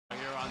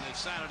It's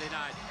Saturday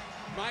night.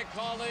 My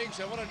colleagues,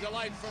 and what a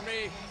delight for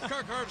me,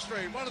 Kirk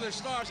Herbstreit, one of the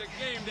stars at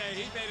game day.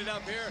 He made it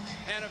up here.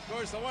 And, of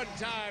course, the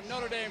one-time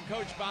Notre Dame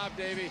coach, Bob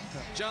Davie.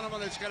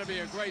 Gentlemen, it's going to be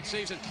a great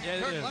season. Yeah,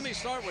 Kirk, let me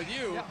start with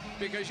you,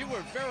 because you were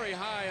very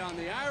high on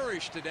the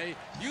Irish today.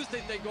 You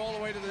think they go all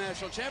the way to the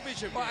national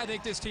championship Well, game? I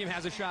think this team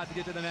has a shot to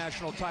get to the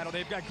national title.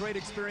 They've got great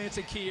experience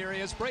in key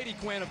areas. Brady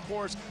Quinn, of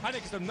course, I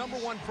think is the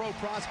 #1 pro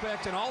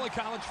prospect in all of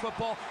college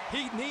football.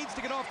 He needs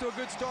to get off to a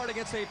good start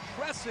against a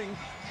pressing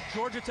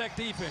Georgia Tech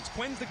defense.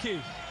 Quinn's the key.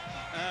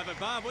 But,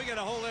 Bob, we got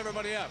to hold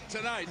everybody up.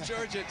 Tonight,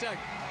 Georgia Tech.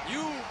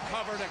 You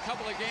covered a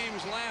couple of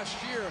games last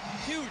year.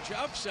 Huge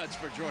upsets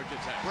for Georgia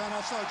Tech. Brent,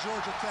 I saw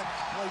Georgia Tech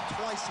play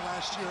twice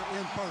last year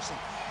in person.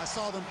 I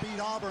saw them beat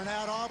Auburn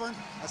at Auburn.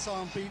 I saw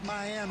them beat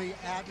Miami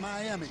at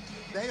Miami.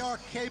 They are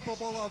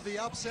capable of the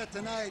upset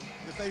tonight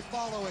if they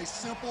follow a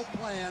simple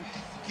plan.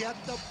 Get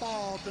the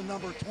ball to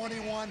number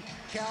 21,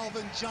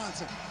 Calvin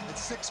Johnson. At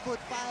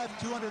 6'5",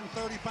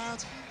 230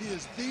 pounds, he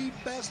is the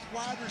best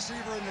wide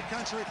receiver in the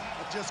country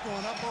of just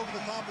going up over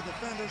the top of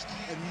defenders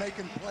and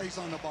making plays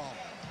on the ball.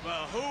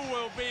 Well, who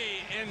will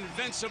be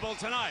invincible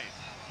tonight?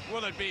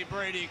 Will it be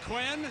Brady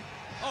Quinn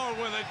or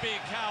will it be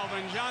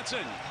Calvin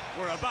Johnson?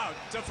 We're about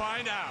to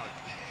find out.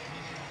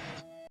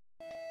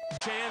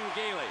 Chan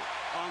Gailey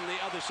on the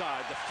other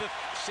side, the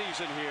 5th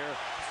season here,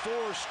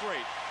 4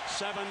 straight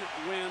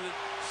 7-win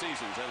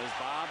seasons. And as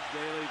Bob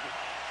Daly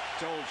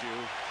told you,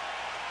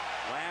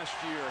 last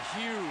year,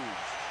 huge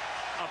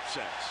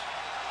upsets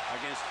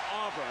against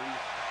Auburn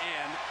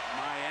and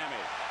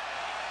Miami.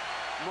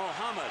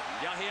 Mohamed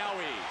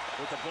Yahiaoui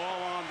with the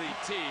ball on the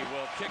tee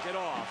will kick it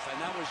off, and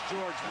that was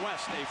George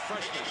West, a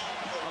freshman,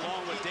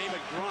 along with David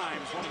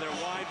Grimes, one of their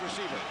wide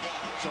receivers.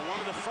 So one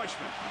of the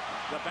freshmen,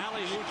 the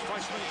ballyhooed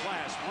freshman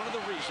class, one of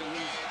the reasons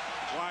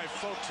why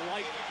folks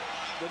like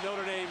the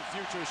Notre Dame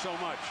future so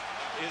much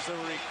is the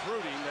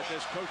recruiting that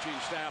this coaching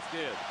staff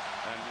did.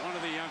 And one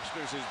of the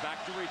youngsters is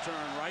back to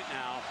return right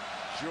now,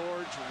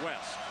 George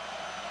West.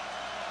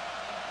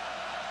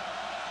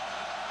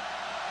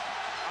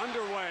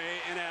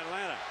 Underway in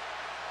Atlanta.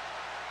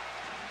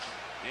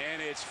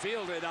 And it's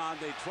fielded on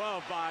the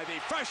 12 by the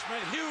freshman.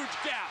 Huge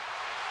gap.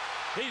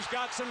 He's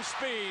got some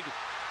speed.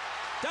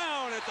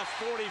 Down at the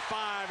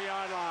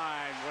 45-yard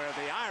line where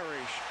the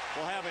Irish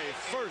will have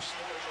a 1st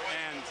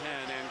and 10.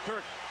 And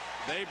Kirk,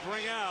 they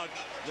bring out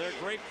their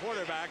great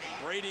quarterback,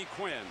 Brady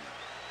Quinn.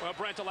 Well,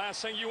 Brent, the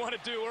last thing you want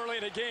to do early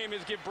in a game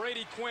is give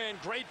Brady Quinn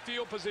great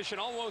field position,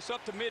 almost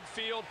up to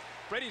midfield.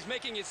 Brady's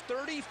making his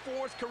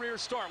 34th career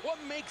start. What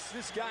makes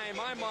this guy, in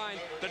my mind,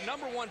 the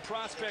 #1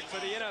 prospect for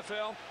the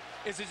NFL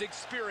is his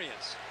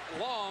experience,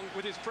 along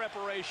with his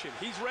preparation.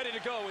 He's ready to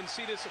go and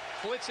see this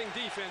blitzing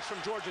defense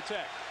from Georgia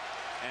Tech.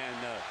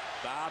 And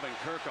Bob and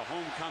Kirk, a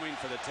homecoming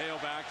for the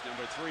tailback,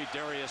 number 3,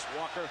 Darius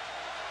Walker.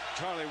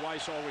 Charlie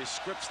Weiss always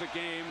scripts the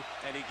game,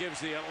 and he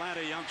gives the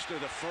Atlanta youngster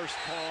the first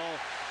call,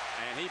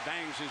 and he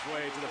bangs his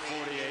way to the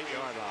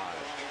 48-yard line.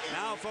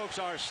 Now, folks,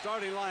 our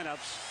starting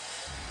lineups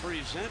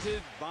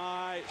presented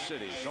by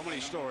Citi. So many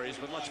stories,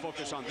 but let's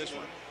focus on this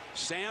one.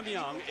 Sam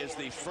Young is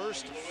the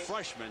first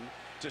freshman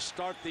to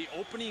start the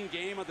opening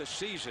game of the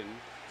season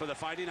for the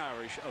Fighting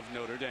Irish of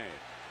Notre Dame.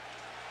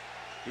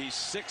 He's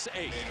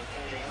 6'8",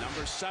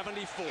 number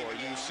 74.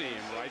 You see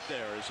him right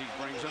there as he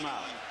brings him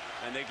out.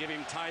 And they give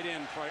him tight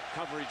end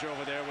coverage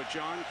over there with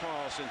John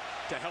Carlson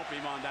to help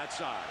him on that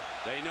side.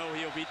 They know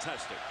he'll be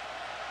tested.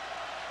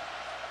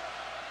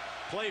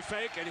 Play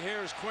fake, and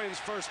here's Quinn's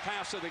first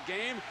pass of the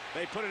game.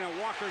 They put it in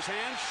Walker's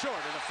hands, short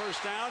of the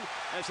 1st down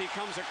as he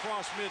comes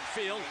across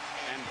midfield.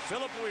 And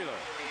Philip Wheeler,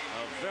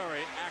 a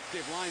very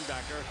active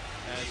linebacker,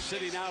 as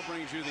Citi now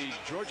brings you the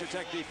Georgia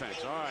Tech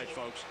defense. All right,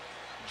 folks.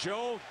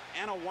 Joe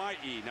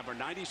Anawai, number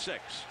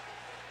 96,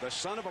 the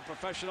son of a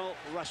professional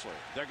wrestler.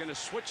 They're going to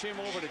switch him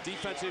over to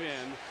defensive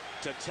end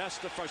to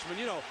test the freshman.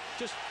 You know,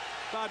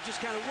 Bob,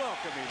 just kind of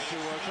welcoming to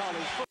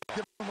college football.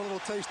 Give him a little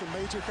taste of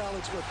major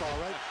college football,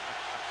 right?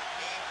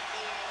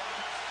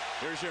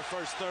 Here's your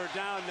first 3rd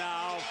down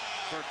now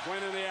for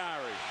Quinn and the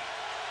Irish.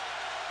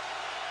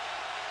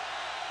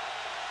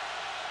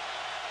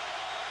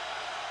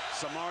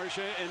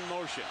 Samardzija in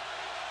motion.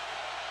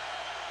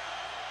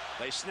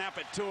 They snap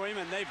it to him,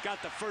 and they've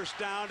got the 1st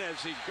down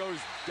as he goes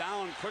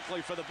down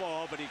quickly for the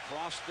ball, but he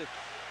crossed the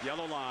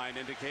yellow line,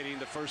 indicating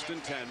the 1st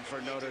and 10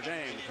 for Notre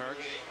Dame, Kirk.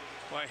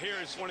 Well,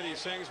 here's one of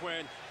these things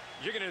when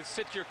you're going to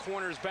sit your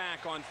corners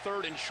back on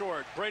 3rd and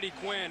short. Brady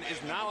Quinn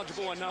is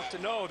knowledgeable enough to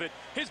know that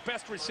his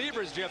best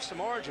receiver is Jeff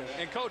Samardzija.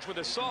 And, Coach, with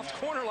a soft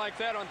corner like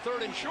that on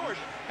 3rd and short,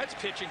 that's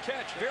pitch and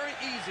catch. Very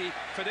easy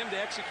for them to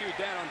execute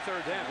that on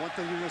 3rd down. One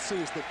thing you're going to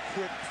see is the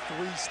quick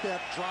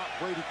 3-step drop.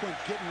 Brady Quinn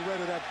getting rid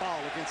of that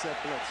ball against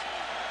that blitz.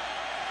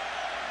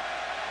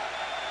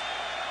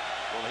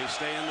 Will he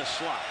stay in the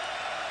slot?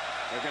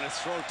 They're going to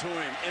throw to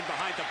him. In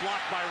behind the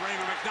block by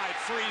Raymer McKnight.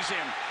 Frees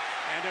him.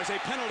 And there's a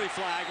penalty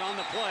flag on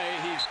the play.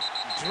 He's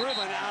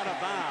driven out of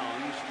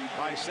bounds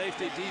by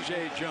safety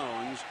DJ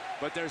Jones.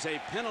 But there's a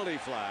penalty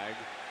flag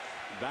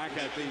back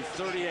at the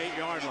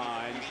 38-yard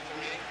line.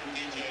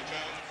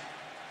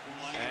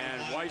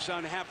 And Weiss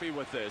unhappy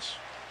with this.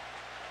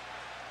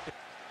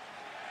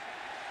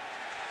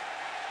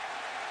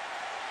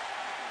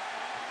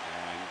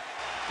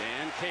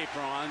 cape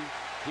on.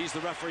 He's the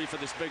referee for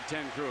this Big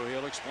Ten crew.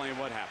 He'll explain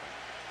what happened.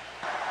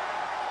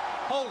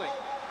 Holding,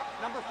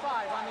 number 5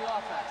 on the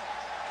offense.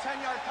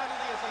 10-yard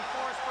penalty is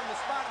enforced from the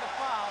spot of the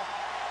foul.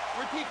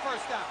 Repeat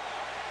first down.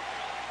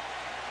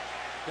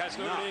 Guys,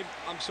 Notre Dame,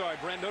 I'm sorry,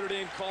 Brent, Notre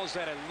Dame calls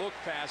that a look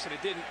pass, and it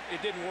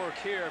didn't work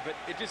here, but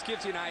it just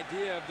gives you an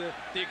idea of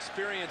the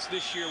experience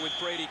this year with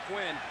Brady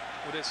Quinn.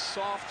 With his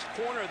soft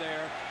corner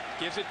there,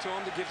 gives it to him,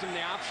 that gives him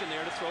the option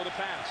there to throw the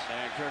pass.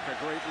 And Kirk, a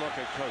great look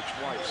at Coach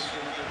Weiss.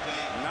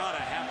 Not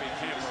a happy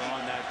camper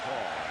on that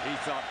call. He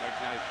thought that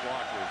guy's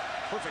block was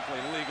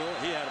perfectly legal.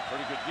 He had a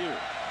pretty good view.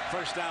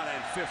 First down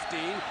and 15,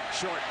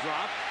 short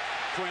drop.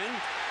 Quinn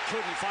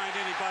couldn't find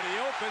anybody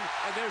open,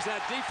 and there's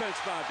that defense,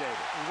 Bob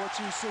David. And what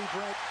you see,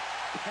 Brent,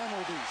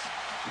 penalties.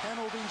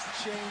 Penalties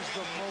change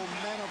the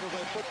momentum of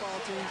a football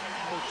team,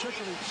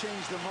 particularly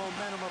change the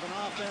momentum of an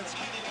offense.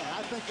 And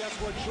I think that's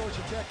what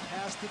Georgia Tech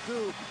has to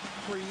do.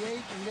 Create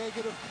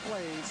negative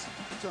plays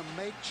to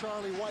make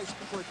Charlie Weiss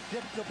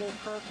predictable,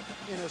 Kirk,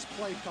 in his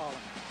play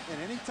calling. And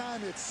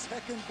anytime it's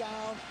second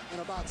down and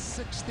about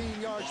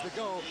 16 yards to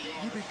go,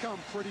 you become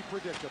pretty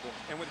predictable.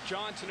 And with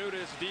John Tenuta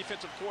as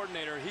defensive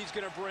coordinator, he's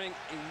going to bring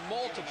a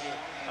multiple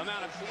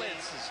amount of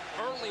blitzes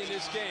early in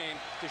this game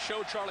to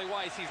show Charlie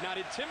Weiss he's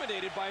not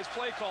intimidated by his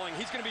play calling.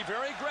 He's going to be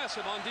very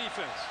aggressive on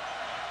defense.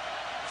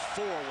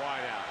 4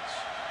 wideouts.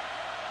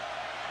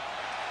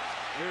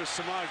 Here's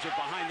Samaja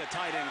behind the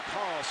tight end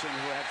Carlson,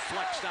 who had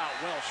flexed out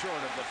well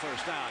short of the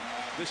first down.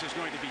 This is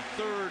going to be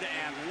 3rd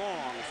and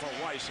long for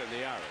Weiss and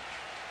the Irish.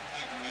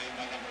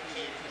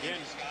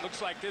 Again,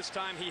 looks like this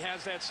time he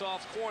has that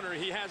soft corner.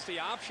 He has the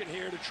option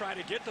here to try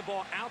to get the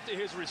ball out to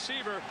his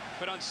receiver,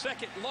 but on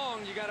second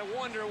long, you got to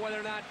wonder whether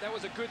or not that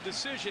was a good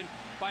decision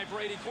by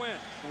Brady Quinn.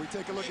 We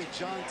take a look at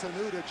John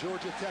Tenuta,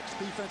 Georgia Tech's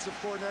defensive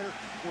coordinator.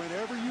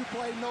 Whenever you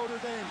play Notre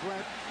Dame,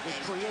 Brent, it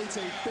creates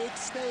a big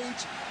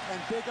stage and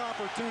big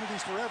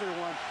opportunities for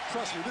everyone.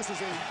 Trust me, this is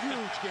a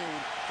huge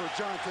game for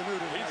John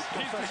Tenuta.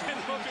 He's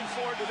been looking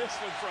forward to this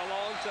one for a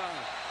long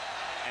time.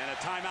 And a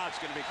timeout's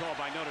going to be called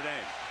by Notre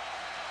Dame.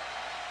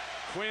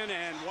 Quinn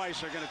and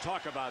Weiss are going to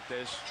talk about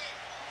this.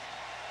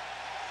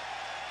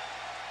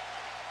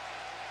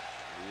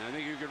 And I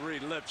think you could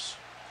read lips.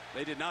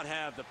 They did not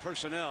have the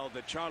personnel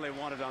that Charlie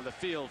wanted on the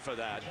field for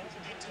that.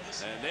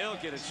 And they'll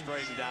get it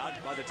straightened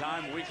out by the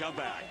time we come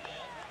back.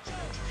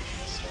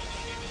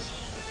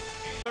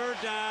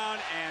 3rd down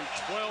and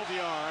 12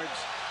 yards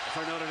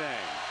for Notre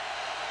Dame.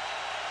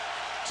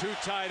 2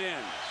 tight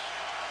ends.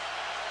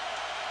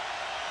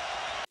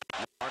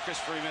 Marcus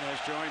Freeman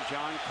has joined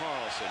John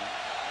Carlson.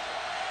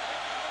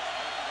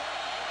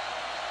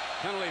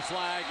 Penalty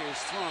flag is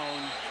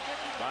thrown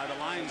by the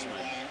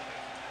linesman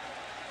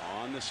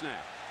on the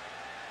snap.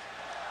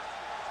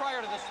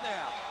 Prior to the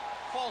snap,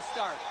 false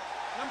start.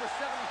 Number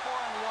 74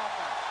 on the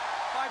offense.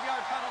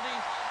 5-yard penalty,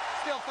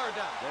 still 3rd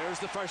down. There's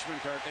the freshman,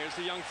 Kirk. There's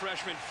the young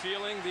freshman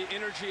feeling the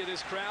energy of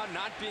this crowd,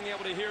 not being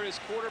able to hear his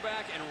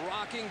quarterback and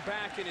rocking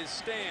back in his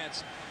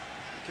stance.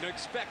 You can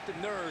expect the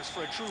nerves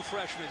for a true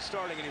freshman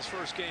starting in his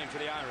first game for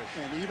the Irish.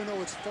 And even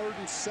though it's 3rd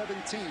and 17,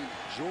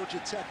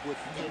 Georgia Tech with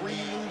 3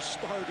 new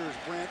starters,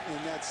 Brent,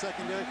 in that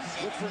secondary.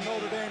 Look for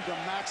Notre Dame to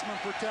maximum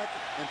protect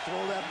and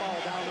throw that ball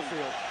down the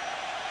field.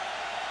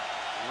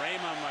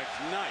 Raymond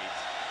McKnight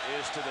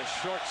is to the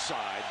short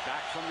side,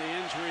 back from the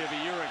injury of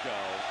a year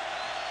ago.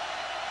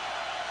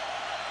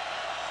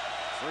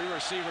 3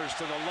 receivers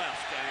to the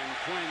left, and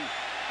Quinn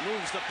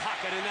moves the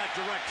pocket in that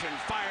direction,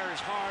 fires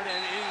hard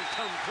and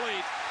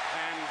incomplete.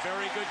 And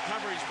very good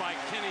coverage by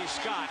Kenny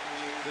Scott,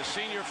 the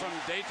senior from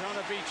Daytona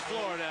Beach,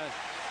 Florida.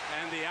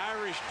 And the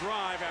Irish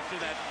drive after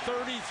that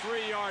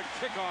 33-yard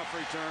kickoff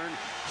return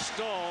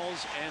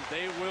stalls, and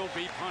they will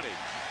be punting.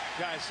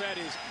 Guys, that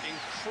is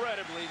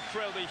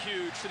incredibly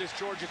huge for this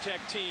Georgia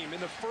Tech team. In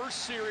the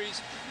first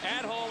series,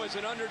 at home as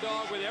an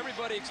underdog, with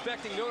everybody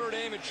expecting Notre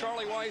Dame and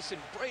Charlie Weiss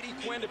and Brady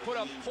Quinn to put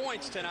up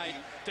points tonight,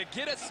 to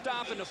get a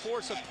stop and to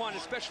force a punt,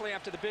 especially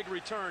after the big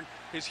return,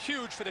 is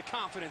huge for the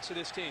confidence of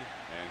this team.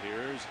 And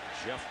here's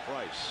Jeff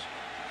Price.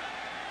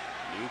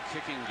 New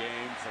kicking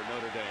game for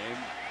Notre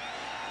Dame.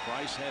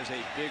 Price has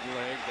a big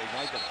leg. They'd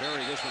like to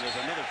bury this one.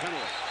 There's another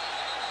penalty.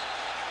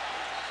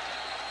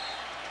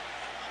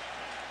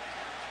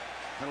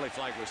 Penalty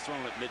flag was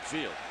thrown at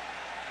midfield.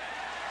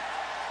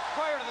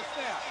 Prior to the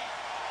snap,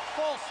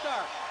 false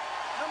start.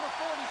 Number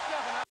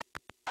 47.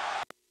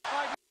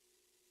 5,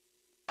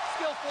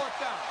 still 4th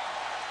down.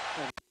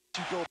 And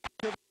you go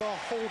to the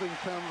holding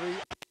penalty.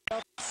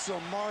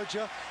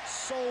 Samardzija,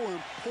 so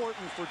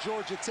important for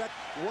Georgia Tech.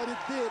 What it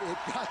did, it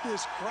got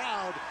this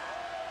crowd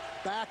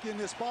back in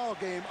this ball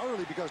game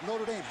early because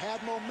Notre Dame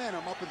had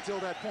momentum up until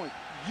that point.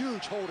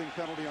 Huge holding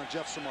penalty on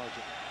Jeff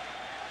Samardzija.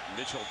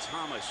 Mitchell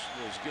Thomas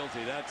was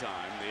guilty that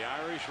time. The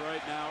Irish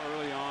right now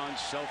early on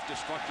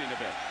self-destructing a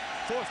bit.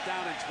 4th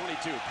down and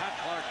 22. Pat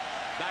Clark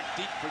back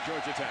deep for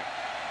Georgia Tech.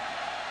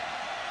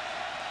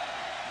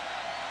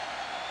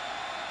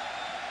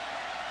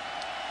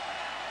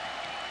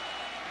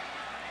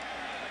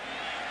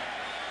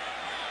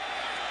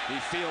 He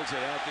fields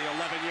it at the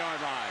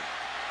 11-yard line.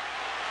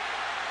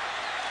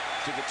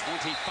 to the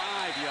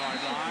 25-yard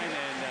line.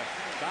 And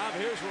Bob,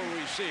 here's where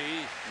we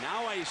see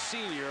now a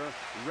senior,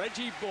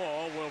 Reggie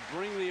Ball, will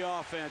bring the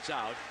offense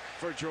out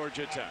for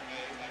Georgia Tech.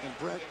 And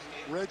Brett,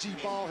 Reggie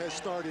Ball has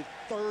started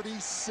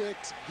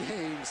 36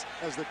 games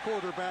as the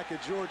quarterback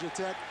at Georgia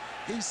Tech.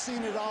 He's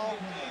seen it all.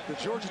 The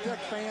Georgia Tech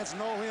fans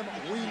know him.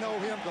 We know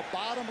him. The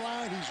bottom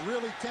line, he's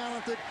really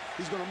talented.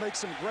 He's going to make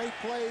some great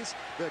plays.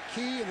 The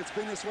key, and it's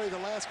been this way the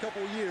last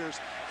couple of years,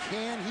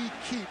 can he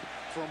keep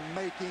from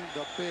making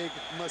the big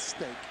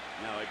mistake?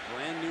 Now a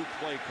brand new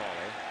play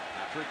caller,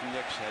 Patrick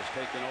Nix, has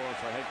taken over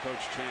for head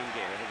coach Chan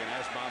Gator. We're going to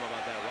ask Bob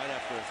about that right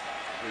after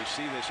we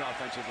see this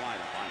offensive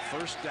lineup. On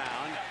first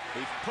down,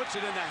 he puts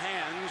it in the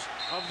hands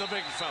of the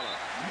big fella.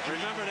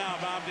 Remember now,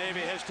 Bob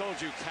Davie has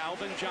told you,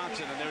 Calvin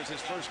Johnson, and there's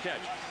his first catch.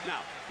 Now,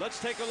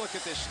 let's take a look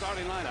at this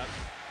starting lineup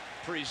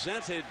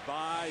presented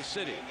by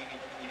City.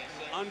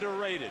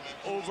 Underrated,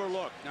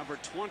 overlooked, number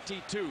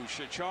 22,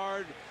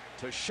 Tashard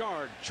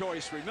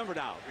Choice. Remember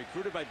now,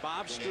 recruited by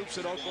Bob Stoops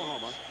at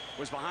Oklahoma,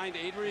 was behind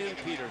Adrian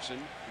Peterson.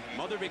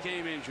 Mother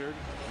became injured,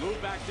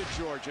 moved back to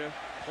Georgia,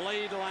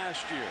 played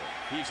last year.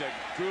 He's a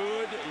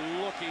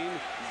good-looking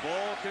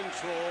ball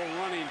control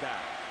running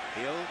back.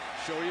 He'll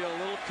show you a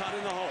little cut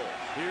in the hole.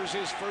 Here's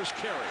his first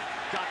carry.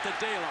 Got the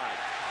daylight.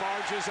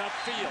 Barges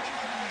upfield.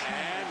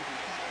 And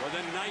with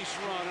a nice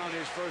run on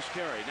his first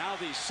carry. Now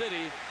the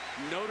City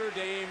Notre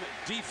Dame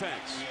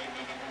defense.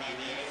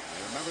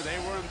 Remember, they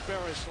were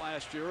embarrassed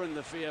last year in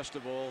the Fiesta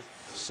Bowl.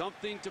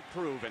 Something to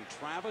prove. And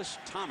Travis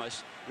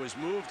Thomas was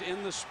moved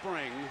in the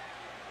spring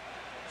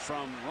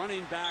from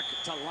running back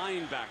to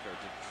linebacker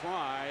to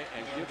try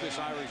and give this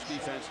Irish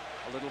defense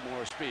a little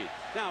more speed.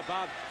 Now,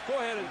 Bob, go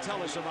ahead and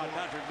tell us about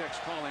Patrick Nix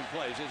calling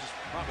plays. This is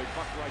probably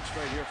bucked right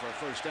straight here for a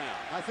first down.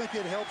 I think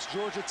it helps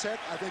Georgia Tech.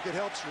 I think it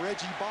helps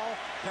Reggie Ball.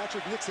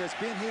 Patrick Nix has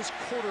been his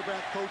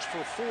quarterback coach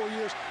for 4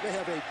 years. They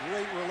have a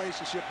great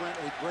relationship, Brent,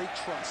 a great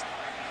trust.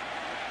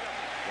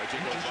 Reggie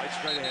goes right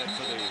straight ahead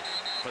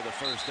for the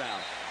first down.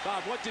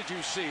 Bob, what did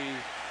you see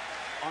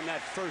on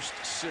that first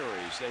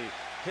series? They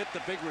hit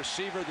the big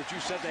receiver that you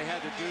said they had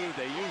to do.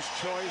 They used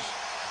choice.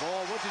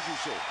 Ball, what did you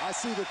see? I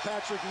see that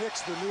Patrick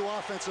Nix, the new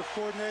offensive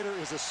coordinator,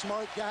 is a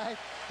smart guy.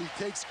 He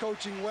takes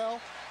coaching well.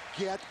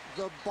 Get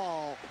the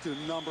ball to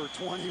number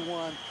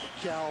 21,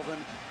 Calvin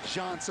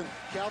Johnson.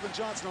 Calvin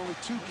Johnson, only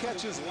 2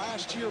 catches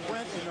last year,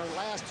 Brent, in their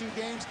last 2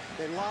 games.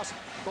 They lost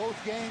both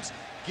games.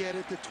 Get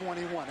it to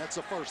 21. That's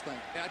the first thing.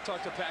 I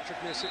talked to Patrick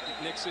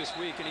Nix this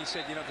week, and he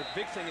said, you know, the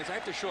big thing is I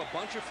have to show a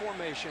bunch of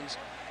formations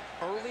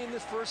early in the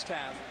first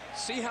half,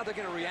 see how they're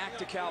going to react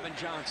to Calvin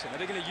Johnson. Are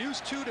they going to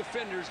use 2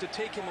 defenders to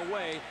take him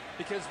away?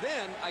 Because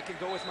then I can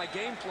go with my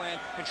game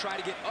plan and try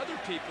to get other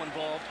people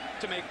involved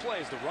to make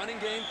plays. The running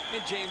game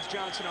and James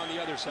Johnson on the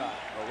other side.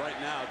 Well, right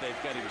now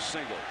they've got him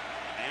single.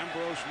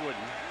 Ambrose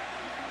Wooden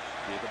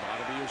near the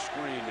bottom of your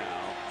screen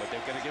now, but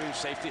they're going to give him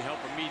safety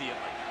help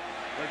immediately.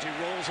 Reggie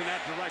rolls in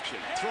that direction,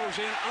 throws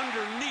in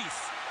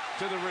underneath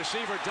to the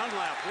receiver.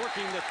 Dunlap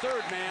working the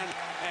third man,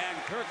 and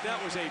Kirk,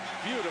 that was a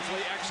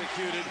beautifully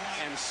executed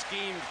and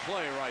schemed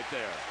play right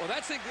there. Well,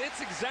 that's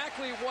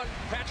exactly what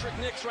Patrick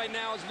Nix right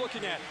now is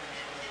looking at.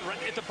 Right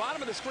at the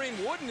bottom of the screen,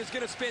 Wooden is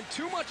going to spend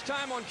too much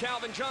time on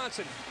Calvin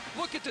Johnson.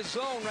 Look at the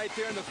zone right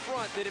there in the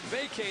front that it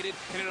vacated,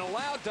 and it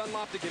allowed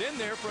Dunlap to get in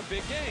there for a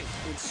big gain.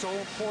 It's so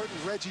important.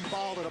 Reggie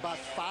Ball at about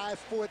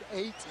 5'8",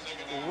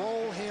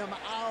 roll him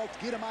out,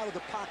 get him out of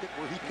the pocket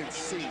where he can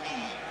see.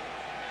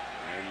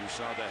 And you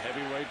saw the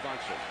heavyweight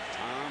boxer,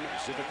 Tom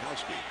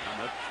Zivakowski,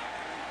 come up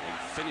and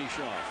finish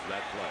off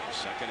that play.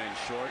 Second and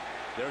short.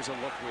 There's a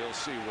look we'll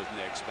see with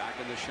Nix. Back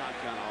in the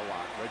shotgun a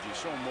lot. Reggie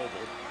so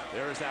mobile.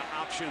 There's that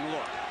option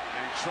look.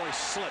 And Choice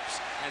slips.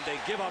 And they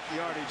give up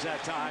yardage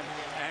that time.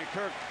 And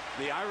Kirk,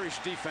 the Irish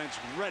defense,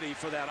 ready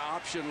for that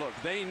option look.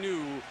 They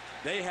knew.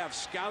 They have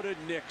scouted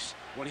Nix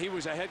when he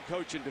was a head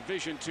coach in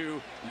Division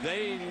II.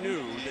 They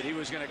knew that he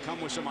was going to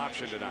come with some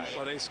option tonight.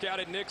 Well, they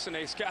scouted Nix and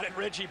they scouted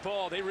Reggie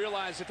Ball. They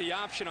realized that the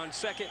option on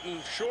second and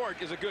short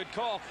is a good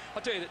call.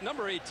 I'll tell you that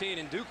number 18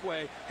 in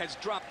Dukwe has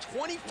dropped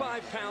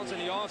 25 pounds in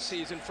the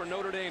offseason for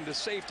Notre Dame, the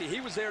safety.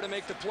 He was there to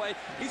make the play.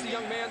 He's the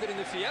young man that in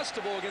the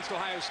Fiesta Bowl against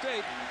Ohio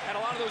State had a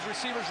lot of those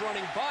receivers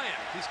running by him.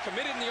 He's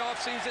committed in the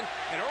offseason,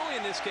 and early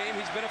in this game,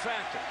 he's been a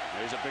factor.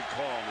 There's a big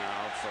call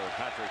now for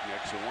Patrick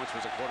Nix, who once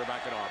was a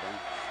quarterback at Auburn.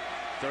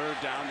 Third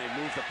down,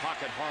 they move the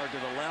pocket hard to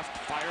the left.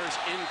 Fires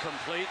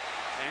incomplete,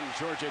 and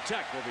Georgia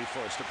Tech will be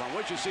forced upon.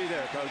 What'd you see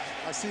there, Coach?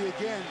 I see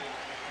again,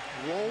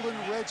 rolling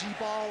Reggie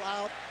Ball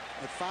out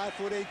at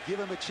 5'8", give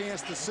him a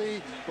chance to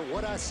see. But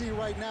what I see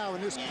right now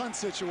in this punt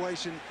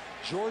situation,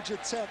 Georgia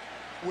Tech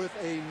with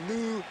a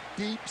new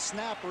deep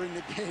snapper in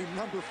the game,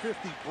 number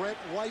 50, Brett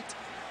White,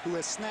 who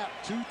has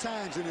snapped 2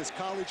 times in his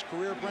college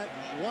career, Brent.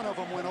 One of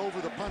them went over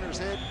the punter's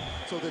head.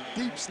 So the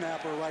deep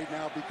snapper right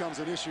now becomes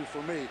an issue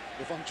for me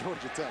if I'm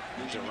Georgia Tech.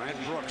 Durant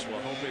Brooks will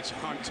hope it's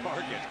on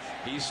target.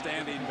 He's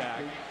standing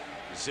back.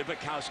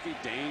 Zibikowski,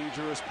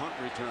 dangerous punt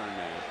return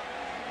there.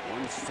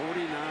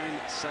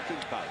 149-second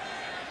bout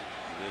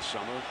this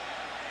summer.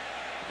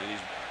 And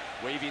he's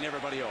waving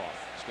everybody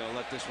off. He's going to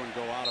let this one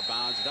go out of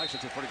bounds. It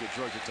actually took pretty good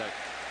Georgia Tech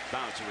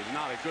bounce. It was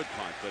not a good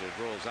punt, but it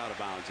rolls out of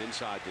bounds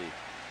inside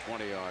the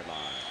 20-yard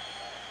line.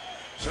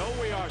 So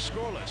we are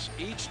scoreless.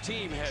 Each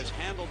team has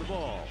handled the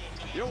ball.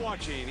 You're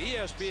watching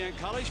ESPN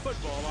College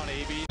Football on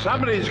AB.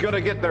 Somebody's going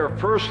to get their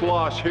first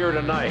loss here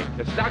tonight.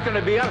 It's not going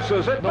to be us,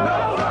 is it? No,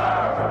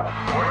 sir.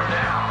 We're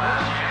down.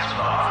 That's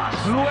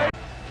loss.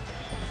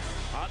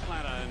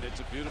 Atlanta, and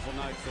it's a beautiful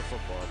night for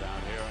football down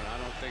here, and I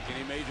don't think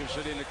any major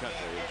city in the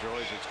country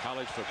enjoys its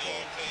college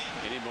football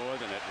any more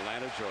than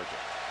Atlanta,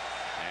 Georgia.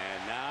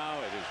 And now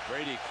it is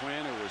Brady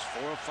Quinn, who was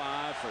 4 of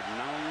 5 for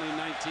only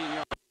 19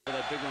 yards.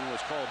 That big one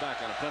was called back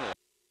on a penalty.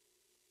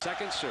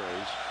 Second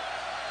series,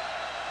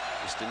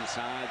 just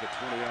inside the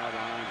 20-yard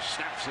line,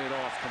 snaps it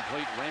off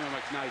complete. Raymond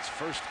McKnight's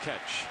first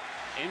catch.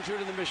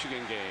 Injured in the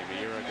Michigan game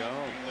a year ago.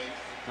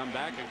 Come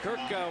back. And Kirk,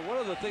 what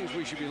are the things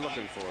we should be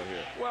looking for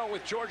here? Well,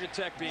 with Georgia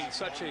Tech being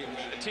such a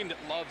team that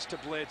loves to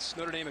blitz,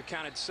 Notre Dame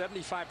accounted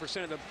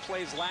 75% of the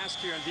plays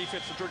last year on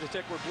defense for Georgia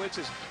Tech were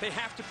blitzes. They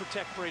have to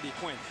protect Brady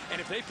Quinn. And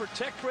if they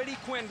protect Brady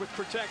Quinn with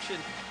protection,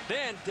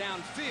 then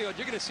downfield,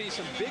 you're going to see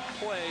some big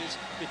plays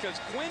because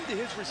Quinn to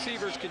his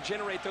receivers can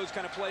generate those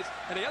kind of plays.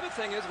 And the other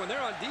thing is when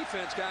they're on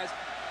defense, guys,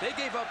 they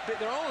gave up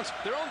their own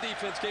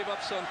defense gave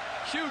up some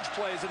huge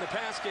plays in the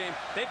pass game.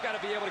 They've got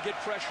to be able to get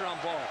pressure on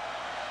ball.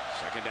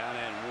 Second down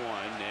and 1,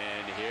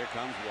 and here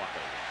comes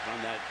Walker.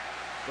 Run that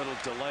little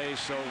delay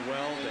so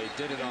well. They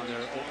did it on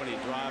their opening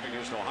drive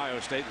against Ohio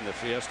State in the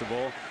Fiesta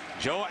Bowl.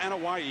 Joe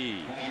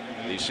Anawayi,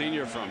 the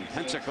senior from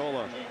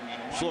Pensacola,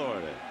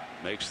 Florida,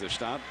 makes the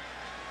stop.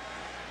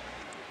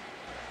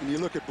 And you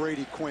look at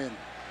Brady Quinn.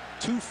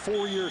 2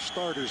 4-year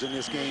starters in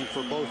this game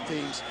for both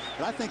teams.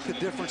 And I think the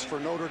difference for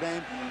Notre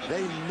Dame,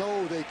 they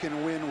know they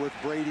can win with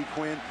Brady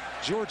Quinn.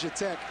 Georgia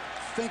Tech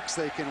thinks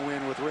they can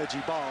win with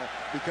Reggie Ball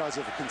because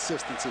of the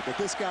consistency. But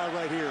this guy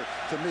right here,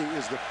 to me,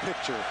 is the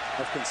picture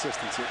of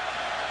consistency.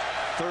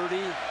 30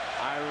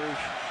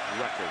 Irish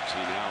records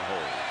he now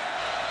holds.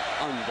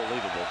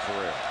 Unbelievable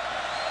career.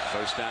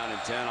 First down and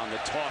 10 on the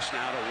toss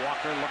now to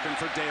Walker, looking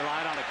for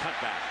daylight on a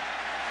cutback.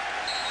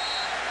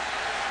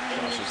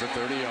 Crosses the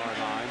 30-yard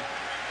line.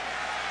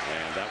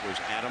 And that was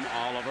Adam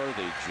Oliver,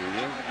 the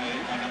junior.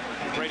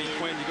 Brady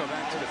Quinn, you go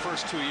back to the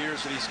first 2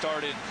 years that he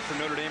started for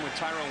Notre Dame when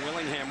Tyrone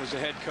Willingham was the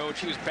head coach.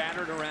 He was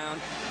battered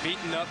around,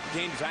 beaten up,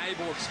 gained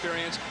valuable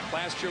experience.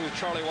 Last year with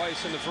Charlie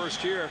Weiss in the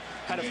first year,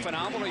 had a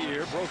phenomenal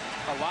year, broke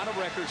a lot of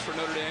records for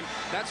Notre Dame.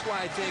 That's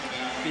why I think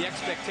the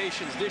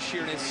expectations this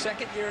year in his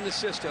second year in the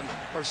system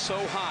are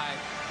so high.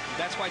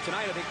 That's why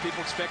tonight I think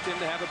people expect him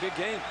to have a big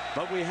game.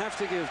 But we have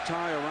to give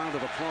Ty a round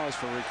of applause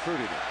for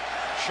recruiting him.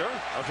 Sure.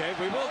 Okay,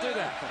 we will do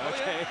that.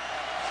 Okay.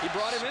 He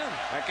brought him in.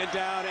 Second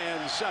down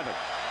and 7.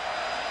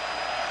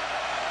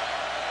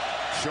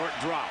 Short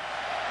drop.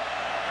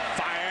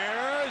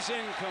 Fires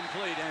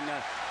incomplete. And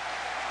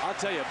I'll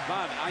tell you,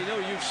 Bob, I know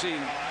you've seen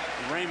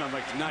Raymond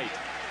McKnight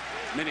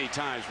many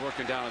times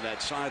working down on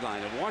that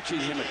sideline. And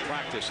watching him at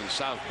practice in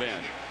South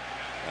Bend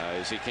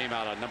as he came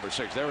out on number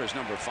 6. There is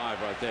number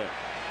 5 right there.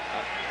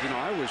 You know,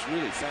 I was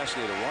really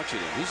fascinated watching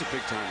him. He's a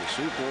big-time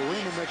receiver. Well,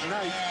 Raymond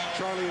McKnight,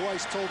 Charlie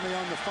Weiss told me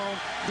on the phone,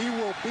 he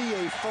will be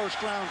a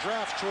first-round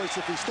draft choice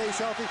if he stays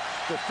healthy.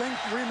 The thing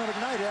Raymond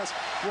McKnight has,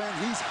 when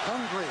he's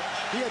hungry,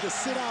 he had to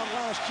sit out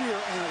last year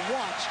and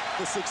watch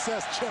the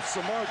success Jeff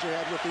Samardzija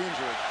had with the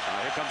injury.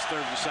 Here comes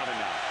 3rd and 7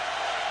 now.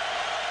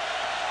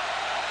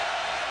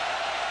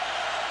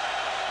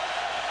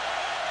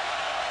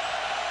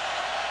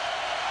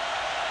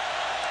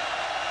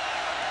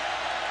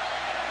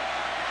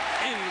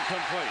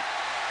 Incomplete.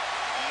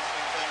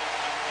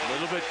 A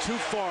little bit too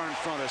far in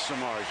front of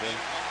Samardzija,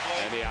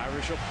 and the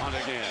Irish will punt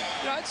again.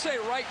 You know, I'd say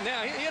right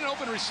now, he had an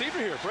open receiver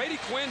here. Brady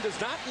Quinn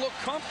does not look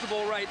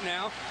comfortable right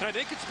now, and I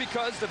think it's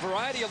because the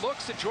variety of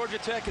looks that Georgia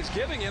Tech is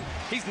giving him,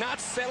 he's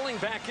not settling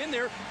back in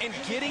there and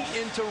getting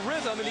into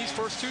rhythm in these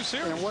first 2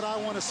 series. And what I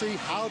want to see,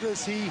 how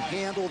does he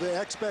handle the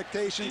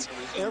expectations?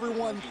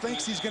 Everyone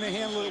thinks he's going to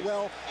handle it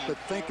well, but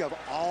think of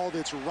all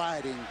that's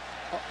riding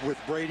with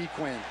Brady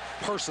Quinn,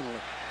 personally.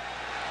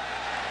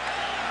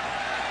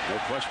 No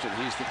question,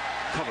 he's the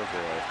cover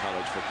boy of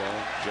college football.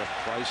 Jeff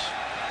Price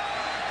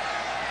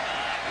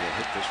will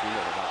hit this one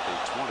at about the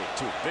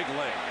 22. Big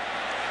leg.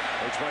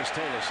 Coach Price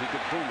told us he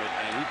could boom it,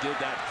 and he did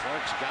that.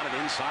 Clark's got it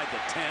inside the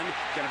 10.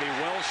 Going to be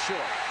well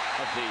short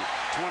of the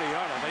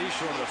 20-yard line. He's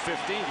short of the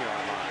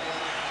 15-yard line.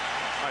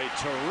 A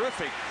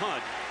terrific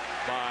punt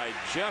by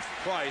Jeff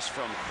Price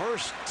from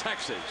Hurst,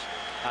 Texas.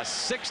 A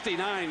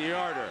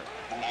 69-yarder.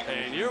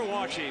 And you're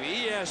watching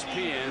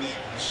ESPN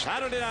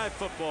Saturday Night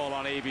Football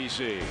on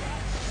ABC.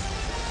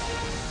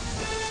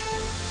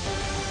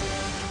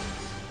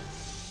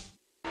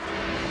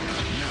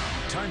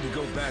 Time to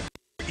go back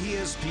to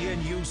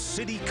ESPNU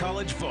City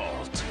College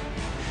Vault.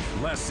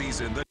 Last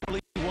season, the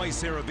Charlie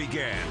Weiss era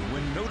began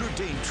when Notre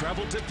Dame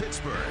traveled to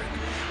Pittsburgh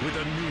with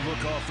a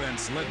new-look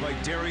offense led by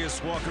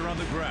Darius Walker on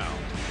the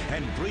ground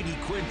and Brady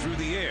Quinn through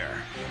the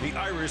air. The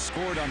Irish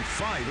scored on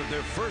 5 of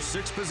their first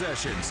 6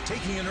 possessions,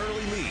 taking an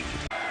early lead.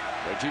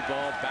 Reggie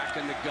Ball back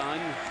in the gun.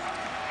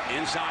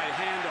 Inside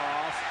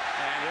handoff,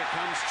 and here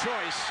comes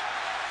Choice.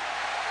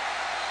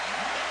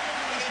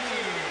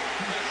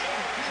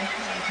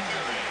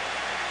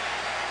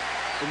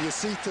 And you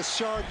see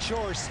Tashard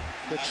Choice,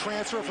 the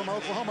transfer from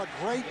Oklahoma.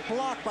 Great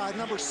block by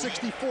number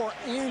 64,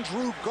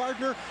 Andrew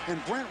Gardner.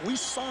 And Brent, we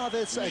saw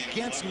this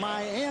against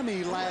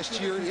Miami last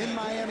year in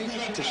Miami.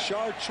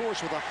 Tashard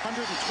Choice with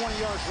 120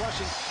 yards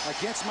rushing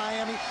against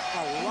Miami.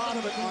 A lot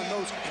of it on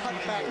those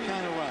cutback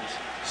kind of runs.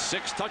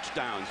 6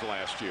 touchdowns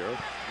last year,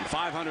 and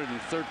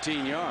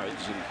 513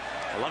 yards, and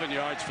 11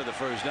 yards for the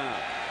first down.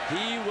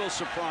 He will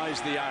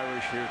surprise the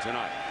Irish here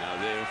tonight. Now,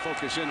 they'll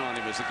focus in on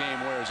him as the game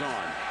wears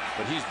on,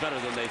 but he's better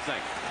than they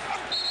think.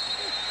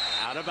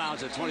 Out of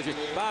bounds at 23.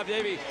 Bob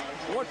Davey,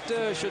 what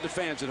should the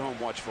fans at home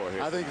watch for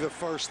here? I think the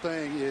first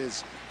thing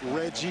is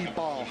Reggie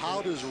Ball.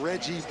 How does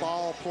Reggie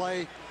Ball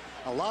play?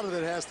 A lot of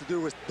it has to do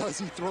with, does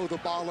he throw the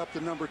ball up to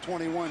number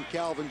 21,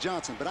 Calvin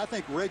Johnson? But I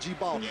think Reggie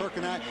Ball, Kirk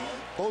and I,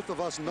 both of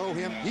us know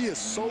him. He is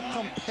so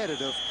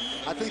competitive.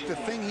 I think the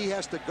thing he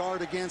has to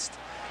guard against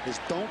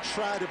is don't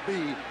try to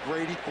be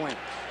Brady Quinn.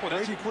 Well,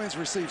 Brady Quinn's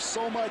received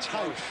so much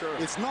hype. Oh, sure.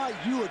 It's not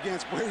you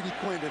against Brady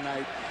Quinn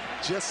tonight.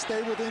 Just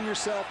stay within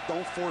yourself.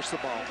 Don't force the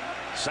ball.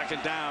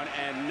 2nd down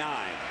and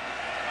 9.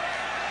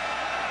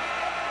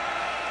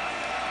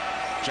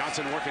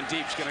 Johnson working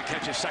deep. He's going to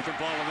catch his 2nd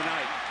ball of the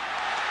night.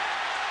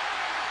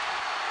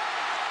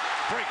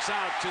 Breaks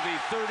out to the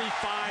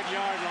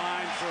 35-yard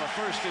line for a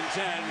 1st and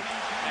 10.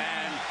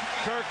 And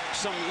Kirk,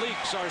 some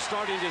leaks are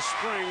starting to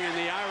spring in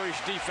the Irish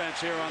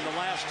defense here on the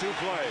last 2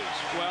 plays.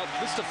 Well,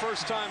 this is the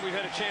first time we've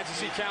had a chance to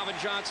see Calvin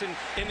Johnson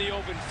in the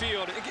open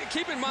field.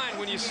 Keep in mind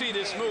when you see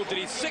this move that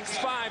he's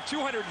 6'5",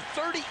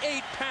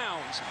 238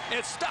 pounds,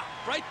 and stopped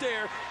right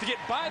there to get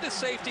by the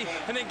safety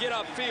and then get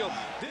upfield.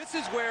 This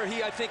is where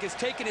he, I think, has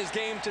taken his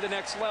game to the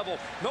next level.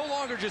 No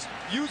longer just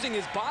using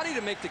his body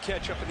to make the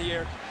catch up in the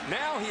air.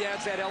 Now he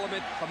adds that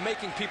element of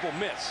making people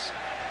miss.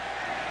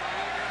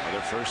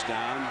 Another 1st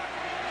down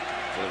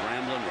for the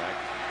Ramblin' Wreck.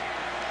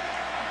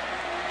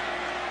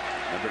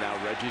 Remember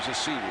now, Reggie's a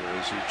senior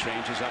as he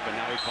changes up, and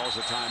now he calls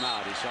a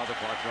timeout. He saw the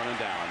clock running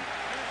down.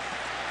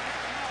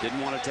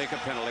 Didn't want to take a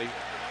penalty.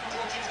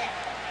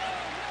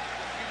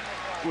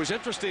 It was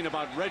interesting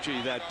about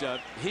Reggie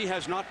that he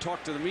has not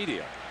talked to the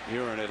media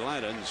here in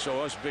Atlanta, and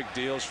so us big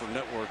deals from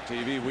network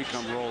TV, we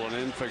come rolling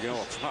in figuring,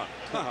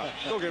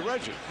 go get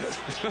Reggie.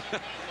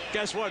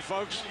 Guess what,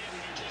 folks?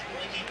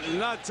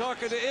 Not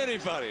talking to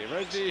anybody.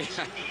 Reggie,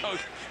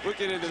 we'll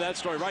get into that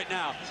story right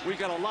now. We've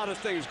got a lot of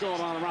things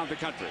going on around the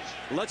country.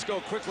 Let's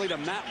go quickly to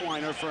Matt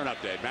Weiner for an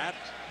update. Matt?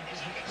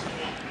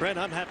 Brent,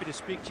 I'm happy to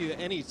speak to you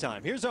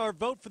anytime. Here's our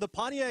vote for the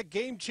Pontiac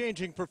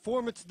game-changing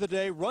performance of the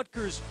day.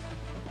 Rutgers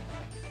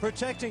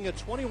protecting a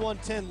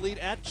 21-10 lead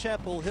at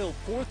Chapel Hill.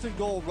 4th and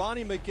goal,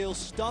 Ronnie McGill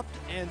stuffed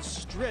and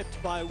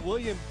stripped by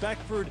William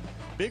Beckford.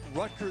 Big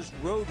Rutgers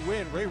road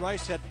win. Ray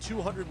Rice had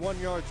 201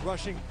 yards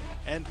rushing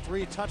and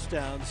 3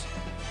 touchdowns.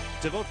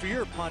 To vote for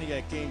your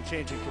Pontiac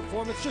game-changing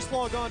performance, just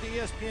log on to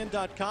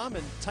ESPN.com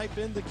and type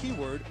in the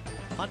keyword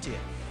Pontiac.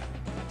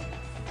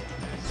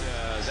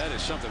 That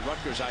is something.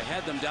 Rutgers, I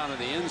had them down in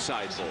the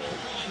Inside Bowl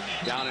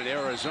down in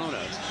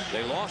Arizona.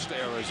 They lost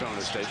to Arizona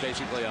State,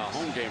 basically a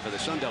home game for the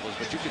Sun Devils,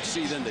 but you could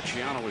see then that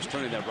Chiano was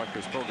turning that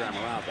Rutgers program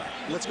around back.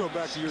 Let's go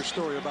back to your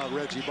story about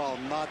Reggie Ball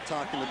not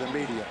talking to the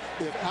media.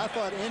 If I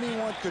thought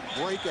anyone could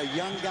break a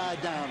young guy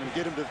down and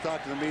get him to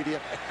talk to the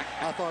media,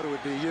 I thought it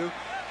would be you.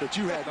 But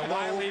you had no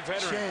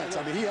chance.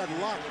 I mean, he had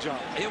lockjaw.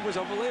 It was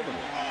unbelievable.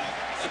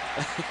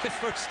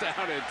 1st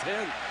down and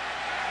 10.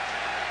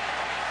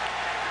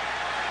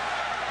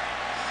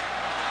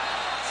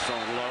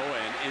 Thrown low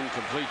and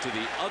incomplete to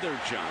the other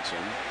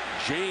Johnson,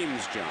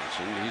 James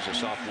Johnson. He's a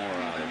sophomore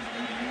out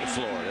of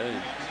Florida.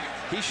 And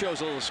he shows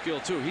a little skill,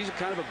 too. He's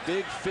kind of a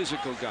big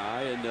physical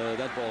guy, and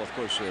that ball, of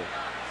course,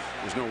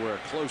 was nowhere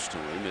close to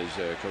him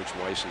as Coach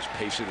Weiss is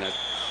pacing that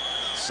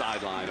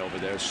sideline over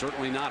there.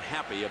 Certainly not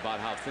happy about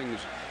how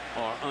things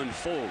are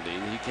unfolding.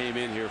 He came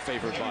in here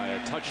favored by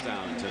a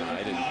touchdown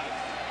tonight, and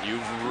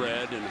you've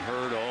read and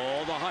heard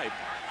all the hype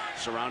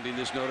surrounding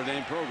this Notre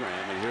Dame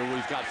program. And here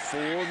we've got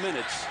 4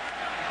 minutes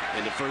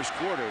in the 1st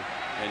quarter,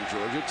 and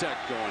Georgia Tech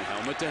going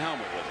helmet to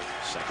helmet with it.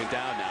 2nd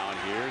down now, and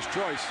here's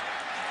Choice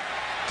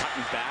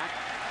cutting back.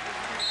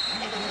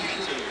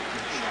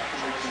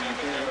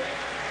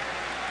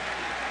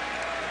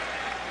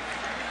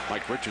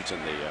 Mike Richards in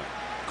the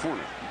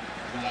corner.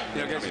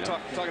 You know, guys,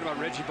 talking about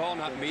Reggie Ball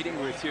not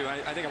meeting with you,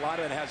 I think a lot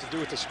of that has to do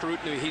with the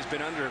scrutiny he's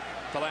been under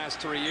the last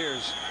 3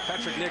 years.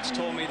 Patrick Nix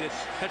told me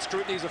that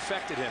scrutiny has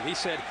affected him. He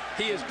said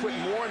he has put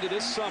more into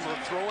this summer,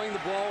 throwing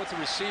the ball with the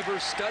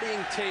receivers,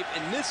 studying tape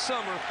in this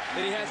summer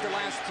than he has the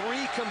last 3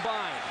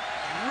 combined.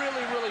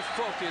 Really, really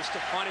focused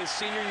on his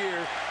senior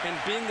year and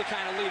being the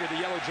kind of leader the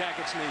Yellow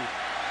Jackets need.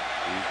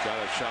 We've got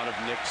a shot of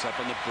Nix up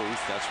in the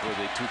booth. That's where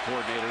the 2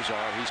 coordinators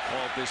are. He's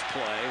called this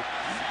play.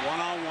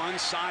 One-on-one,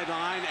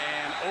 sideline,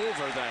 and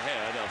over the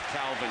head of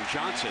Calvin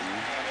Johnson.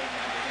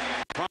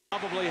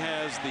 Probably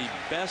has the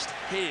best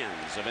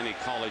hands of any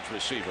college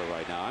receiver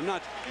right now. I'm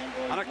not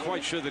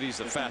quite sure that he's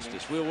the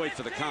fastest. We'll wait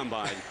for the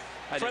combine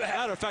As a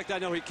matter of fact, I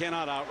know he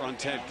cannot outrun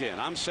Ted Ginn.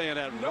 I'm saying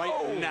that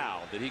right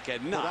now, that he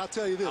cannot. But I'll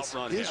tell you this,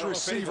 his him.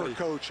 receiver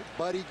coach,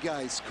 Buddy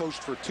Geis,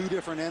 coached for 2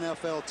 different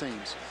NFL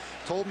teams,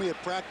 told me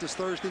at practice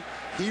Thursday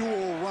he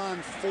will run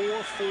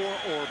 4.4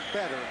 or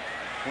better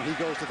when he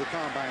goes to the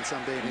combine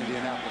someday in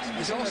Indianapolis.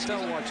 His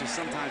also watch is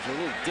sometimes a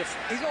little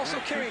different. He's also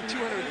carrying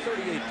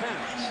 238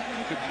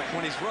 pounds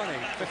when he's running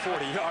for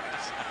 40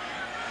 yards.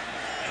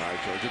 All right,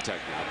 Georgia Tech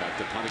now back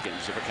to punt again.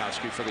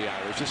 Zivakowski for the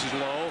Irish. This is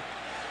low,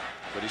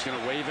 but he's going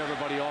to wave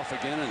everybody off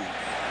again and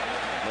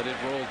let it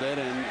roll dead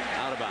and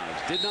out of bounds.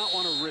 Did not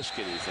want to risk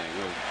anything.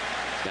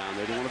 Down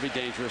there, didn't want to be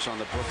dangerous on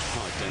the Brooks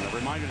punt. And a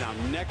reminder now,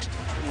 next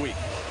week,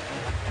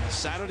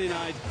 Saturday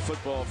Night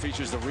Football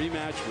features the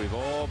rematch we've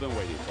all been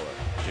waiting for.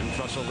 Jim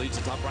Trussell leads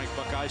the top-ranked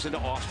Buckeyes into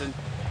Austin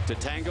to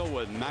tango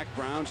with Mac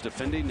Brown's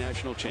defending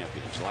national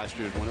champions. Last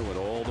year's winner went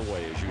all the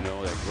way, as you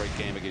know, that great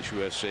game against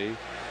USC.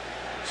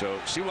 So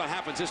see what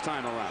happens this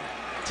time around.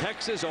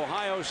 Texas,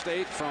 Ohio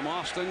State from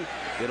Austin.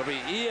 It'll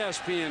be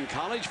ESPN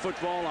College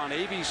Football on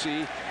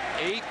ABC,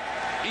 8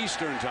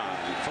 Eastern Time.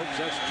 Folks,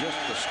 that's just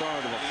the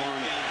start of a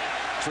fun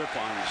trip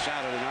on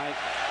Saturday night.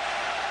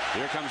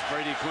 Here comes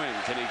Brady Quinn.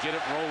 Can he get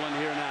it rolling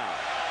here now?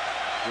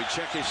 We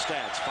check his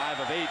stats. 5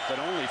 of 8, but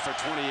only for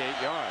 28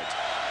 yards.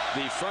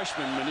 The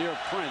freshman, Munir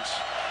Prince,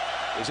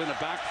 is in the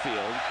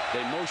backfield.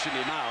 They motioned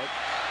him out.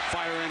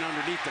 Firing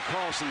underneath to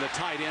Carlson, the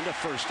tight end, a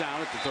first down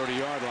at the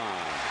 30-yard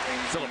line.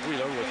 Philip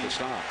Wheeler with the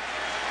stop.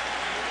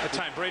 That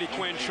time Brady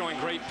Quinn showing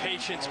great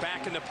patience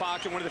back in the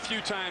pocket. One of the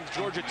few times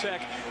Georgia Tech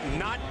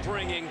not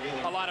bringing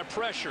a lot of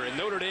pressure. And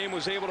Notre Dame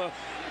was able to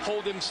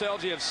hold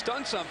themselves. You have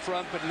stunts up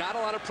front, but not a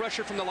lot of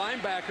pressure from the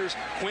linebackers.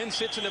 Quinn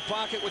sits in the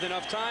pocket with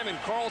enough time, and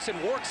Carlson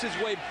works his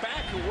way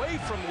back away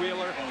from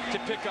Wheeler to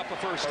pick up a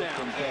first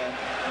down.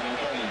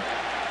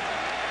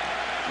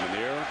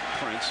 Munir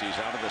Prince, he's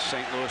out of the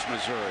St. Louis,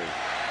 Missouri.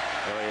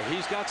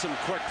 He's got some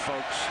quick,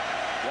 folks.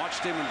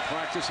 Watched him in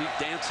practice. He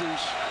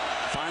dances,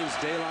 finds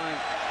daylight,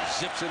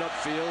 zips it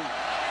upfield.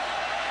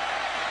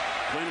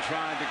 Quinn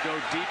tried to go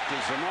deep to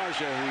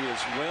Zamarja, who is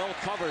well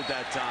covered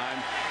that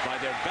time by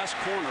their best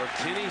corner,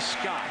 Kenny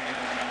Scott.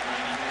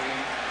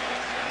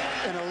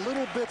 And a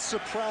little bit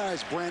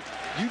surprised, Brent.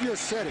 You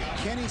just said it.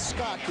 Kenny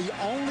Scott, the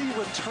only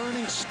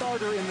returning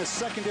starter in the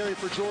secondary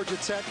for Georgia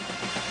Tech.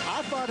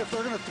 I thought if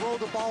they're going to throw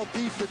the ball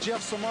deep to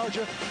Jeff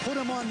Samardzija, put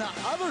him on the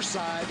other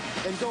side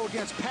and go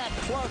against Pat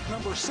Clark,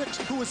 number 6,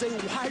 who was a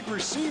wide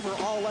receiver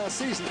all last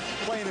season,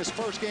 playing his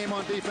first game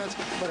on defense.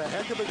 But a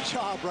heck of a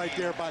job right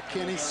there by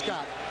Kenny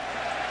Scott.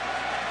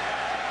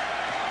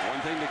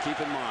 One thing to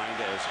keep in mind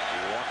as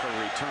Walker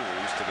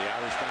returns to the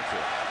Irish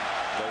backfield.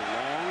 The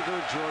longer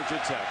Georgia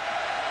Tech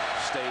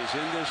stays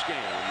in this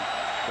game,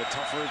 the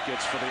tougher it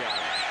gets for the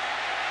Irish.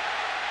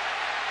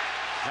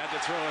 Had to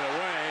throw it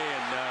away,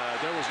 and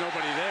there was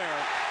nobody there.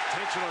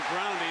 Intentional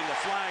grounding. The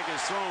flag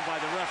is thrown by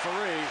the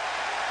referee.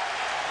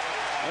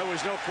 There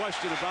was no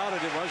question about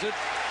it, was it?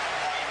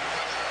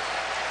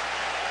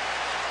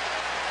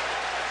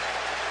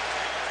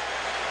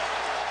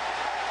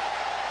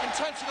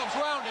 Intentional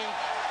grounding.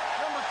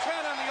 Number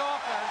 10 on the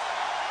offense.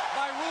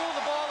 By rule,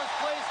 the ball is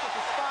placed at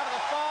the spot of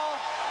the foul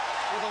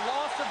with a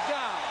loss of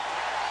down.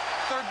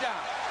 3rd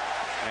down.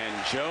 And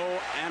Joe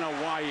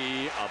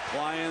Anawai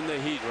applying the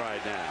heat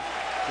right now.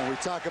 When we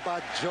talk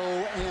about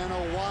Joe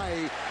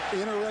Anawai,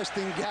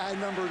 interesting guy,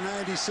 number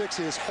 96.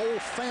 His whole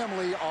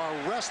family are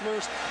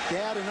wrestlers,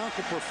 dad and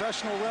uncle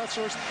professional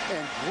wrestlers,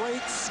 and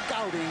great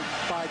scouting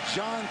by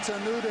John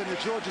Tenuta and the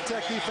Georgia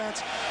Tech defense.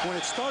 When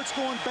it starts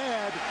going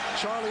bad,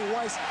 Charlie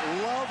Weiss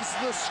loves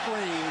the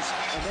screens,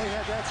 and they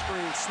had that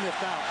screen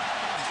sniffed out.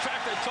 In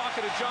fact, I'm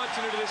talking to John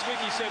Tenuta this week.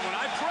 He said, when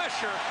I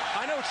pressure,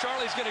 I know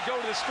Charlie's going to go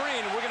to the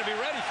screen, and we're going to be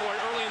ready for it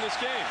early in this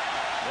game.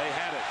 They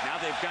had it. Now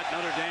they've got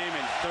Notre Dame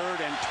in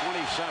 3rd and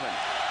 27.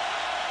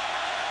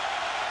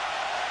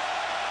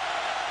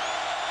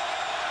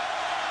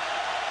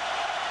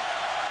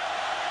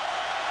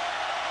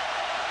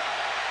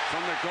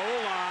 From the goal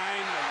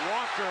line,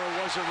 Walker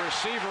was a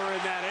receiver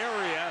in that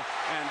area,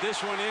 and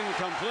this one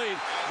incomplete.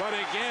 But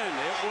again,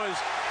 it was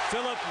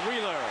Philip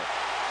Wheeler,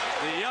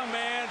 the young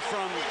man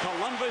from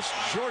Columbus,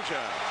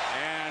 Georgia.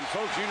 And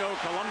folks, you know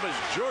Columbus,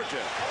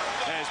 Georgia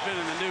has been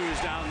in the news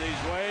down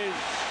these ways.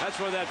 That's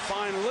where that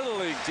fine Little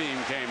League team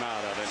came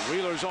out of. And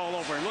Wheeler's all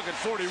over him. Look at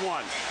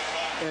 41.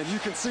 And you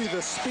can see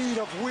the speed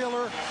of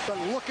Wheeler, but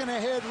looking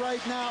ahead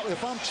right now,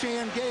 if I'm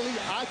Chan Gailey,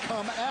 I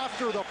come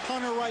after the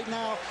punter right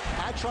now.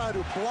 I try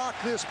to block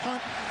this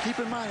punt. Keep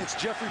in mind, it's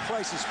Jeffrey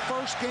Price's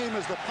first game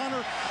as the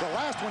punter. The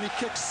last one, he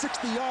kicked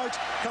 60 yards.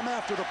 Come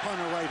after the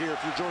punter right here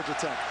if you're Georgia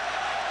Tech.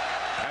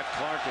 Pat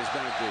Clark has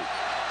been a deep.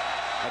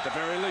 At the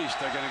very least,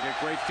 they're going to get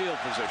great field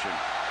position.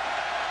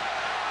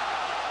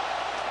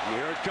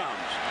 Here it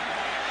comes.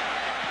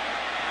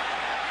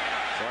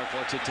 Clark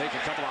lets it take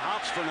a couple of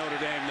hops for Notre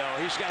Dame, though.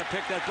 He's got to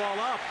pick that ball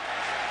up.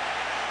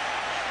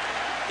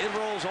 It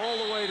rolls all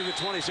the way to the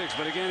 26,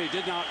 but again, he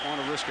did not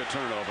want to risk a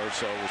turnover,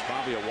 so it was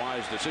probably a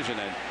wise decision,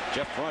 and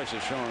Jeff Price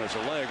is showing us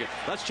a leg.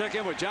 Let's check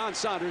in with John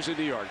Saunders in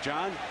New York.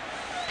 John?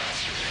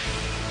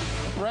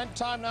 Brent,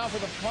 time now for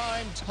the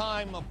prime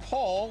time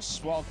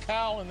pulse. While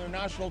Cal in their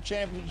national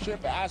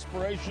championship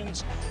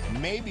aspirations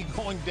may be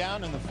going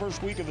down in the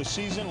first week of the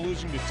season,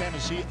 losing to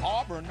Tennessee,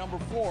 Auburn, number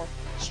 4,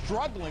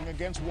 struggling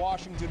against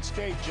Washington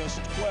State, just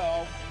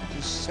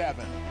 12-7.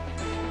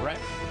 Brent,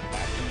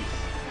 back to you.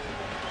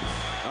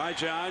 All right,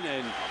 John,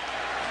 and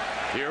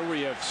here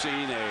we have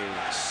seen a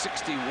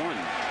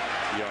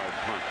 61-yard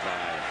punt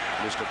by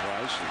Mr.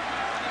 Price.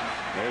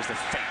 There's the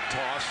fake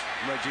toss.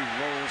 Reggie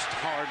rolls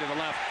hard to the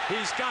left.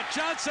 He's got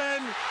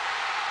Johnson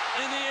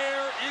in the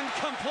air,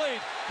 incomplete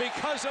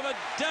because of a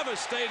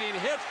devastating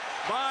hit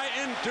by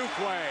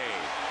Ndukwe.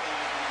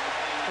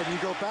 And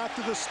you go back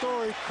to the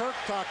story Kirk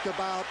talked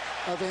about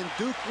of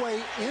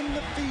Ndukwe in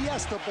the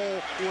Fiesta Bowl,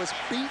 was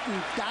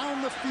beaten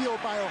down the field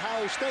by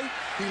Ohio State.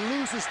 He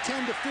loses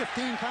 10 to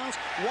 15 pounds.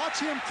 Watch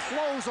him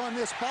close on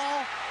this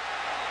ball.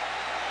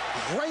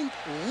 Great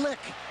lick,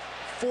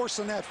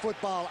 forcing that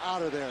football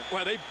out of there.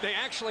 Well, they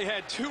actually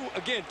had two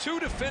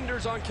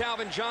defenders on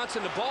Calvin Johnson.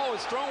 The ball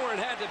was thrown where it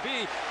had to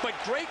be, but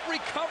great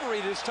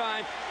recovery this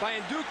time by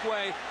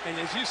Ndukwe. And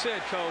as you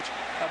said, Coach,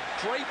 a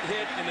great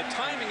hit, and the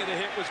timing of the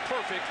hit was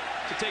perfect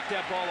to take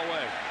that ball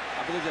away.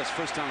 I believe that's the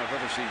first time I've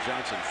ever seen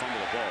Johnson fumble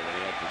the ball when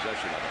he had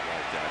possession of it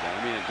like that.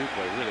 I mean,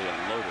 Ndukwe really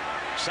unloaded on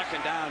it.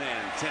 Second down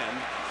and 10.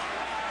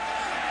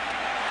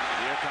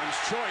 Here comes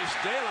Choice,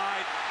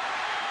 daylight.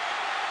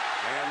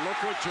 And look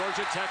what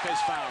Georgia Tech has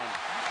found.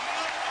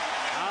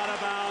 Out of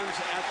bounds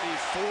at the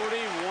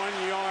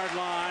 41-yard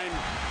line.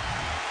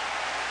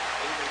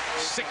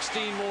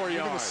 16 more yards.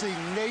 You're going to see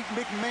Nate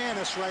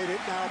McManus right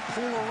now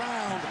pull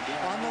around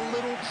on the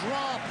little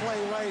draw play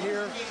right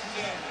here.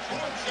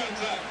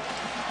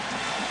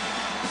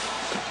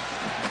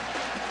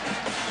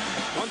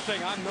 One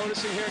thing I'm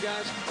noticing here,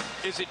 guys,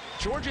 is that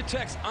Georgia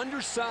Tech's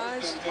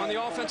undersized on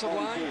the offensive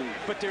line,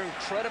 but they're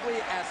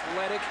incredibly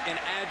athletic and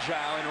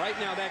agile. And right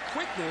now, that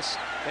quickness,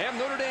 they have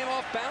Notre Dame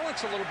off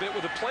balance a little bit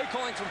with the play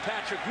calling from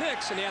Patrick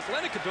Nix and the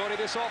athletic ability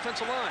of this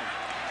offensive line.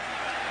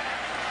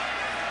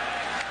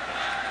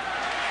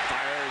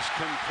 Fires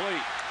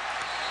complete.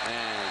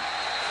 And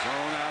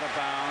thrown out of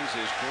bounds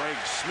is Greg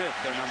Smith,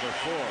 their number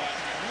 4.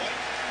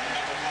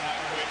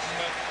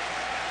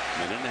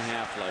 Minute and a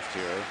half left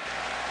here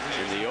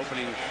in the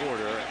opening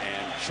quarter,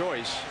 and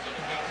Choice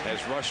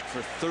has rushed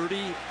for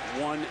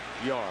 31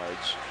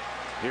 yards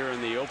here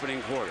in the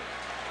opening quarter.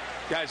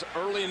 Guys,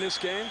 early in this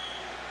game,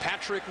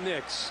 Patrick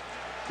Nix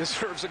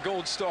deserves a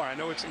gold star. I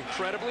know it's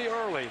incredibly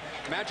early.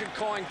 Imagine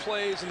calling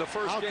plays in the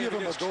first game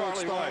against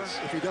Charlie Weiss.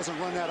 If he doesn't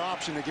run that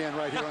option again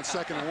right here on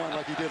 2nd and 1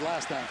 like he did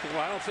last time.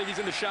 Well, I don't think he's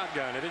in the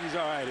shotgun. I think he's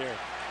all right here.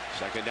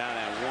 Second down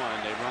and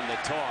 1. They run the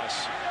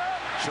toss.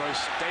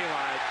 Choice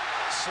daylight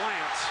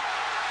slants.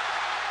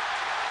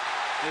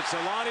 It's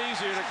a lot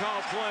easier to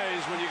call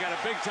plays when you got a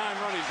big-time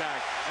running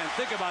back. And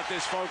think about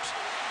this, folks.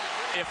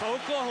 If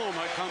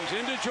Oklahoma comes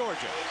into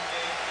Georgia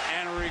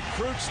and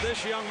recruits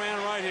this young man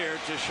right here,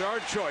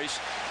 Tashard Choice,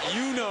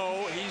 you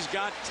know he's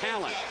got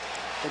talent.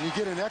 And you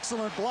get an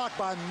excellent block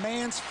by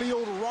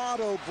Mansfield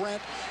Rado,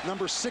 Brent,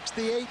 number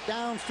 68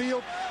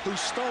 downfield, who's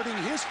starting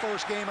his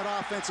first game at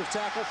offensive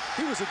tackle.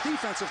 He was a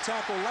defensive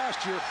tackle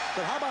last year,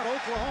 but how about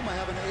Oklahoma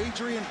having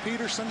Adrian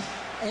Peterson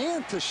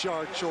and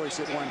Tashard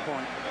Choice at one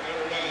point?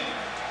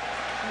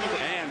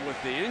 And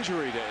with the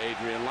injury to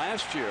Adrian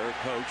last year,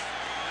 Coach,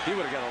 he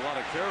would have got a lot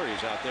of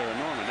carries out there in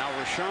Norman. Now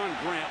Rashawn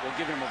Grant will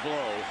give him a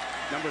blow.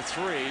 Number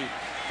 3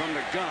 from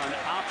the gun,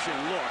 option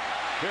look.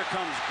 Here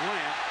comes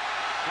Grant.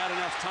 Had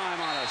enough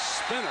time on a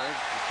spinner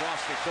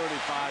across the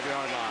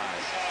 35-yard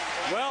line.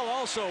 Well,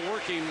 also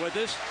working with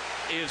us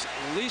is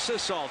Lisa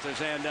Salters.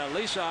 And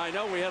Lisa, I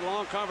know we had a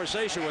long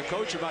conversation with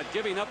Coach about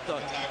giving up the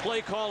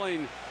play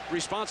calling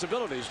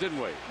responsibilities, didn't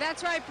we?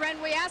 That's right,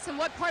 Brent. We asked him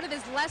what part of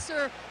his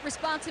lesser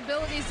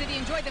responsibilities did he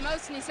enjoy the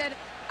most, and he said,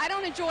 I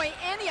don't enjoy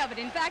any of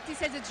it. In fact, he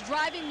says it's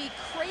driving me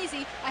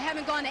crazy. I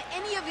haven't gone to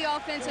any of the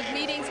offensive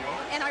meetings,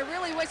 and I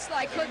really wish that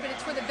I could, but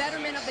it's for the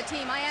betterment of the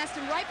team. I asked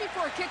him right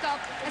before kickoff,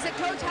 I said,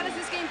 Coach, how does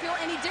this game feel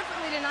any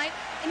differently tonight?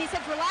 And he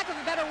said, for lack of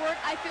a better word,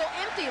 I feel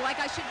empty,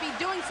 like I should be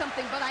doing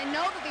something, but I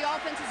know that the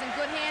offense is in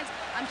good hands.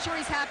 I'm sure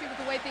he's happy with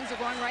the way things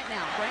are going right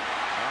now. Brent?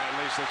 All right,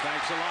 Lisa,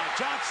 thanks a lot.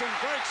 Johnson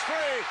breaks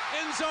free,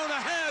 end zone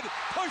ahead,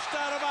 pushed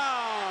out of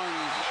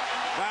bounds.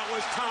 That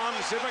was Tom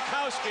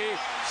Zibikowski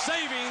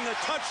saving the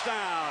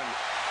touchdown.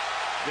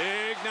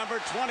 Big number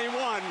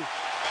 21.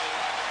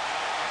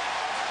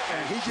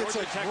 And he gets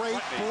a great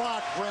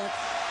block, Brent,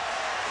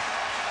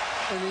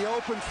 in the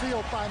open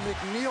field by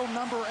McNeil,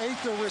 number 8,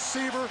 the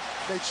receiver.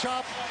 They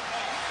chop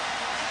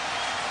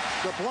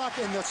the block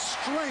in the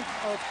strength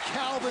of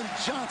Calvin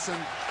Johnson.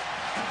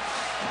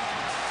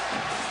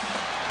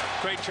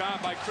 Great job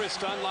by Chris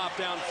Dunlop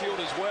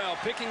downfield as well,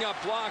 picking up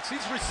blocks.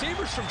 These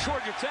receivers from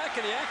Georgia Tech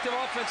and the active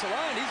offensive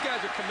line, these guys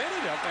are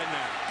committed up right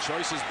now.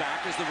 Choice is back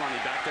as the running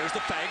back. There's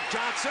the fake.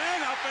 Johnson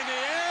up in the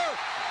air.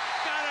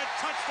 Got a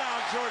touchdown,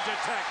 Georgia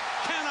Tech.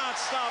 Cannot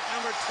stop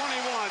number 21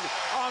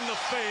 on the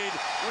fade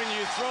when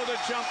you throw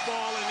the jump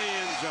ball in the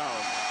end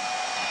zone.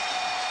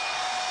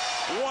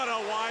 What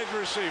a wide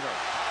receiver.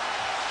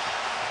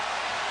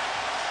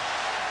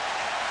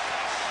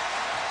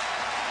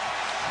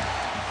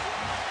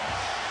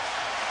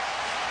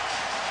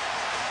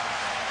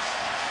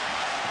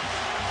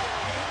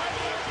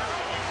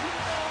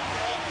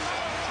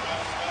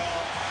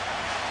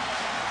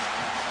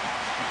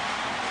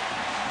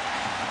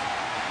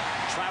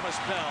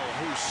 Pell,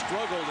 who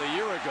struggled a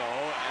year ago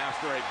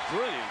after a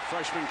brilliant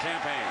freshman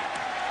campaign.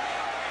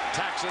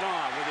 Tacks it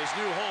on with his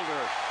new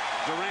holder,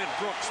 Durant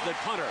Brooks, the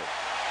punter,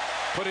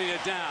 putting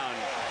it down.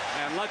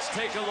 And let's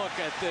take a look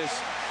at this.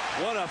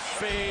 What a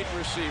fade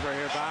receiver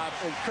here, Bob.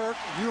 And Kirk,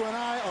 you and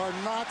I are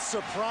not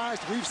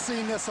surprised. We've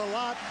seen this a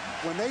lot.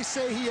 When they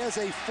say he has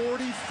a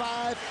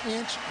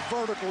 45-inch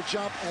vertical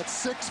jump at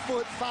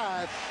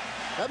 6'5",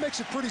 that makes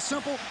it pretty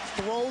simple.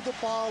 Throw the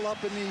ball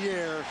up in the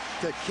air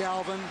to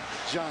Calvin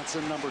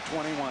Johnson, number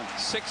 21.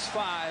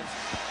 6'5",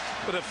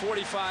 with a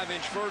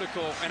 45-inch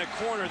vertical and a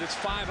corner that's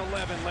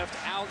 5'11", left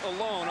out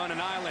alone on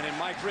an island. And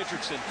Mike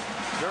Richardson,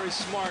 very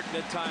smart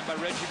that time by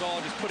Reggie Ball,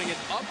 just putting it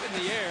up in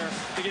the air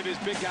to give his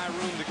big guy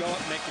room to go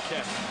up and make the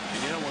catch.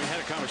 And you know, we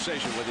had a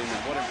conversation with him,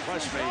 and what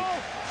impressed me,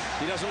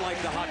 he doesn't like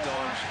the hot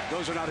dogs.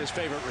 Those are not his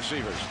favorite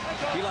receivers.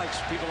 He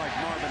likes people like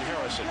Marvin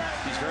Harrison.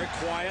 He's very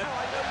quiet,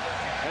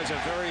 has a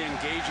very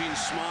engaging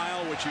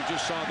smile, which you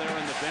just saw there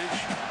on the bench.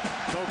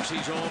 Folks,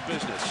 he's all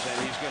business, and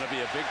he's going to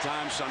be a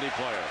big-time Sunday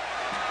player.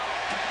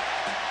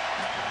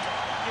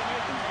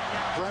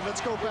 Brent,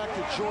 let's go back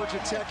to Georgia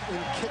Tech in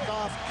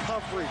kickoff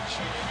coverage.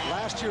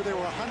 Last year, they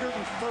were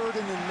 103rd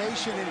in the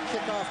nation in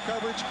kickoff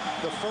coverage.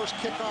 The first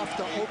kickoff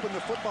to open the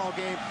football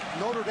game,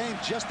 Notre Dame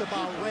just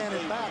about ran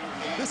it back.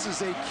 This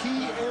is a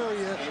key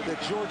area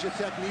that Georgia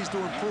Tech needs to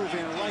improve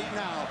in right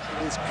now,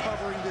 is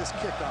covering this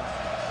kickoff.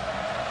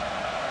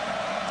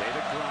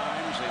 David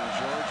Grimes and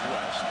George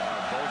West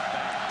are both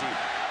back deep.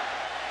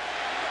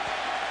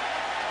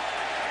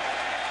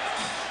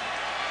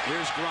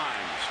 Here's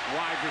Grimes,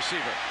 wide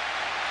receiver.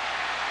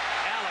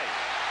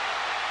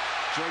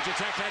 Georgia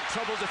Tech had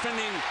trouble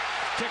defending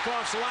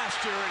kickoffs last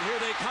year, and here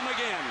they come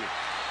again.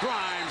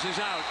 Grimes is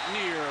out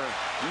near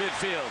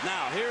midfield.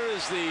 Now, here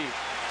is the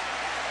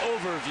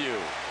overview.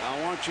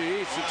 I want you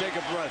each to take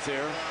a breath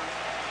here.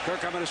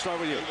 Kirk, I'm going to start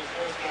with you.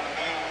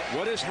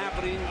 What is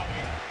happening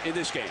in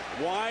this game?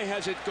 Why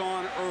has it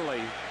gone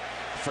early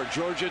for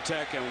Georgia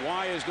Tech, and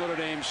why is Notre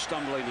Dame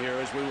stumbling here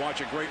as we watch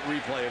a great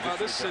replay of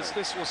this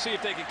return? We'll see if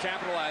they can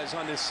capitalize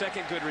on this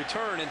second good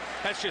return, and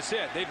that's just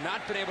it. They've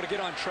not been able to get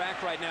on track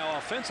right now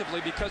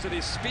offensively because of the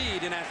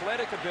speed and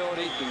athletic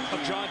ability of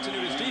John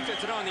Tenuta's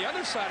defense. And on the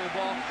other side of the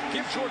ball,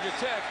 give Georgia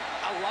Tech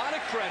a lot of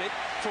credit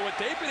for what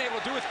they've been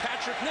able to do with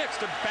Patrick Nix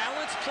to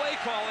balance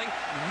play calling,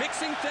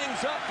 mixing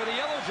things up for the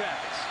Yellow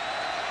Jackets.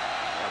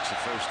 That's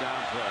the first down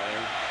play.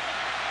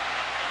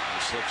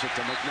 Slips it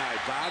to McKnight.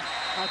 Bob?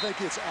 I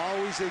think it's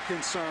always a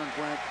concern,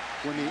 Brent,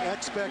 when the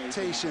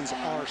expectations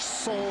are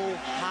so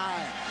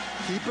high.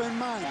 Keep in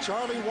mind,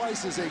 Charlie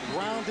Weiss is a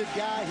grounded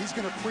guy. He's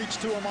going to preach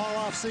to them all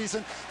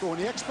offseason. But when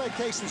the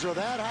expectations are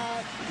that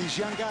high, these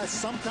young guys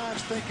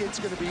sometimes think it's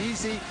going to be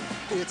easy.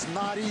 It's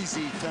not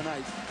easy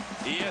tonight.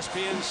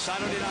 ESPN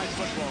Saturday Night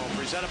Football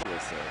presented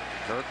with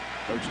Kirk,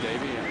 Coach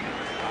Davey, and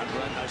I'm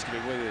Brent. Nice to be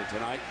with you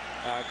tonight.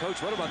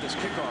 Coach, what about this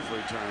kickoff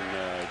return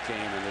game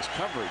and this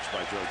coverage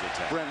by Georgia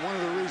Tech? Brent, one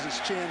of the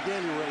reasons Chan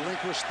Gailey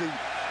relinquished the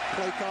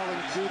play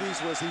calling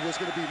duties was he was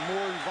going to be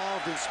more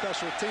involved in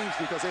special teams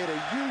because they had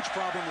a huge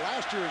problem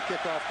last year in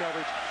kickoff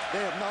coverage.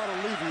 They have not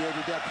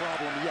alleviated that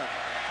problem yet.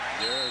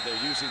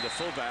 They're using the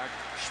fullback,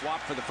 Schwab,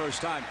 for the first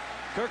time.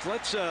 Kirk,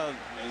 let's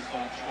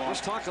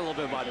talk a little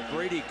bit about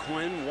Brady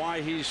Quinn,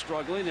 why he's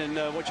struggling, and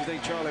what you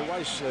think Charlie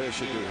Weiss should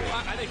do here.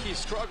 I think he's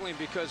struggling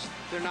because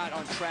they're not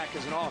on track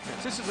as an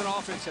offense. This is an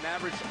offense that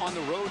averaged on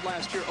the road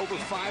last year over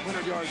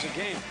 500 yards a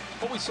game.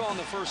 What we saw in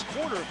the first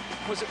quarter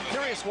was that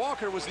Darius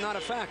Walker was not a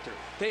factor.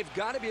 They've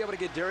got to be able to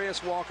get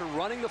Darius Walker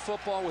running the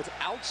football with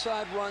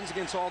outside runs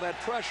against all that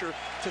pressure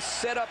to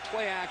set up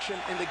play action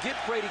and to get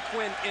Brady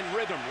Quinn in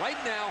rhythm.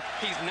 Right now,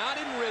 he's not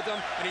in rhythm,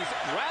 and he's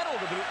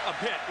rattled a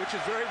bit, which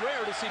is very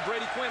rare to see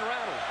Brady Quinn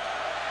rattled.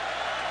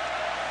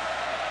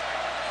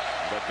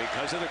 But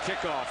because of the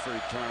kickoff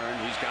return,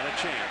 he's got a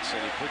chance,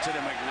 and he puts it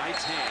in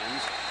McKnight's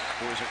hands,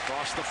 who is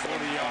across the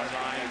 40-yard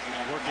line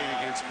working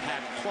against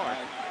Pat Clark,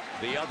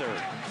 the other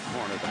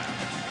cornerback.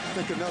 I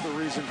think another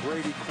reason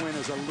Brady Quinn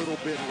is a little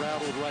bit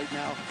rattled right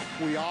now,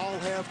 we all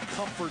have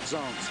comfort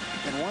zones.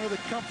 And one of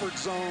the comfort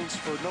zones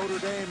for Notre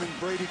Dame and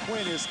Brady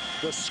Quinn is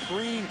the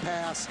screen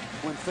pass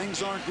when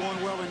things aren't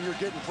going well and you're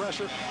getting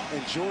pressure.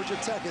 And Georgia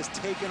Tech has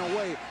taken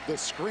away the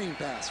screen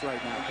pass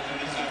right now.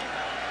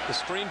 The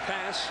screen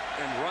pass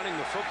and running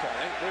the football.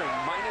 They're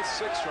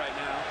 -6 right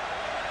now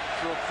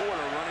through a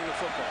quarter running the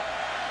football.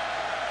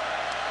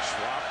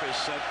 Schwab is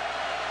set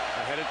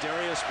ahead of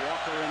Darius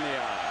Walker in the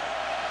eye.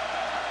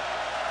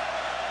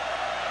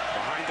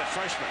 Behind the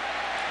freshman.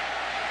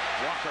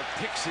 Walker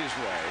picks his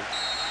way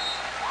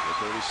to the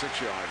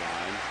 36-yard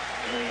line.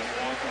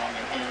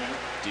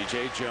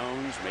 DJ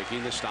Jones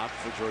making the stop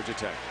for Georgia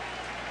Tech.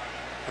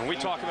 When we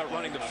talk about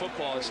running the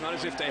football, it's not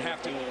as if they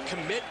have to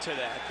commit to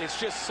that. It's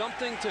just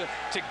something to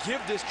give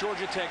this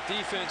Georgia Tech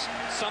defense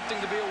something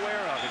to be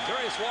aware of. And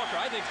Darius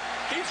Walker, I think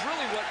he's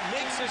really what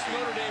makes this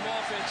Notre Dame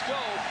offense go,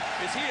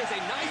 is he is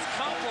a nice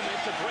complement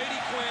to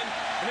Brady Quinn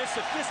and his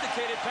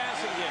sophisticated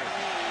passing game.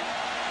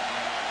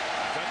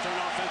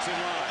 Veteran offensive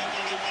line.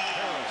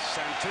 Harris,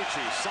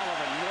 Santucci,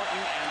 Sullivan,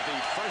 Norton, and the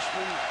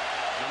freshman,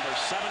 number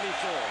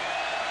 74.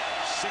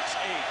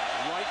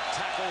 right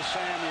tackle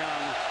Sam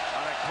Young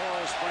out of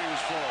Coral Springs,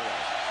 Florida.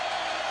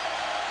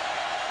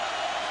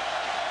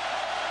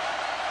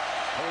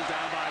 Pulled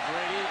down by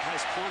Brady,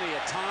 has plenty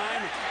of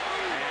time,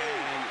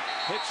 and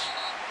hits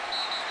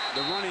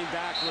the running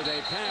back with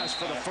a pass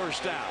for the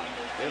first down.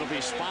 It'll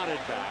be spotted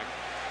back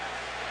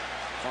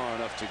far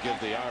enough to give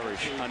the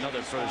Irish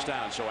another first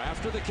down. So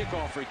after the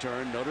kickoff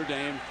return, Notre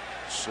Dame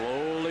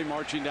slowly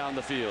marching down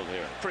the field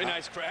here. Pretty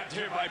nice craft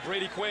here by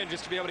Brady Quinn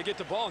just to be able to get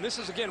the ball. And this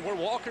is, again, where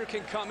Walker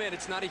can come in.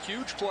 It's not a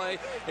huge play.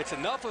 It's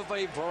enough of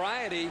a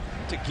variety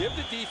to give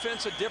the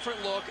defense a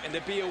different look and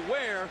to be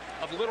aware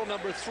of little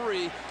number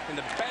 3 in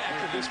the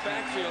back of this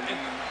backfield. And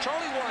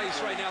Charlie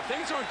Weiss right now,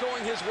 things aren't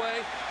going his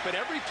way, but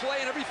every play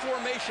and every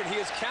formation he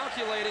is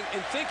calculating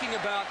and thinking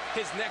about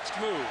his next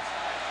move.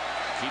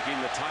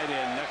 Keeping the tight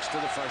end next to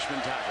the freshman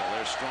tackle.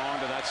 They're strong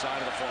to that side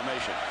of the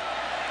formation.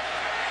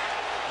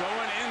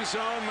 Going end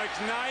zone,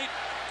 McKnight.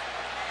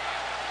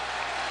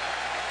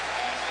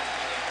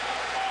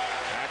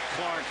 Pat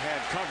Clark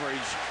had coverage.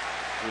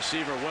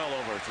 Receiver well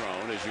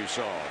overthrown, as you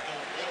saw.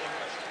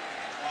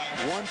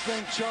 One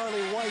thing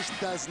Charlie Weiss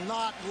does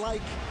not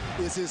like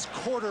is his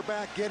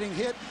quarterback getting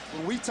hit.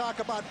 When we talk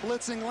about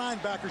blitzing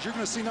linebackers, you're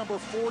going to see number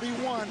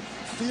 41,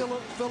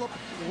 Philip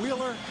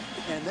Wheeler.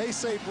 And they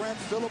say, Brent,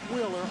 Philip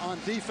Wheeler on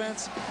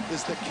defense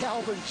is the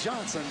Calvin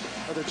Johnson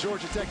of the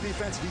Georgia Tech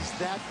defense. He's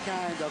that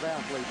kind of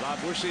athlete. Bob,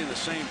 we're seeing the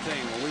same thing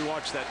when we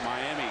watch that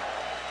Miami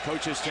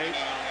coaches tape.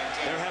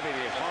 They're having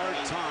a hard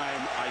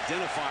time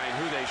identifying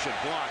who they should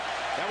block.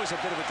 That was a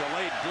bit of a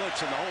delayed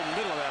blitz, and the whole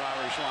middle of that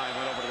Irish line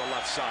went over to the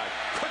left side.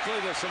 Quickly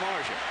to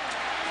Samardzija.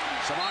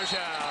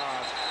 Samardzija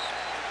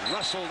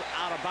wrestled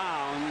out of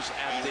bounds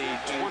at the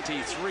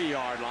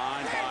 23-yard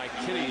line by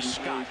Kenny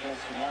Scott.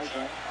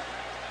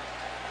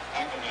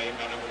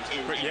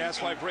 Yeah,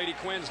 that's why Brady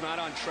Quinn's not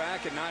on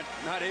track and not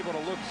able to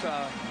look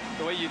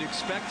the way you'd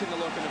expect him to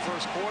look in the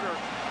first quarter.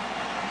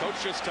 Coach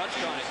just touched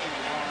on it.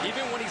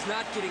 Even when he's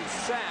not getting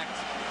sacked,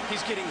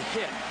 he's getting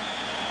hit.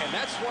 And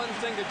that's one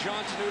thing that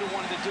John Tenuta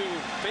wanted to do.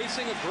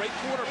 Facing a great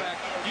quarterback,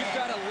 you've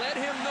got to let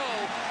him know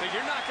that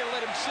you're not going to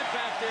let him sit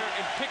back there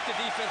and pick the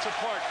defense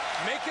apart.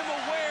 Make him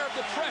aware of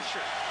the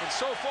pressure. And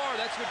so far,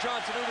 that's what John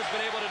Tenuta's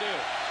been able to do.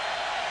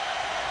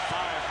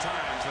 5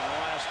 times in the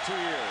last 2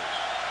 years.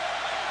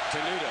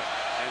 Tenuta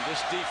and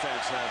this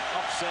defense have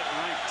upset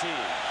ranked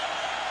teams.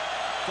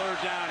 Third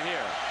down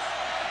here.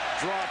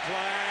 Draw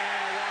play.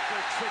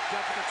 Walker tricked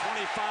up at the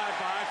 25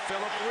 by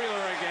Philip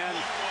Wheeler again.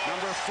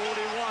 Number 41,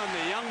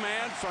 the young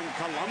man from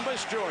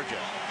Columbus, Georgia.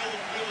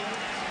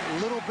 A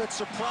little bit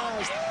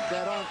surprised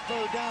that on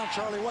third down,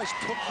 Charlie Weiss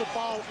took the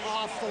ball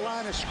off the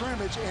line of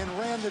scrimmage and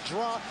ran the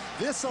draw.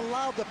 This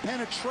allowed the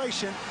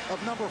penetration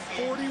of number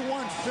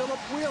 41, Philip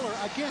Wheeler.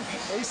 Again,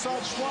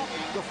 Asad Schwab,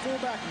 the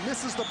fullback,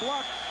 misses the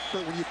block.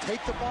 But when you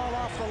take the ball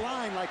off the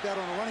line like that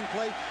on a running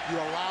play, you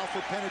allow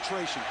for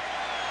penetration.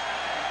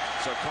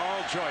 So Carl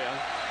Joya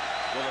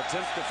will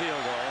attempt the field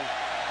goal.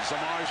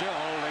 Samardzija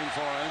holding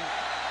for him.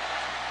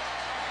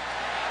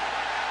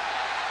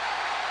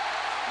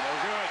 No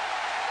good.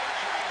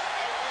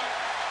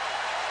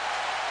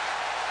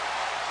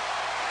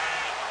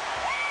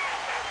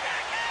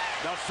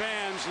 The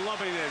fans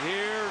loving it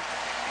here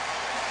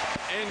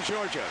in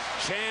Georgia.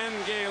 Chan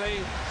Gailey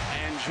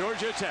and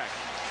Georgia Tech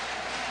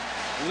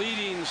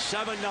leading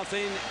 7-0,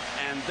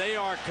 and they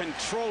are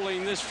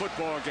controlling this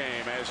football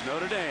game as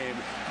Notre Dame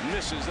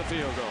misses the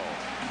field goal.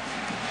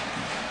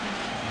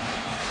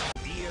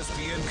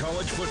 ESPN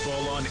College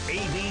Football on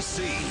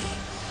ABC.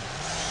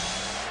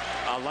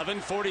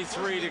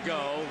 11:43 to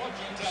go.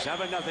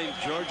 7-0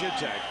 Georgia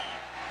Tech.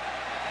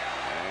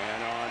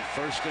 And on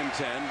 1st and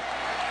 10,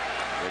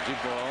 Reggie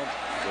Ball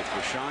with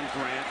Rashawn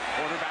Grant.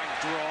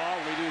 Quarterback draw.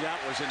 We knew that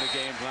was in the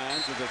game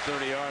plan to the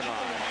 30-yard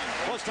line.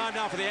 Well, it's time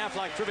now for the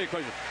Aflac trivia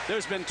question.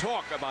 There's been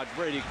talk about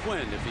Brady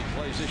Quinn. If he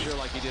plays this year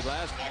like he did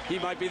last, he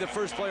might be the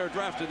first player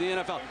drafted in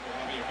the NFL.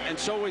 And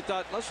so we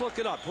thought, let's look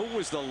it up. Who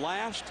was the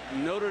last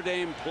Notre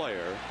Dame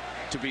player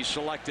to be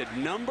selected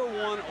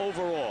 #1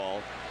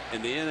 overall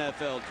in the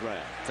NFL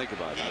draft? Think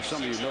about it. Now,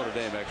 some of you Notre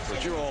Dame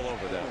experts, you're all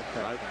over that,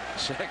 right?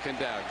 Second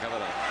down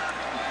coming up.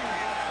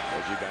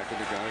 Reggie back in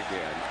the gun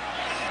again.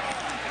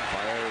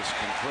 Fire is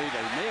complete.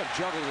 He may have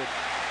juggled it.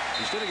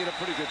 He's going to get a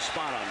pretty good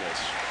spot on this.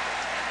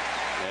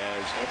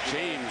 As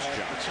James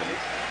Johnson,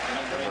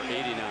 number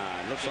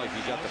 89. Looks like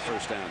he got the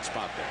first down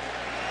spot there.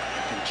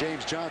 And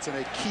James Johnson,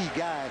 a key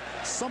guy.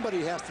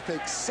 Somebody has to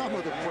take some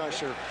of the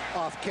pressure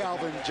off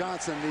Calvin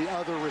Johnson, the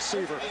other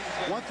receiver.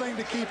 One thing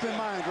to keep in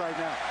mind right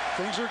now,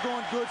 things are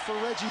going good for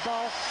Reggie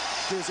Ball.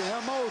 His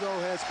MO, though,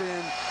 has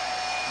been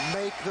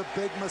make the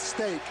big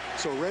mistake.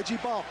 So Reggie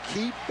Ball,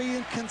 keep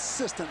being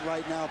consistent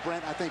right now,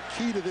 Brent. I think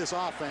key to this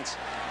offense,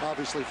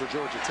 obviously, for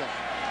Georgia Tech.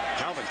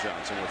 Calvin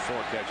Johnson with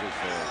 4 catches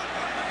for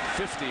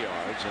 50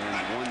 yards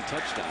and 1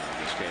 touchdown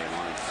in this game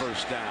on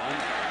first down.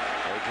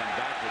 They come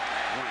back with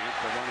Grant,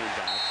 the running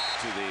back,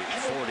 to the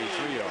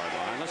 43-yard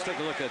line. Let's take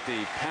a look at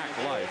the Pac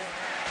Life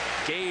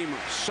game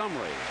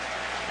summary.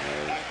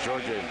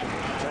 Georgia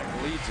Tech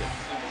leads it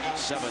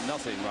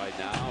 7-0 right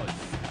now.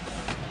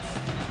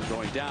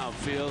 going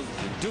downfield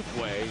the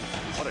Duke way.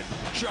 What a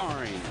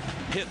jarring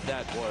hit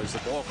that was. The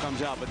ball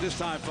comes out, but this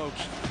time,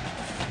 folks,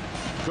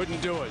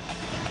 couldn't do it.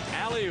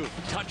 Alley-oop,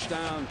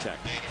 touchdown, Tech.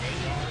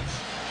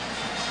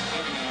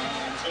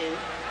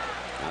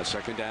 Now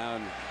 2nd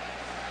down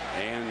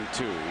and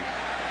 2.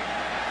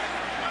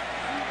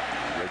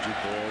 Reggie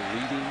Ball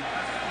leading.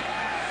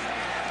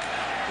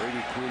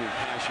 Brady Quinn in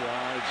pass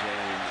yards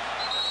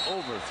and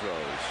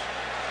overthrows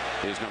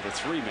his number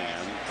 3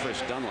 man,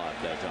 Chris Dunlop,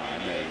 that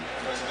time, and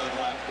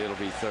it'll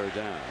be 3rd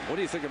down. What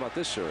do you think about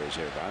this series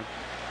here, Bob?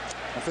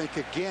 I think,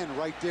 again,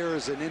 right there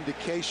is an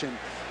indication.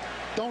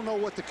 Don't know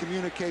what the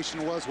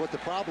communication was, what the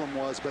problem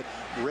was, but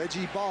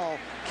Reggie Ball,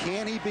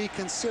 can he be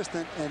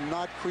consistent and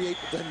not create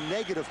the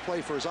negative play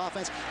for his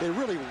offense? They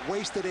really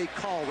wasted a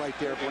call right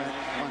there, Brent,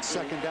 on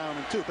 2nd down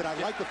and 2. But I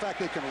like the fact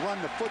they can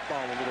run the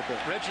football a little bit.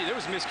 Reggie, there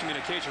was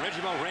miscommunication.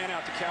 Reggie Ball ran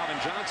out to Calvin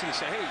Johnson and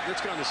said, hey,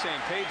 let's get on the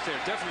same page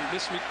there. Definitely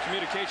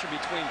miscommunication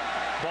between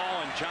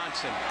Ball and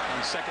Johnson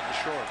on 2nd and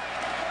short.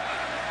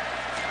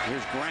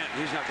 Here's Grant.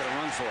 He's not going to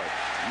run for it.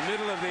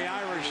 Middle of the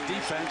Irish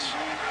defense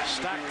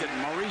stacked at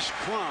Maurice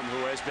Crum,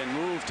 who has been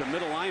moved to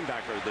middle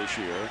linebacker this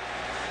year.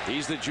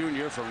 He's the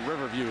junior from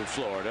Riverview,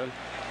 Florida.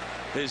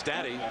 His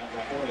daddy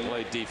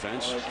played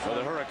defense for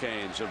the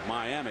Hurricanes of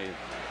Miami.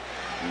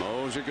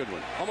 Mo's a good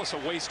one. Almost a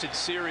wasted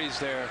series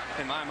there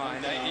in my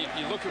mind.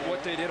 You look at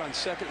what they did on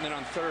 2nd and then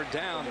on 3rd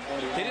down.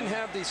 They didn't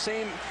have the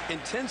same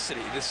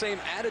intensity, the same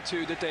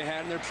attitude that they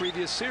had in their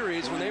previous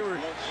series when they were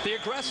the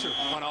aggressor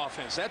on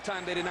offense. That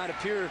time they did not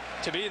appear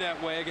to be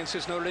that way against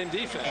this Notre Dame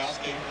defense.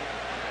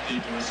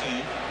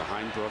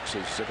 Behind Brooks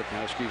as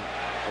Zivotowski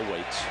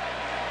awaits.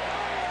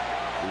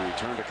 He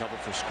returned a couple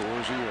for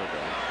scores a year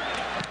ago.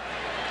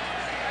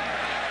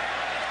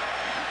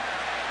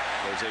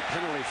 There's a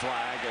penalty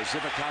flag as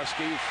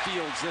Zivotowski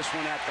fields this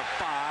one at the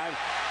 5,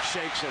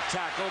 shakes a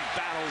tackle,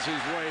 battles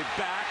his way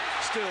back,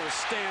 still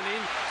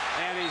standing,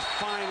 and he's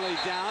finally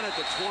down at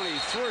the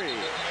 23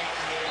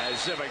 as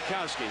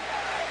Zivotowski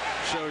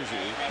shows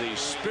you the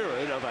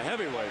spirit of a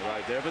heavyweight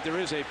right there. But there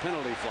is a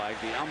penalty flag.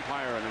 The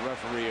umpire and the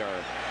referee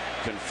are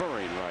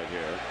conferring right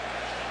here.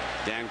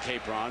 Dan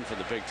Capron for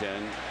the Big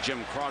Ten.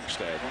 Jim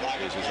Krogstad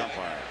is his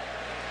umpire.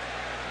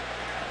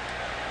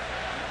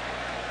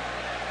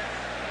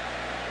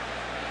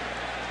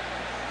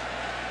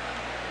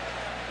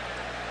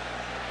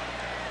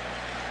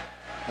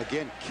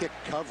 Again, kick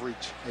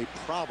coverage, a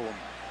problem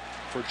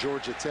for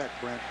Georgia Tech,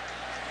 Brent.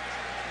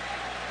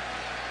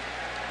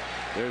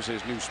 There's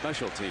his new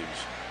special teams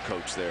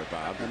coach there,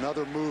 Bob.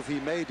 Another move he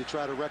made to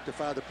try to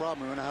rectify the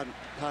problem. He went out and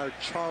hired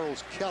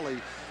Charles Kelly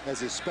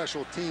as his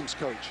special teams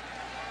coach.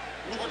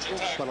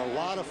 But a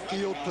lot of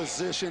field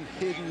position,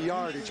 hidden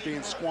yardage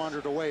being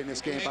squandered away in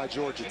this game by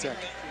Georgia Tech.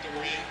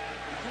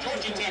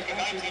 Georgia Tech in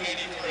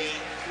 1983,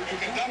 who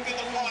conducted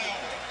the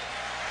flyover.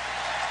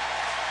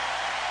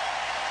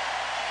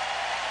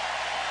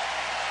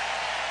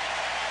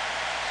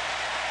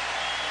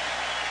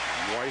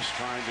 Weiss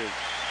trying to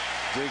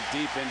dig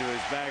deep into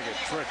his bag of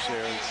tricks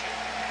here.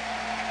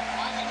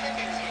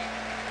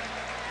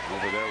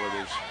 Over there with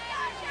his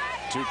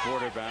 2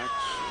 quarterbacks.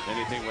 If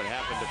anything would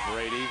happen to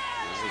Brady,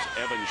 this is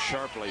Evan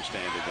Sharpley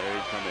standing there.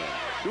 He'd come in.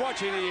 You're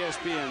watching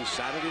ESPN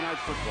Saturday Night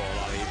Football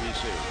on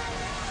ABC.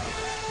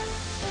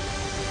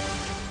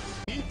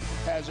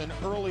 Has an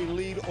early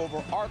lead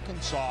over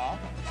Arkansas.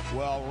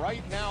 Well,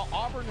 right now,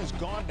 Auburn has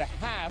gone to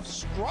half,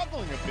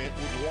 struggling a bit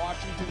with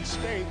Washington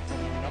State,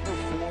 number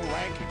 4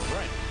 ranking.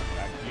 Brent,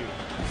 back to you.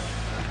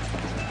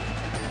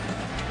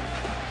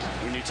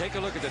 When you take a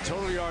look at the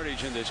total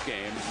yardage in this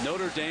game,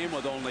 Notre Dame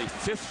with only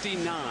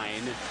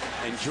 59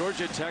 and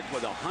Georgia Tech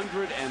with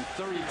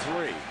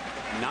 133.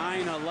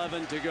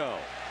 9:11 to go.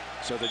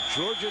 So the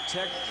Georgia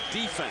Tech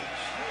defense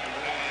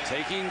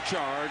taking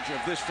charge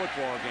of this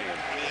football game.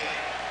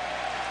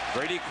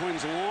 Brady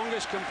Quinn's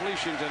longest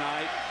completion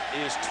tonight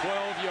is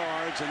 12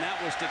 yards, and that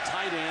was to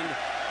tight end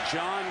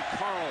John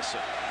Carlson.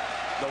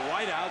 The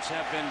Whiteouts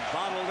have been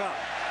bottled up.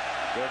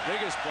 Their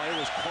biggest play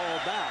was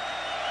called back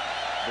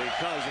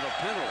because of a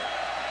penalty.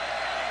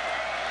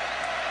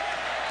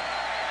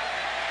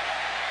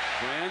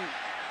 Quinn,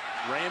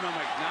 Raymond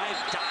McKnight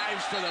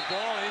dives for the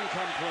ball,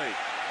 incomplete.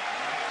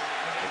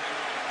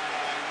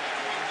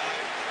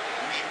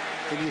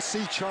 And you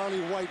see Charlie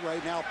White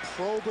right now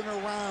probing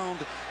around,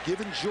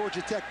 giving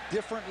Georgia Tech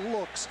different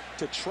looks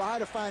to try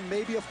to find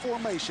maybe a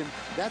formation.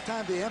 That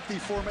time the empty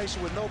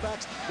formation with no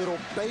backs that'll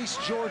base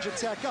Georgia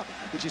Tech up.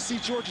 But you see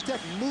Georgia Tech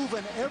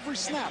moving every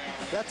snap.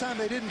 That time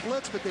they didn't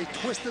blitz, but they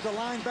twisted the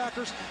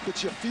linebackers.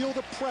 But you feel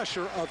the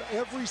pressure of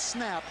every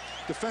snap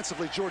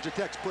defensively Georgia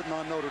Tech's putting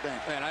on Notre Dame.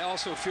 And I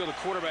also feel the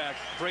quarterback,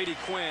 Brady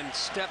Quinn,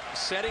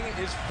 setting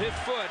his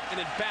foot and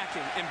then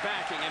backing and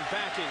backing and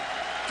backing,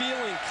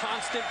 feeling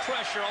constant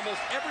pressure almost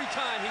every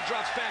time he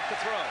drops back to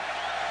throw.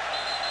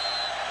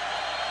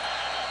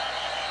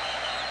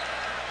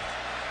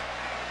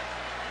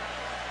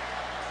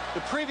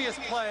 The previous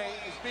play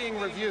is being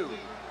reviewed.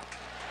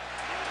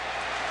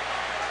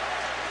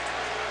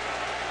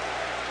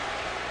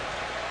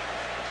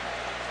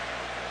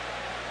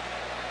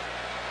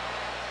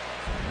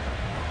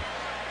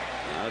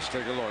 Let's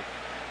take a look.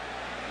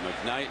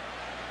 McKnight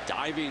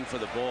diving for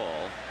the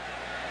ball.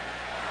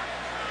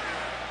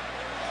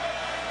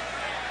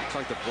 Looks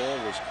like the ball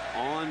was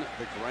on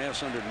the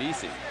grass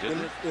underneath him,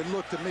 didn't it? It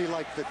looked to me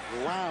like the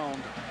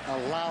ground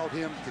allowed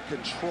him to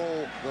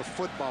control the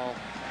football.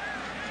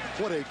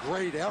 What a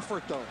great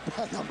effort, though,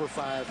 by number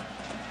 5.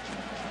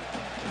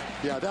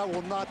 Yeah, that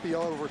will not be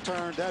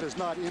overturned. That is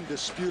not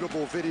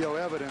indisputable video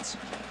evidence.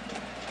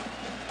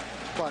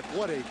 But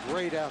what a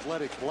great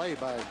athletic play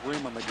by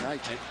Rima McKnight.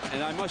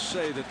 And I must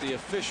say that the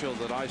official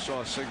that I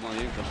saw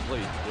signaling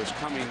incomplete was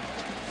coming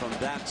from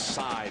that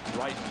side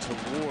right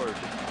toward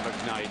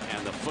McKnight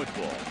and the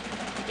football.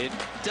 It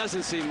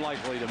doesn't seem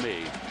likely to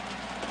me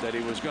that he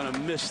was going to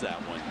miss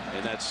that one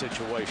in that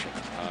situation.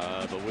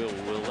 But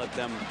we'll let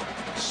them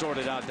sort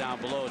it out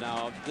down below.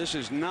 Now, this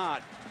is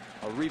not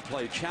a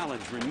replay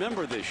challenge.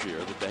 Remember this year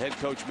that the head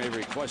coach may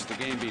request the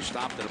game be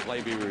stopped and a play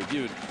be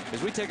reviewed.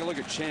 As we take a look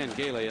at Chan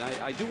Gailey,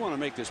 and I do want to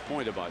make this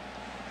point about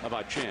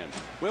Chan.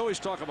 We always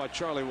talk about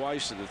Charlie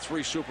Weiss and the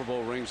 3 Super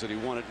Bowl rings that he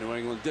won at New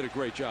England. Did a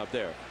great job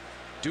there.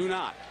 Do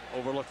not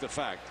overlook the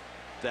fact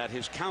that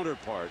his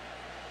counterpart,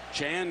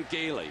 Chan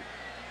Gailey,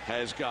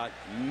 has got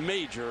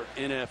major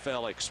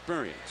NFL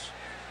experience.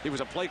 He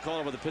was a play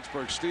caller with the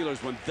Pittsburgh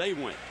Steelers when they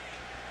went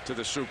to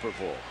the Super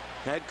Bowl.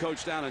 Head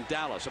coach down in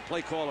Dallas, a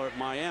play caller at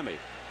Miami.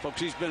 Folks,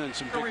 he's been in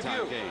some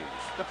big-time games.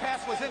 The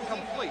pass was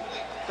incomplete.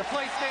 The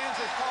play stands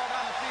as called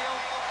on the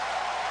field.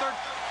 Third.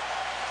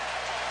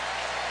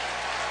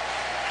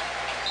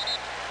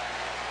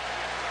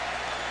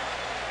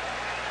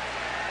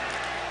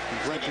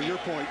 Brent, to your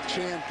point,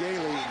 Chan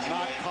Gailey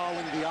not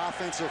calling the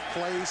offensive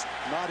plays,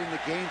 not in the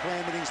game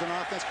plan meetings on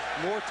offense.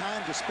 More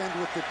time to spend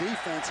with the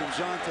defense and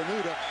John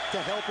Tenuta to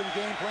help in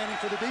game planning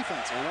for the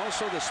defense. And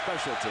also the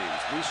special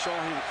teams. We saw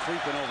him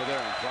creeping over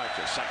there in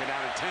practice. 2nd down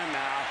and 10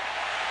 now.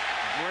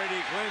 Brady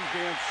Quinn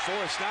being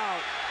forced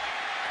out.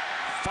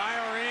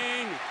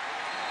 Firing.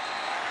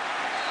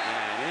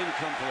 And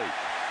incomplete.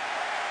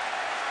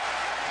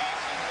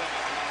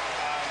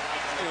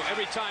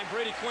 Every time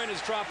Brady Quinn has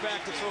dropped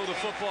back to throw the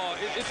football,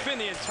 it's been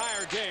the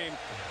entire game.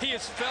 He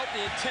has felt the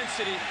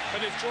intensity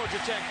of his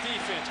Georgia Tech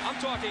defense. I'm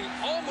talking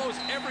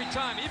almost every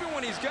time. Even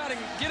when he's getting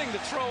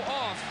the throw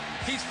off,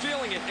 he's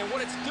feeling it. And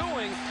what it's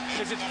doing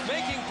is it's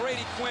making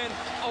Brady Quinn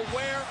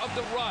aware of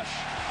the rush.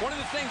 One of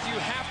the things you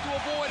have to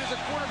avoid as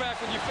a quarterback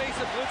when you face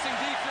a blitzing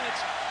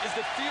defense is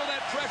to feel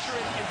that pressure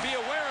and be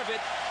aware of it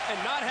and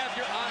not have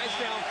your eyes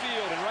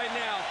downfield. And right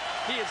now,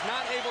 he is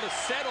not able to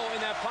settle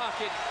in that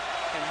pocket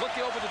and look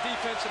over the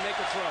defense and make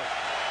a throw.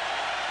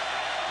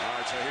 All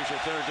right, so here's your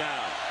 3rd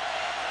down.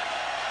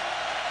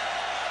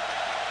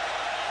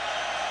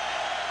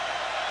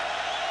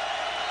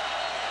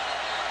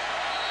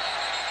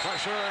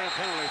 Pressure and a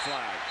penalty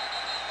flag.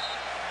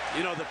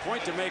 You know, the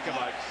point to make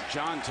about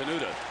John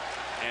Tenuta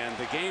and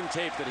the game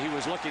tape that he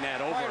was looking at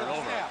over and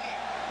over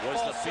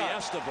was the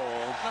Fiesta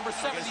Bowl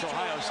against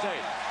Ohio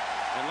State.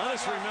 And let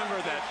us remember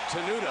that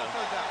Tenuta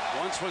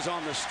once was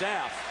on the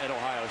staff at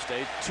Ohio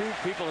State. 2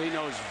 people he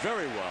knows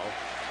very well,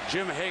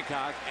 Jim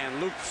Haycock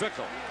and Luke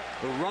Fickell,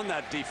 who run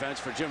that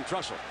defense for Jim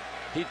Tressel.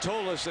 He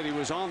told us that he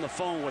was on the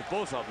phone with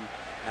both of them.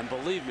 And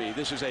believe me,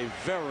 this is a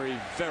very,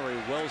 very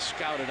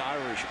well-scouted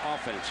Irish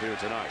offense here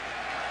tonight.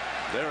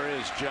 There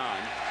is John,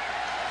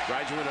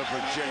 graduate of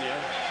Virginia.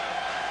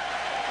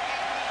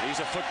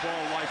 He's a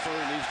football lifer,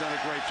 and he's done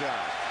a great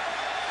job.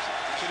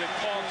 So that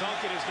Paul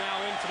Duncan is now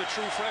in for the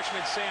true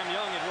freshman Sam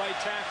Young at right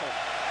tackle.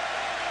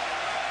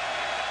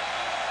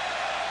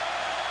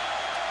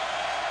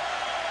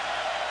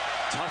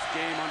 Tough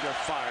game under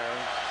fire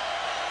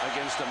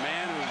against a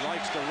man who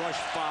likes to rush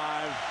 5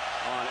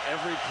 on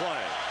every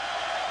play.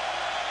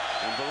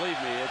 And believe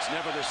me, it's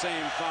never the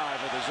same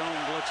 5 with the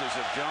zone blitzes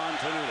of John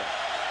Tenuta.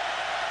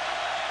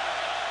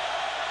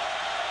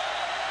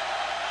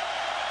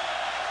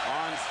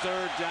 On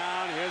 3rd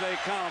down, here they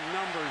come.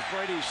 Numbers.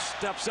 Brady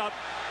steps up.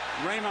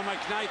 Rima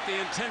McKnight, the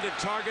intended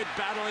target,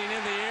 battling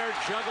in the air,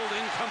 juggled,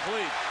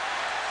 incomplete.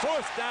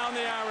 4th down,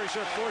 the Irish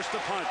are forced to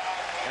punt.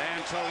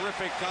 And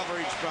terrific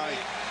coverage by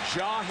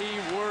Jahi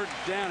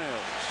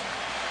Ward-Daniels.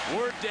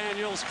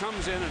 Ward-Daniels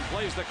comes in and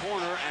plays the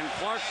corner, and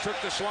Clark took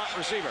the slot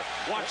receiver.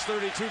 Watch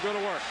 32 go to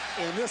work.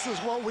 And this is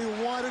what we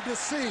wanted to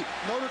see.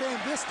 Notre Dame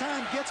this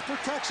time gets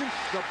protection.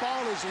 The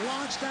ball is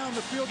launched down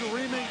the field to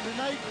Rima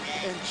McKnight,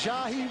 and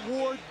Jahi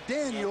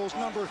Ward-Daniels,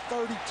 number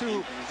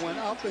 32, went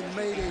up and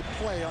made a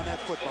play on that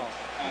football.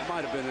 It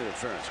might have been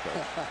interference, Coach.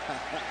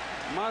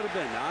 Might have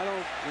been. I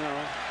don't, you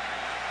know.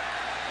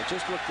 It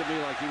just looked to me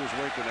like he was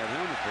working that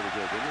helmet pretty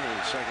good, didn't it? In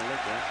the second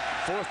look there.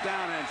 4th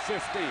down and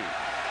 15.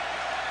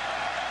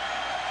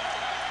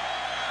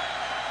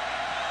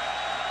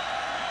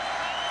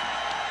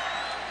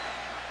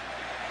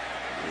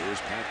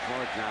 Here's Pat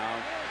Clark now.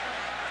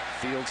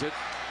 Fields it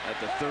at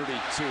the 32.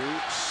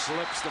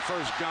 Slips the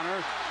first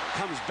gunner.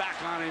 Comes back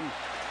on him.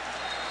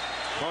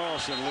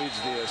 Carlson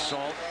leads the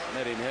assault.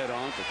 Met him head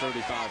on at the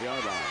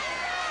 35-yard line.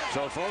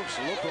 So, folks,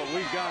 look what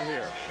we've got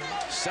here.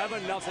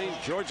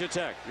 7-0 Georgia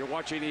Tech. You're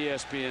watching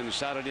ESPN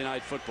Saturday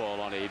Night Football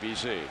on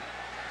ABC.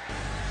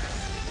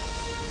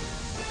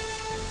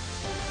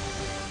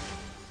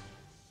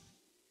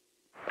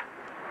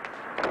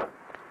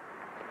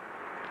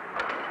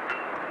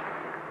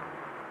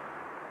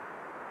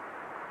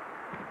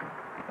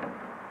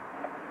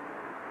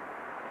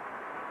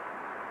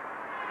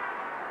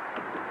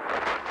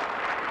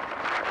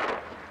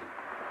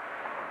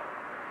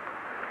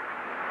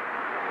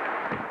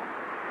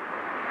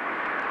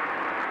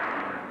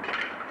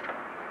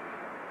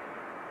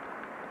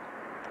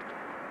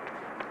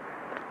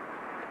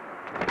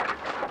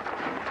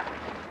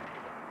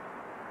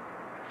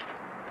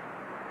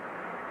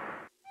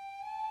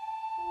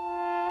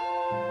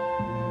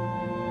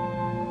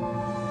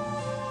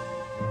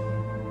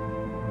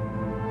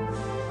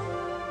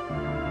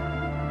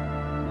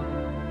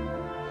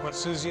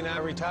 Once Susie and I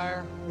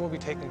retire, we'll be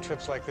taking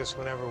trips like this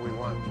whenever we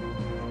want.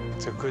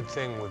 It's a good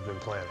thing we've been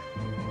planning.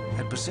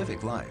 At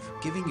Pacific Life,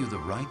 giving you the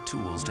right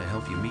tools to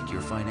help you meet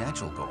your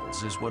financial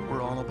goals is what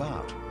we're all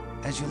about.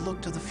 As you look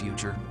to the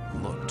future,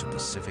 look to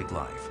Pacific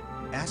Life.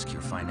 Ask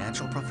your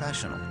financial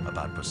professional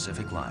about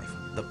Pacific Life,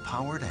 the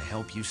power to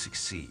help you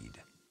succeed.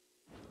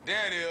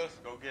 There it is.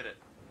 Go get it.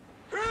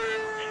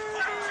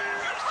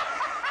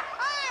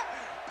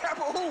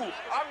 Pepper who?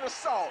 I'm the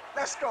salt.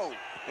 Let's go.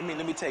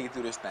 Let me take you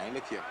through this thing.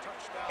 Look here.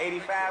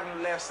 85 on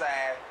the left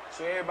side,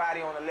 so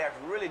everybody on the left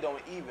really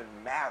don't even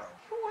matter.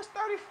 Who was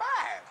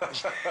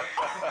 35?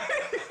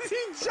 He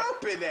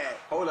jumping that.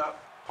 Hold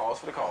up. Pause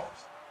for the calls.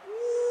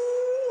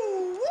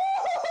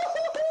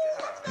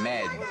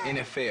 Madden,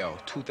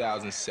 NFL,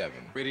 2007.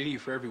 Rated E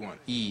for everyone.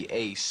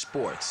 EA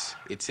Sports.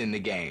 It's in the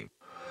game.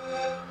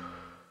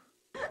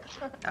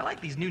 I like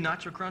these new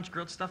Nacho Crunch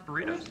grilled stuffed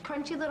burritos.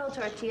 Crunchy little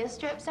tortilla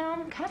strips in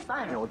them. Kind of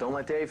fun. You know, don't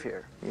let Dave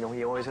hear. You know,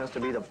 he always has to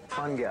be the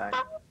fun guy.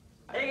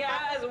 Hey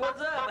guys,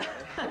 what's up?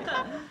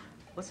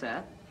 What's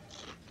that?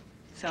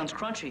 Sounds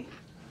crunchy.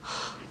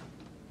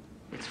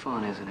 It's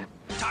fun, isn't it?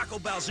 Taco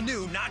Bell's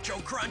new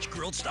Nacho Crunch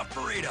grilled stuffed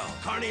burrito.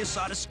 Carne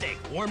asada steak,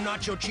 warm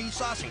nacho cheese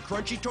sauce, and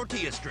crunchy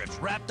tortilla strips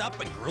wrapped up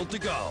and grilled to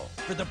go.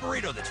 For the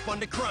burrito that's fun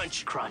to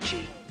crunch.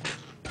 Crunchy.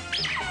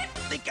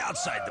 Think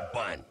outside the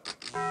bun.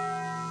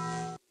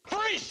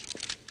 Freeze!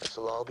 This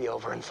will all be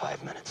over in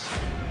 5 minutes.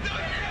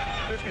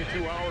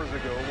 52 hours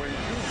ago, when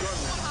two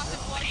gunmen...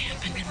 What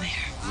happened in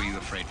there? Were you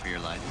afraid for your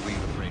life? Were you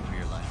afraid for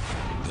your life?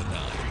 The 9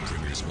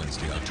 premieres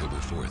Wednesday, October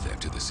 4th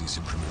after the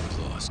season premiere was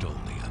lost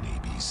only on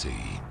ABC.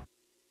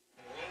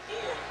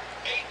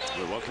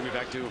 We welcome you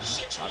back to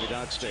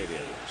Avidat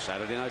Stadium.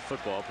 Saturday Night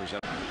Football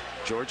presented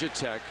Georgia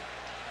Tech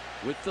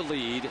with the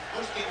lead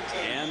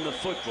and the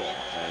football.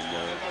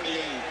 And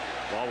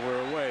while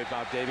we're away,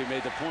 Bob Davie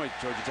made the point,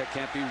 Georgia Tech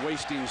can't be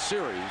wasting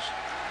series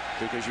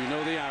because you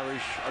know the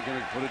Irish are going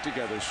to put it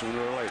together sooner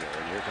or later.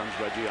 And here comes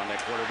Reggie on that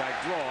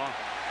quarterback draw.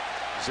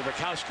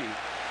 Zibikowski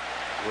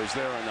was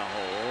there in the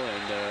hole,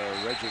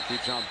 and Reggie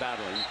keeps on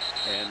battling.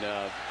 And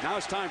now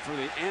it's time for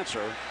the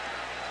answer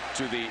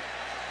to the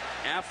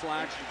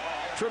Aflac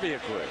Trivia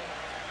Quiz.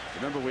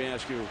 Remember, we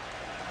asked you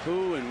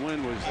who and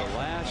when was the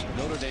last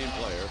Notre Dame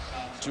player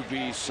to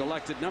be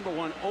selected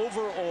 #1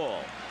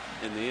 overall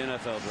in the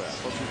NFL draft.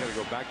 Folks, we've got to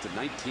go back to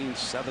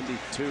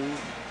 1972.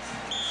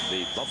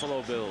 The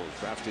Buffalo Bills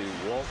drafting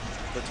Walt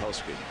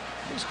Patulski.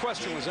 Whose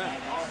question was that?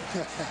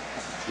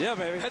 Yeah,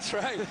 baby. That's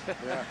right.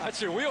 Yeah.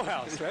 That's your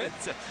wheelhouse, right?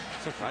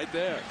 Right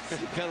there. You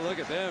gotta look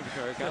at them,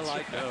 Kirk. I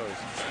like those.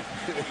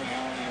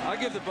 I'll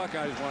give the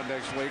Buckeyes one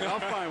next week. I'll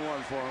find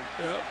one for them.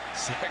 Yep.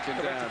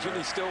 Second down.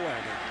 Jimmy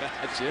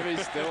Stillwagon. Jimmy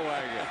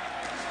Stillwagon.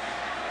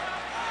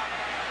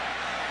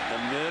 The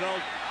middle,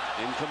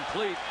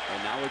 incomplete,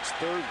 and now it's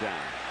 3rd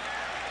down.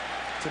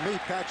 To me,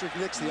 Patrick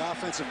Nix, the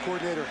offensive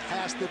coordinator,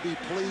 has to be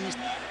pleased.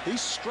 He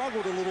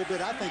struggled a little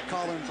bit, I think,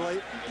 calling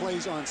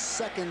plays on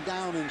 2nd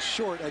down and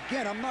short.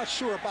 Again, I'm not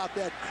sure about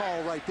that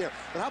call right there.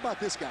 But how about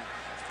this guy?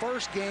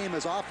 First game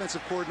as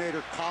offensive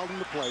coordinator calling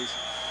the plays.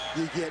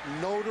 You get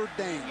Notre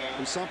Dame,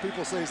 who some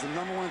people say is the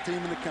 #1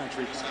 team in the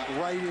country,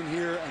 right in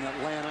here in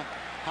Atlanta.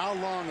 How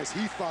long has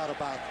he thought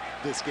about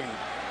this game?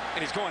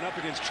 And he's going up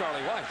against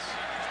Charlie Weiss.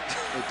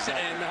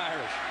 Exactly. And the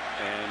Irish.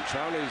 And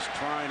Charlie's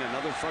trying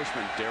another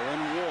freshman.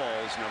 Darren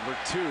Walls,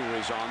 #2,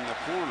 is on the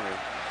corner.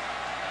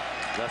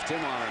 Left him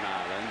on an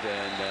island.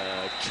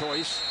 And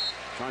Choice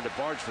trying to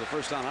barge for the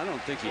first down. I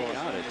don't think he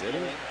got it, did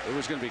he? It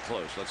was going to be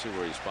close. Let's see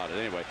where he spotted.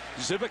 Anyway,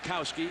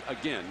 Zibikowski,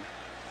 again,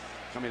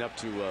 coming up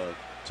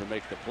to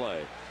make the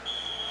play.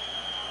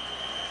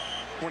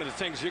 One of the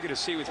things you're going to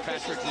see with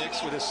Patrick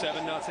Nix with a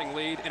 7-0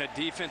 lead and a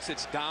defense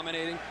that's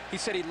dominating. He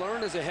said he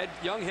learned as a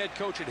young head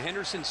coach at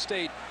Henderson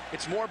State,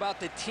 it's more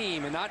about the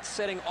team and not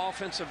setting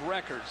offensive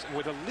records. And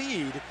with a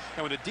lead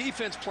and with a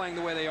defense playing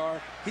the way they are,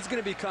 he's going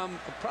to become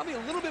probably a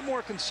little bit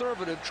more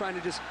conservative, trying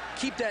to just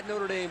keep that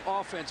Notre Dame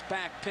offense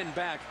pinned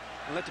back,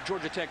 and let the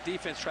Georgia Tech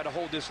defense try to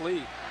hold this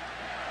lead.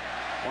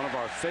 One of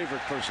our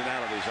favorite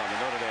personalities on the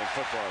Notre Dame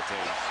football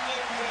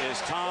team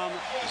is Tom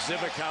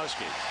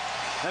Zibikowski.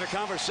 Had a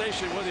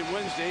conversation with him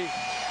Wednesday.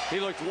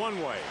 He looked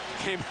one way.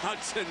 Came out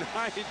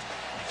tonight,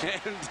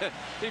 and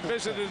he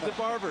visited the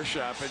barber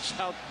shop in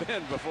South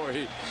Bend before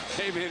he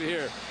came in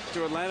here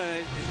to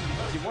Atlanta.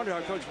 You wonder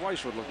how Coach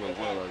Weiss would look with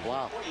one of those.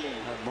 Wow.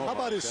 How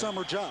about his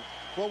summer job?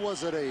 What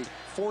was it, a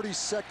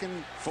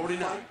 40-second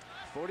 49.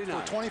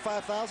 49. For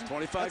 $25,000?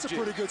 25. That's a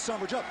pretty good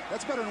summer job.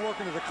 That's better than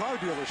working at a car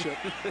dealership.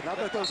 And I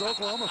bet those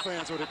Oklahoma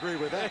fans would agree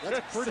with that. That's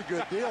a pretty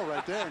good deal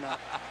right there now.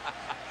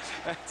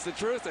 That's the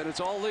truth, and it's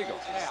all legal.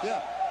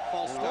 Yeah.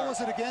 What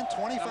was it again?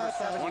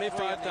 25,000.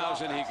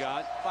 25,000 he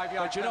got.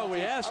 But you know,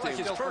 we asked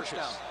him.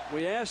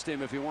 We asked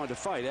him if he wanted to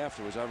fight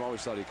afterwards. I've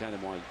always thought he kind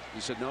of wanted.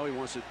 He said no. He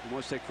wants to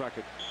take a crack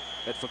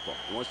at football.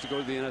 He wants to go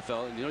to the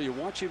NFL. And you know, you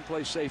watch him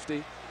play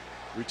safety,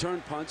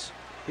 return punts.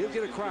 He'll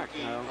get a crack.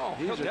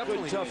 He's a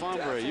good, tough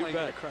hombre. You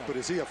bet. But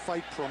is he a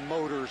fight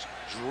promoter's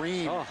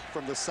dream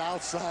from the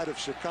south side of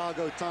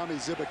Chicago? Tommy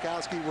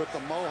Zibikowski with the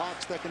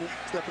Mohawk stepping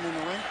in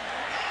the ring.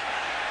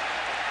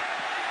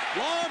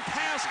 Long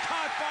pass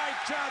caught by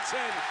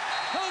Johnson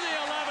to the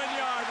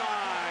 11-yard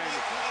line.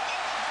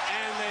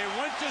 And they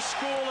went to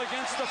school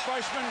against the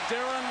freshman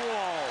Darren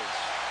Walls.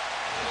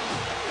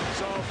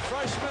 So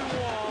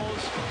freshman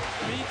Walls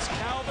beats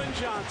Calvin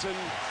Johnson,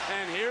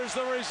 and here's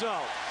the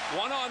result.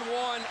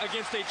 One-on-one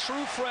against a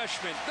true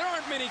freshman. There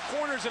aren't many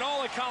corners in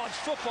all of college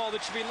football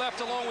that should be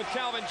left alone with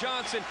Calvin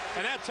Johnson,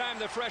 and that time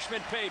the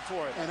freshman paid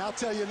for it. And I'll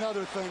tell you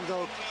another thing,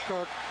 though,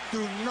 Kirk.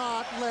 Do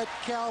not let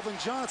Calvin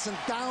Johnson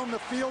down the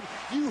field.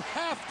 You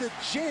have to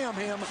jam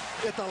him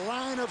at the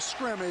line of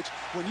scrimmage.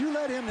 When you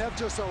let him have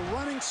just a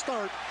running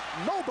start,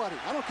 nobody,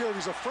 I don't care if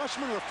he's a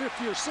freshman or a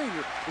fifth-year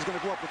senior, is going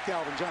to go up with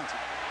Calvin Johnson.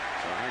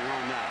 So hang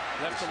on now.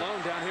 Left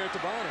alone down here at the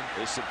bottom.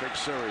 It's a big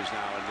series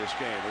now in this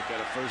game. We've got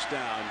a first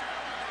down.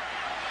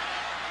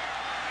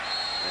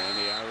 And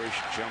the Irish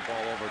jump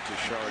all over to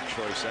Shard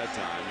choice that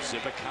time.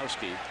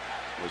 Zibikowski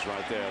was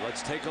right there.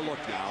 Let's take a look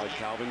now at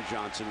Calvin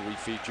Johnson. We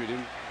featured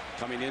him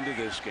coming into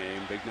this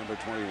game. Big number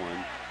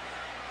 21.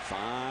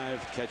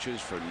 5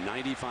 catches for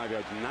 95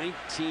 yards.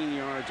 19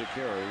 yards a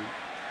carry.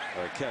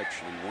 A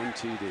catch and 1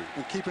 TD.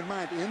 And keep in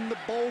mind, in the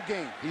bowl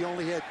game, he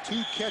only had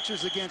 2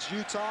 catches against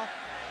Utah.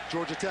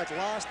 Georgia Tech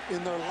lost.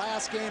 In their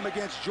last game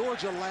against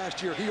Georgia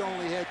last year, he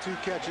only had 2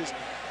 catches,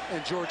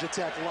 and Georgia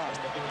Tech lost.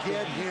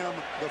 Get him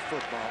the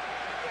football.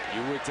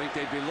 You would think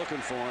they'd be looking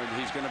for him.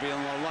 He's going to be in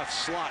the left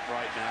slot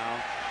right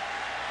now.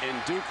 And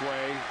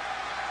Dukeway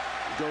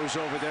goes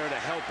over there to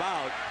help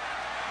out.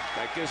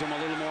 That gives him a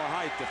little more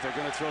height if they're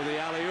going to throw the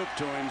alley-oop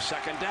to him.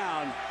 Second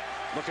down.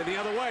 Looking the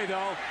other way,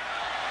 though.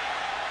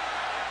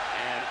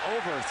 And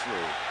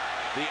overthrew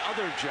the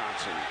other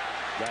Johnson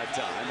that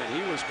time, and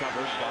he was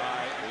covered by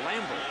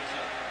Lambert.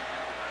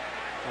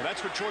 Well,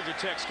 that's what Georgia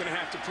Tech's going to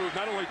have to prove,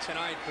 not only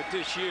tonight, but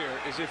this year,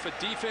 is if a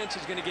defense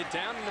is going to get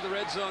down into the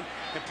red zone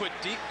and put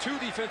 2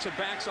 defensive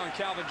backs on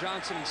Calvin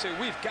Johnson and say,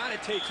 we've got to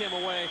take him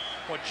away.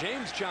 Well,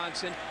 James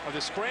Johnson, or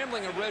the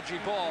scrambling of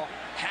Reggie Ball,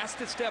 has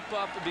to step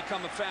up and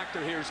become a factor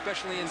here,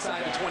 especially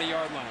inside the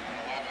 20-yard line.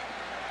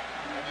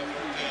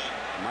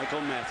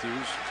 Michael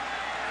Matthews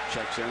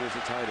checks in as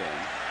a tight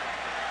end.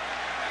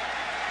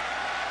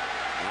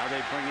 Now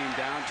they bring him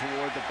down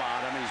toward the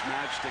bottom. He's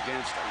matched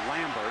against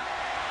Lambert.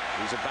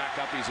 He's a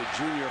backup. He's a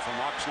junior from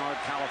Oxnard,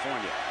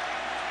 California.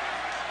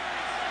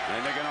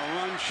 And they're going to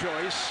run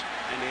choice,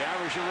 and the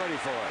Irish are ready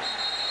for it.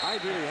 I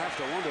really have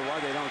to wonder why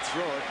they don't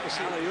throw it.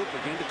 Alley-oop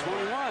again to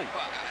 21.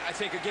 I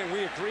think, again,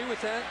 we agree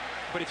with that.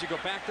 But if you go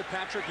back to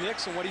Patrick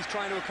Nix and what he's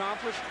trying to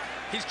accomplish,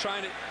 he's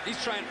trying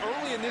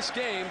early in this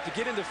game to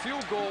get into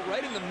field goal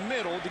right in the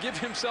middle to give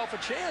himself a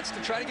chance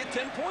to try to get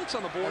 10 points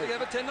on the board. You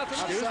have a 10-0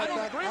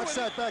 lead. I've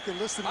sat back and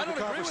listened to the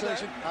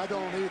conversation. I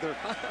don't either.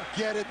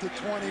 Get it to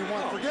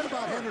 21. Forget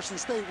about Henderson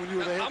State when you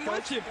were the head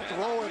coach.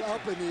 Throw it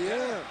up in the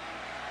air.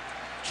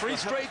 3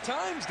 straight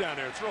times down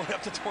there. Throw it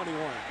up to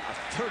 21.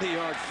 A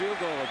 30-yard field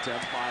goal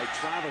attempt by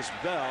Travis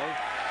Bell.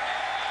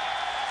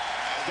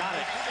 Got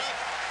it.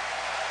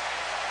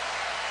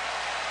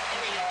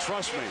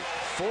 Trust me,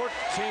 14-0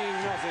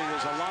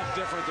 is a lot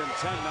different than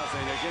 10-0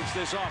 against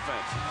this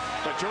offense.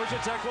 But Georgia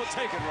Tech will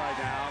take it right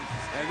now,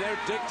 and they're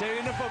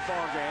dictating the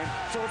football game.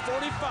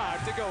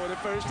 4:45 to go in the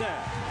first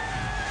half.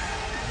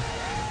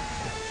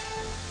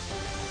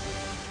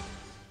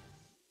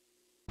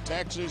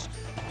 Texas,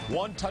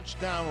 1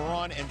 touchdown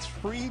run and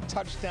 3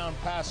 touchdown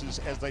passes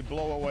as they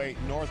blow away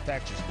North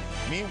Texas.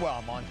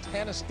 Meanwhile,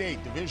 Montana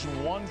State, Division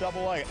I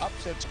AA,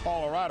 upsets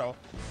Colorado.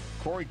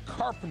 Corey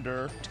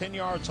Carpenter, 10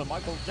 yards on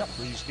Michael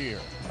Jeffries here.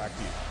 Back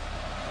to you.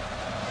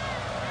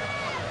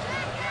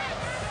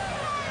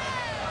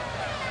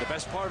 The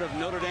best part of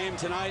Notre Dame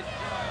tonight,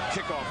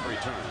 kickoff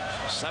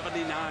returns,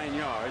 79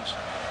 yards.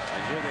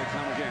 And here they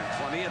come again.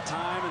 Plenty of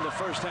time in the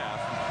first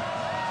half,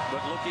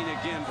 but looking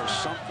again for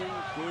something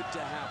good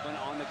to happen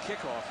on the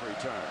kickoff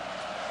return.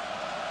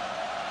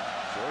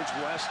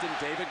 George West and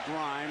David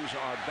Grimes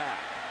are back.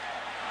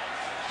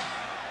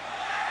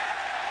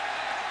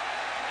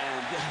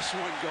 And this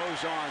one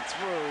goes on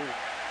through.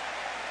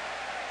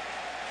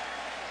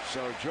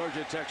 So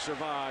Georgia Tech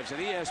survives. And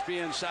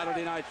ESPN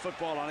Saturday Night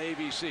Football on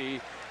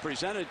ABC,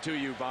 presented to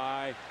you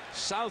by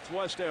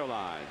Southwest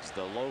Airlines.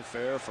 The low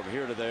fare from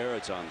here to there,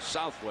 it's on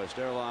Southwest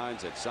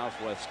Airlines at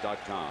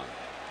southwest.com.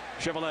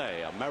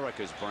 Chevrolet,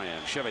 America's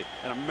brand. Chevy,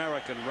 an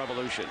American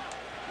revolution.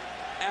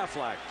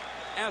 Aflac,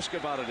 ask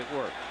about it at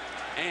work.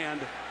 And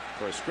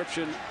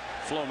Prescription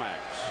Flomax.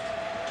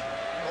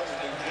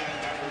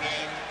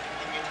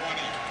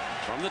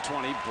 From the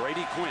 20,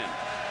 Brady Quinn.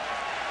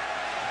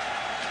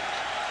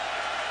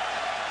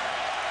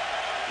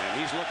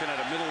 And he's looking at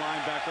a middle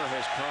linebacker,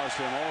 has caused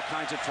him all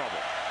kinds of trouble.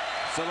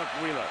 Philip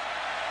Wheeler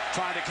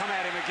trying to come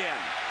at him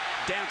again.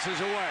 Dances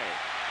away.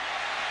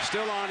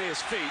 Still on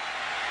his feet.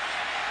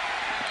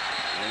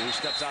 And he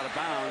steps out of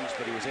bounds,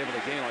 but he was able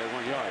to gain only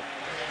 1 yard.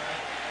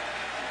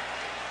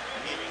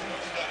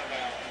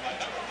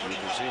 You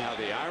can see how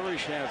the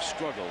Irish have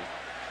struggled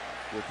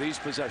with these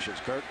possessions,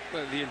 Kirk.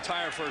 The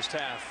entire first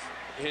half.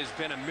 has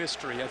been a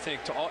mystery, I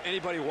think, to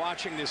anybody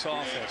watching this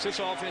offense. This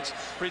offense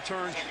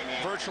returns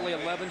virtually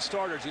 11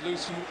 starters. You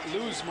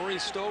lose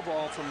Maurice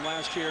Stovall from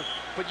last year,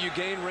 but you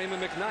gain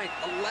Raymond McKnight.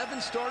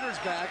 11 starters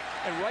back,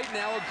 and right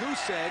now a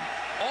goose egg,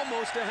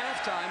 almost a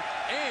halftime,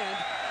 and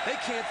they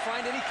can't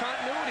find any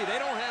continuity. They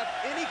don't have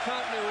any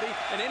continuity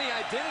and any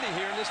identity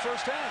here in this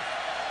first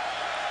half.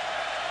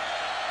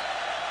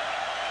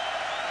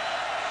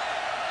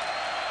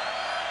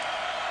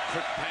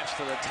 Quick pass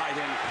to the tight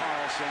end,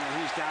 Carlson,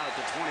 and he's down at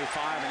the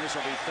 25, and this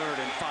will be 3rd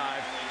and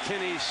 5.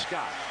 Kenny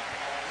Scott.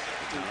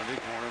 The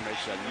corner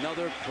makes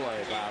another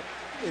play, Bob.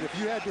 And if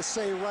you had to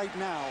say right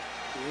now,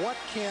 what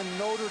can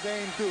Notre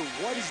Dame do?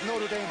 What is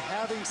Notre Dame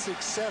having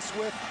success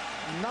with?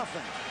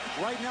 Nothing.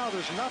 Right now,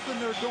 there's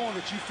nothing they're doing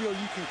that you feel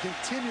you can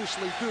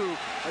continuously do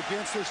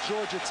against this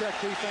Georgia Tech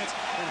defense.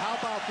 And how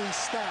about these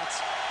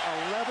stats?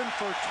 11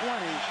 for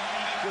 20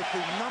 with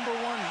the #1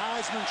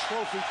 Heisman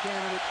Trophy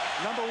candidate,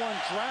 #1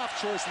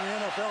 draft choice in the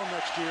NFL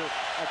next year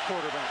at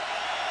quarterback.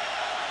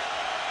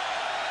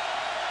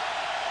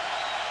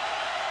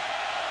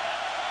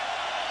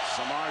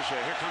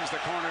 Samardzija, here comes the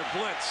corner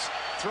blitz.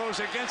 Throws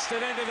against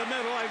it into the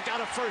middle and got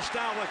a first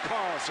down with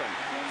Carlson.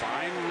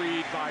 Fine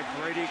read by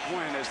Brady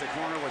Quinn as the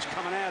corner was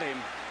coming at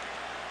him.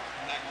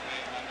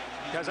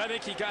 Guys, I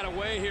think he got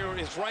away here.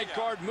 His right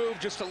guard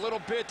moved just a little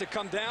bit to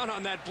come down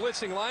on that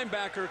blitzing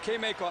linebacker,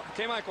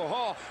 K-Michael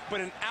Hall, but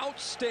an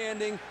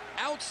outstanding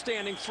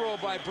throw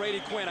by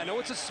Brady Quinn. I know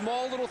it's a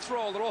small little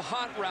throw, a little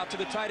hot route to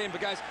the tight end, but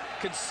guys,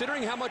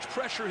 considering how much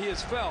pressure he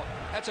has felt,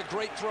 that's a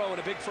great throw and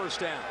a big first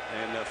down.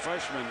 And the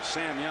freshman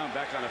Sam Young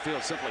back on the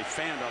field simply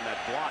fanned on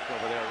that block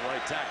over there at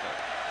right tackle.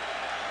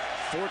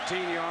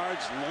 14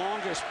 yards,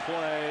 longest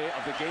play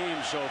of the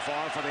game so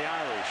far for the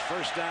Irish.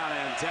 First down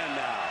and 10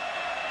 now.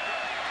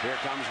 Here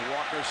comes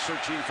Walker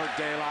searching for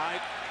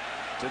daylight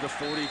to the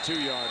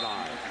 42-yard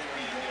line.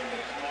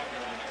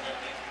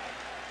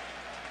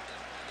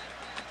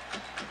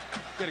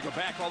 Going to go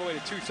back all the way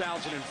to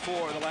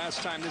 2004. The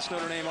last time this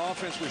Notre Dame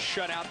offense was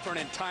shut out for an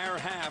entire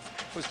half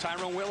was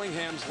Tyrone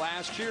Willingham's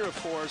last year, of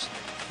course.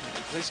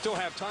 They still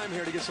have time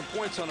here to get some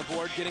points on the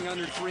board, getting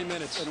under 3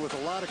 minutes. And with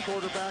a lot of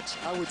quarterbacks,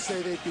 I would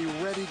say they'd be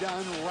ready to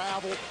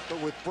unravel. But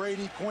with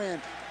Brady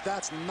Quinn,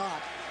 that's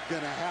not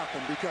going to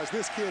happen because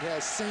this kid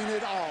has seen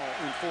it all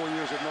in 4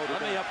 years at Notre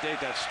Dame. Let me update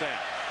that stat.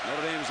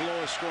 Notre Dame's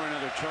lowest scoring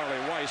under Charlie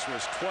Weiss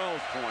was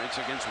 12 points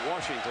against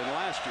Washington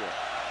last year.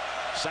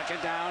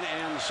 Second down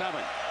and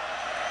 7.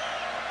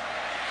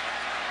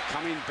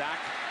 Coming back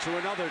to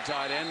another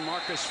tight end,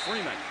 Marcus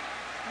Freeman.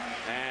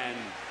 And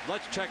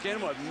let's check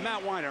in with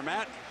Matt Weiner.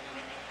 Matt.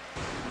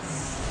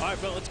 All right,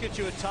 Bill, let's get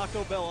you a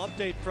Taco Bell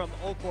update from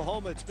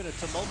Oklahoma. It's been a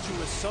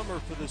tumultuous summer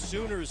for the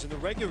Sooners in the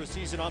regular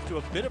season, off to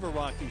a bit of a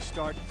rocky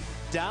start.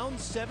 Down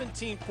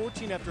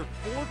 17-14 after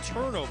 4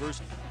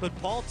 turnovers, but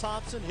Paul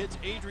Thompson hits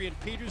Adrian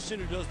Peterson,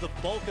 who does the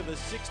bulk of a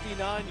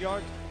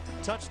 69-yard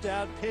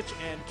touchdown pitch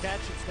and catch.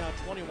 It's now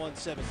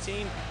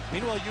 21-17.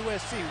 Meanwhile,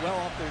 USC well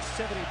off their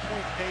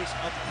 70-point pace,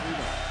 up 3-0.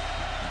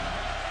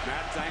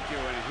 Matt, thank you.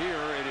 And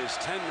here it is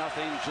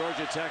 10-0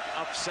 Georgia Tech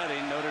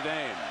upsetting Notre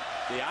Dame.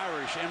 The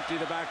Irish empty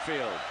the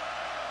backfield.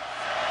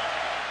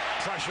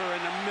 Pressure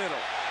in the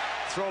middle.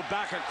 Throw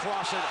back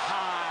across it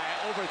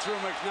high. Overthrew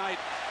McKnight.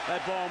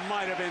 That ball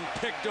might have been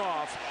picked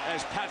off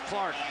as Pat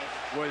Clark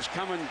was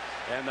coming,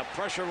 and the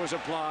pressure was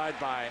applied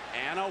by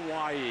Anna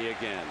Wahi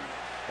again.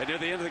 And near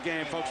the end of the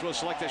game, folks, will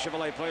select a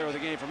Chevrolet player of the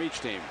game from each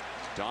team.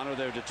 To honor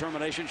their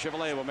determination,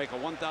 Chevrolet will make a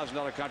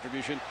 $1,000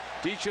 contribution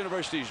to each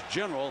university's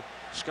general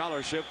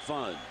scholarship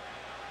fund.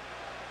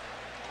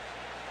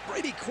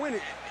 Brady Quinn,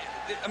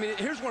 I mean,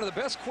 here's one of the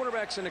best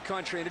quarterbacks in the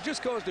country, and it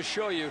just goes to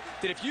show you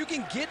that if you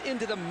can get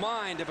into the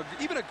mind of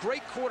even a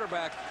great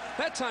quarterback,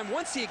 that time,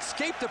 once he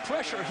escaped the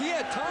pressure, he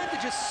had time to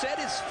just set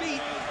his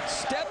feet,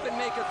 step and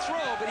make a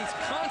throw, but he's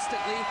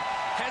constantly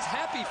has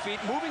happy feet,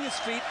 moving his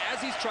feet as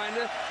he's trying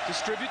to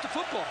distribute the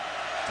football.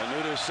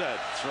 Tenuta said,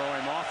 throw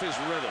him off his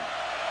rhythm.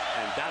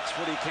 And that's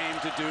what he came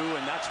to do,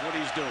 and that's what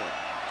he's doing.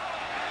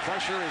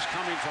 Pressure is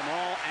coming from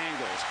all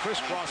angles,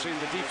 crisscrossing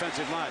the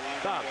defensive line.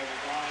 Bob,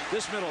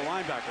 this middle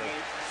linebacker,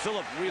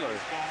 Philip Wheeler,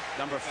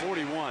 number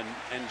 41,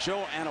 and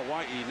Joe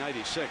Anawai,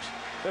 96.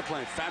 They're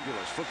playing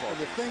fabulous football. And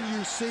the thing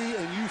you see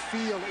and you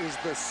feel is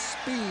the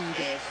speed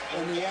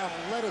and the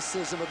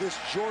athleticism of this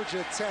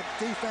Georgia Tech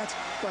defense.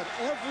 But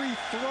every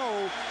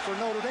throw for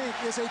Notre Dame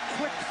is a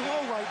quick throw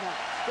right now.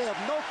 They have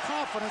no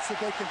confidence that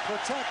they can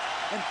protect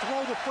and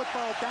throw the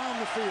football down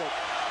the field.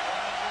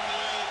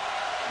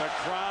 The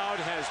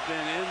crowd has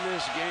been in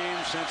this game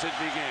since it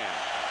began.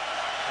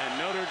 And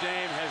Notre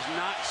Dame has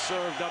not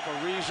served up a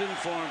reason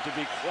for him to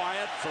be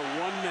quiet for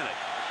 1 minute.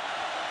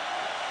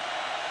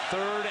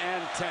 3rd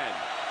and 10.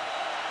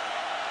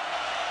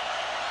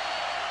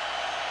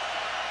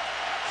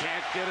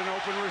 Can't get an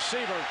open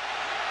receiver.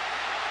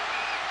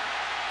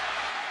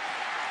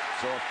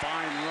 So a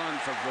fine run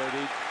for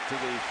Brady to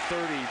the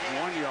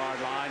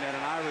 31-yard line and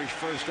an Irish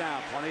first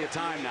down. Plenty of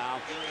time now.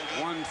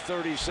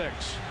 1:36.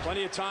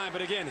 Plenty of time, but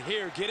again,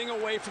 here, getting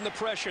away from the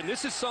pressure. And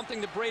this is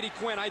something that Brady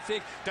Quinn, I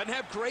think, doesn't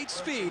have great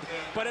speed,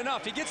 but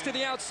enough. He gets to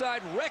the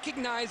outside,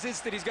 recognizes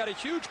that he's got a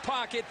huge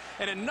pocket,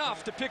 and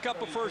enough to pick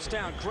up a first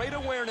down. Great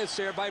awareness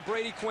there by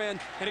Brady Quinn.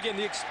 And again,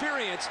 the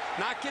experience,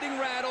 not getting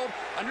rattled,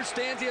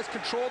 understands he has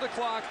control of the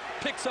clock,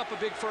 picks up a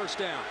big first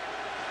down.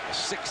 A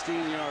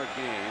 16-yard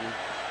gain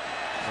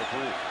for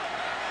Quinn.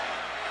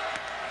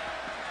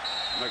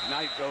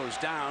 McKnight goes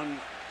down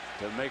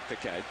to make the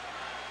catch.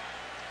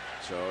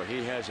 So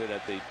he has it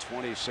at the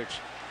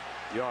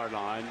 26-yard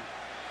line.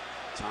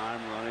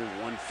 Time running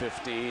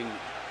 1:15.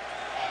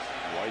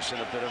 Weiss in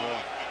a bit of a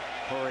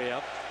hurry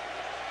up.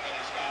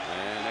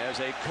 And as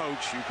a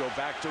coach, you go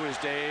back to his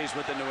days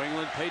with the New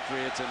England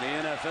Patriots in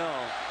the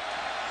NFL.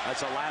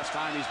 That's the last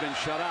time he's been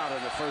shut out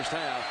in the first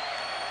half.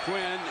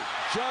 Quinn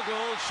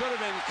juggled, should have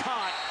been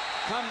caught.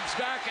 Comes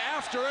back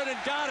after it and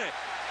got it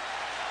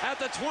at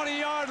the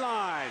 20-yard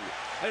line.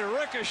 A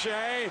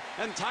ricochet,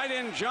 and tight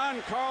end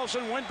John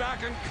Carlson went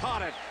back and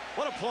caught it.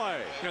 What a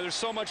play. You know, there's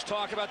so much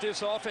talk about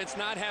this offense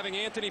not having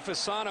Anthony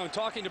Fasano. And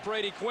talking to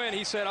Brady Quinn,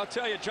 he said, I'll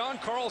tell you, John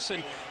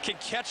Carlson can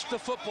catch the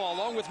football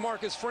along with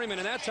Marcus Freeman.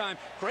 And that time,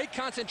 great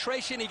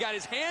concentration. He got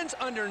his hands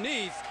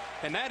underneath,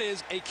 and that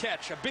is a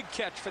catch, a big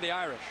catch for the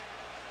Irish.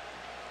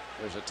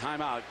 There's a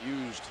timeout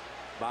used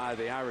by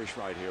the Irish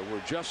right here. We're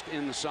just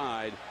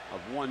inside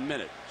of 1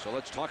 minute. So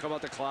let's talk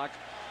about the clock.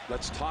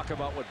 Let's talk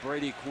about what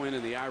Brady Quinn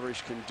and the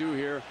Irish can do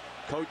here.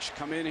 Coach,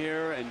 come in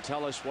here and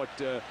tell us what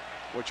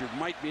you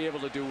might be able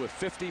to do with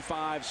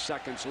 55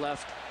 seconds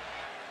left.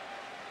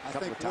 I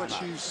think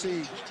what you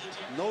see,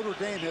 Notre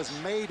Dame has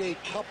made a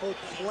couple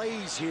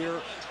plays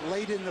here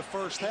late in the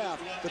first half.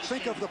 But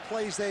think of the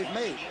plays they've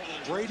made.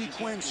 Brady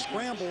Quinn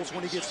scrambles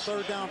when he gets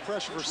third down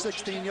pressure for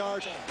 16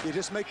 yards. You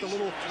just make the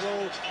little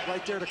throw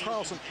right there to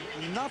Carlson.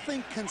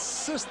 Nothing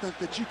consistent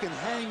that you can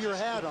hang your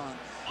hat on.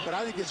 But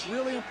I think it's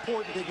really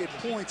important to get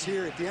points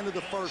here at the end of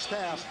the first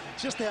half,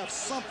 just to have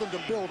something to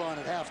build on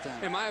at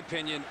halftime. In my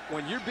opinion,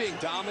 when you're being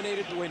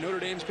dominated the way Notre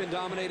Dame's been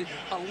dominated,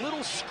 a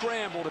little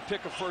scramble to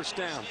pick a first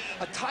down.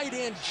 A tight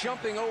end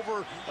jumping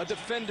over a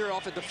defender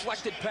off a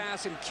deflected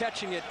pass and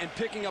catching it and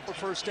picking up a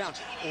first down.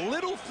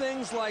 Little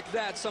things like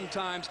that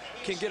sometimes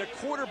can get a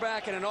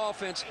quarterback and an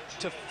offense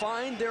to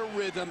find their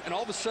rhythm, and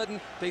all of a sudden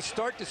they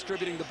start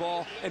distributing the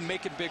ball and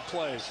making big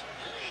plays.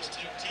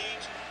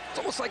 It's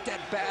almost like that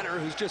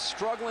batter who's just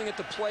struggling at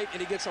the plate, and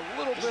he gets a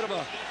little bit of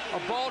a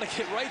ball to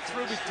get right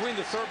through between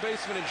the third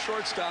baseman and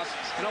shortstop,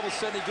 and all of a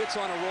sudden he gets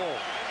on a roll.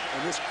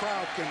 And this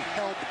crowd can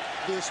help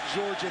this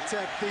Georgia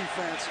Tech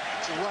defense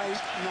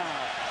right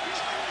now.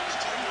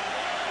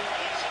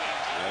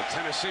 Well,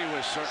 Tennessee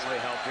was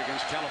certainly helped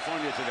against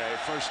California today.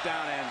 First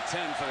down and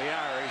 10 for the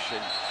Irish,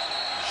 and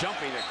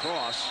jumping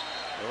across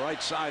the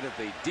right side of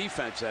the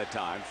defense that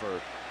time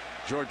for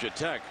Georgia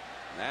Tech,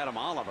 Adam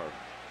Oliver.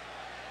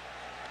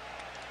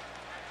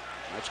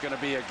 That's going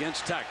to be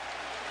against Tech.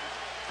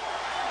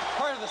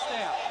 Part of the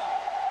snap.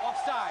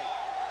 Offside.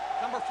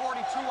 Number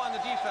 42 on the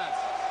defense.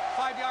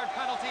 5-yard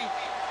penalty.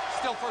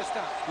 Still first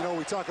down. You know,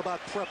 we talk about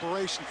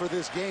preparation for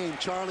this game.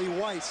 Charlie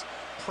Weiss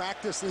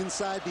practiced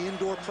inside the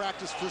indoor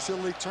practice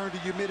facility, turned the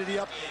humidity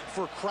up.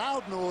 For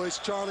crowd noise,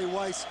 Charlie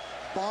Weiss,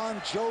 Bon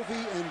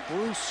Jovi, and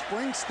Bruce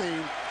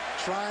Springsteen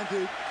trying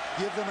to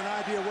give them an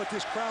idea of what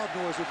this crowd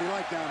noise would be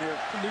like down here.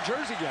 New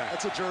Jersey guy.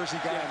 That's a Jersey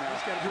guy now.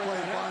 He's got to You're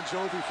playing Bon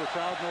Jovi for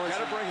crowd noise.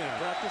 Got to bring it in.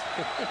 Practice.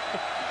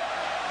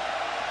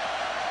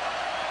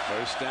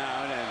 First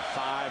down and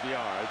 5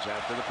 yards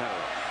after the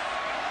penalty.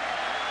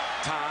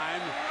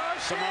 Time.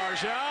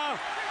 Samardzija.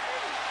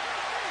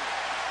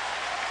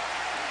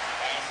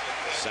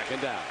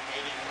 Second down.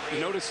 You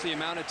notice the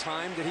amount of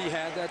time that he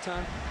had that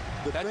time?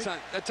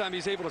 That time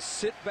he's able to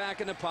sit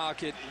back in the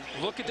pocket,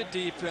 look at the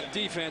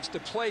defense. The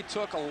play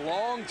took a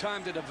long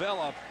time to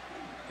develop,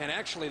 and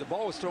actually the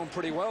ball was thrown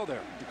pretty well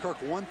there. Kirk,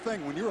 one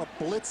thing, when you're a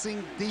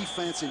blitzing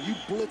defense and you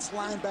blitz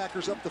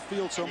linebackers up the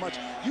field so much,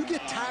 you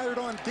get tired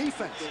on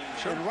defense.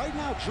 Sure. And right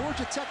now,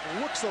 Georgia Tech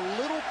looks a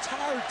little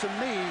tired to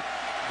me.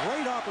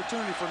 Great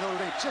opportunity for Notre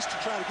Dame just to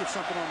try to get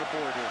something on the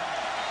board here.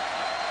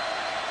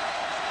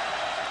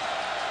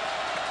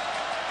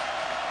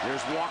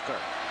 Here's Walker.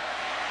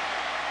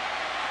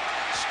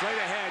 Straight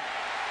ahead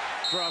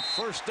for a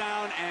first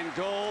down and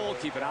goal.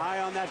 Keep an eye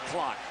on that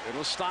clock.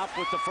 It'll stop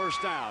with the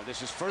first down.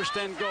 This is first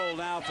and goal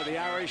now for the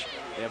Irish.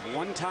 They have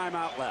one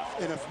timeout left.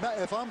 And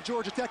if I'm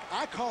Georgia Tech,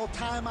 I call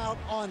timeout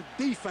on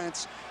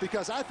defense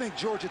because I think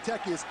Georgia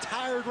Tech is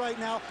tired right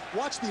now.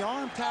 Watch the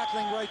arm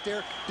tackling right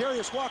there.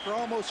 Darius Walker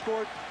almost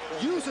scored.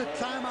 Use a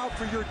timeout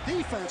for your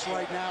defense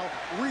right now.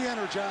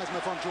 Re-energize them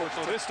if I'm Georgia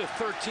Tech. So this is the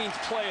 13th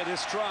play of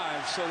this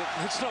drive, so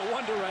it's no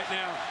wonder right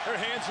now. Their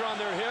hands are on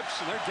their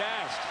hips and they're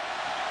gassed.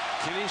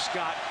 Kenny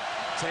Scott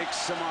takes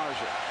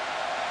Samardzija.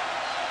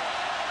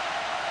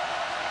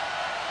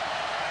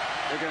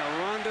 They're going to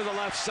run to the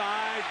left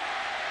side.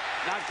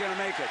 Not going to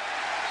make it.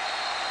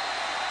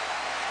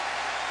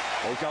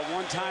 They've got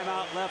one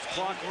timeout left.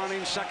 Clock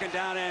running. Second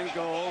down and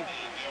goal.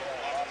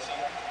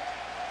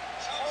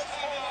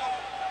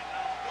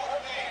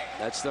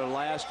 That's their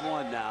last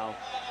one now.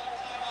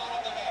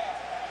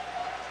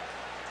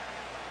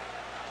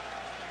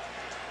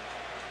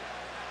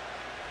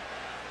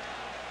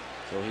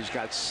 So he's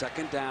got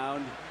second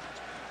down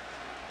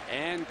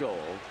and goal.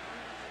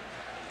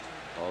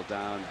 All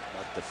down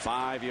at the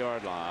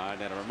 5-yard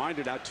line. And a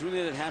reminder now, tune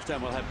in at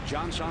halftime. We'll have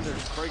John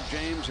Saunders, Craig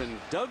James, and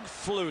Doug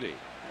Flutie.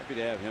 Happy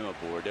to have him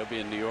aboard. They'll be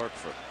in New York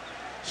for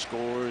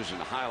scores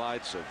and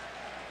highlights of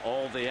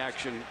all the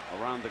action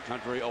around the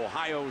country.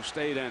 Ohio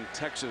State and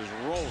Texas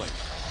rolling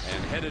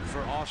and headed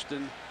for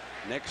Austin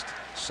next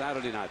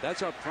Saturday night.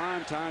 That's our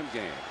primetime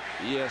game.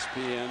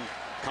 ESPN,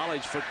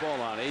 college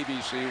football on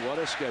ABC. What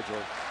a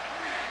schedule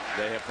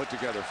they have put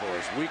together for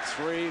us. Week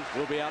 3,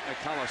 we'll be out in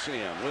the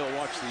Coliseum. We'll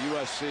watch the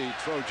USC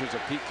Trojans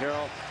of Pete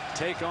Carroll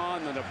take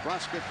on the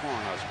Nebraska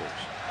Cornhuskers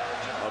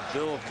of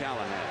Bill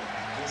Callahan.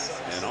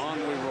 And on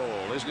we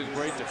roll. Isn't it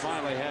great to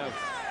finally have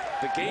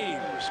the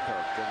games,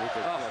 Kirk, that we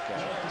could look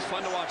at? It's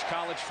fun to watch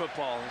college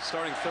football.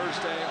 Starting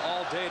Thursday,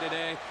 all day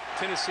today.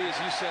 Tennessee, as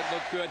you said,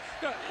 looked good.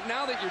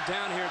 Now that you're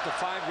down here at the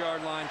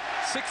 5-yard line,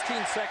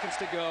 16 seconds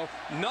to go.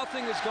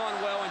 Nothing has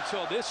gone well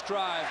until this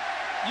drive.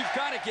 You've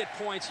got to get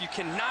points. You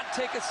cannot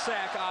take a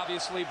sack,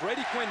 obviously.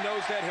 Brady Quinn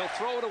knows that. He'll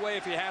throw it away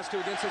if he has to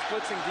against his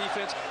blitzing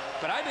defense.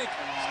 But I think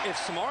if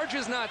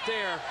Samardzija is not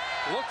there,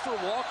 look for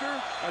Walker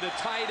or the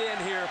tight end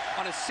here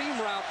on a seam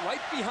route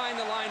right behind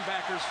the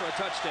linebackers for a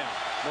touchdown.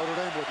 Notre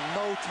Dame with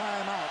no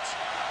timeouts.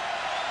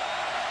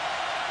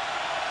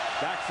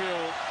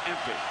 Backfield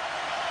empty.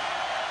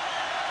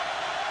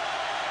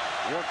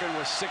 Working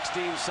with 16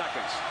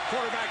 seconds.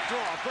 Quarterback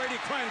draw. Brady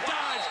Quinn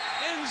dives.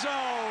 End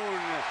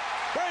zone.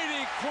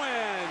 Brady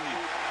Quinn.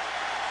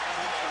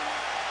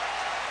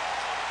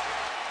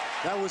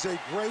 That was a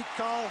great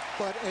call,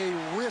 but a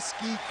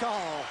risky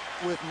call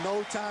with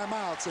no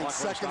timeouts and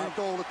second and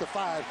goal at the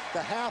 5.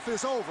 The half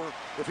is over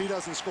if he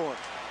doesn't score.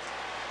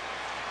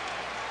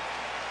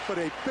 But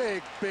a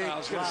big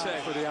drive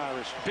for the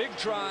Irish. Big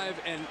drive,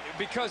 and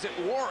because it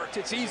worked,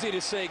 it's easy to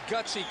say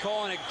gutsy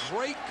call, and a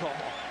great call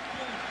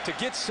to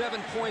get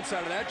 7 points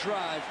out of that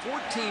drive.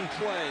 14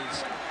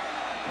 plays.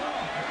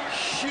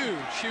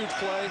 Huge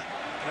play.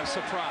 And a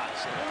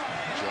surprise.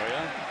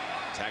 Joya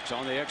tacks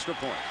on the extra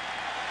point.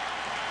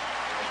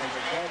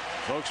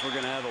 Folks, we're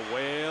going to have a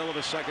whale of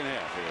a second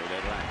half here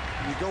at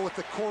Atlanta. You go with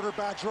the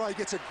quarterback draw. He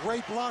gets a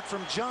great block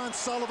from John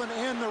Sullivan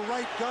and the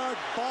right guard.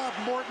 Bob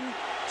Morton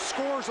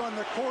scores on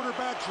the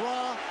quarterback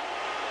draw.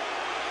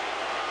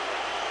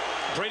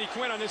 Brady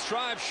Quinn on this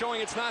drive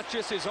showing it's not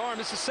just his arm.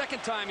 This is the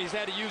second time he's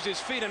had to use his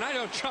feet. And I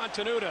know John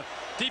Tenuta,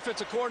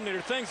 defensive coordinator,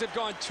 things have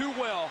gone too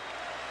well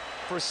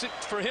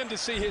for him to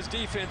see his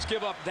defense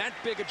give up that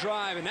big a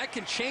drive, and that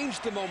can change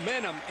the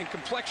momentum and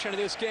complexion of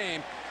this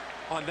game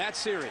on that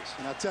series.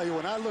 And I'll tell you,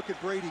 when I look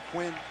at Brady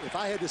Quinn, if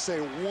I had to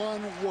say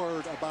one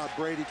word about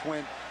Brady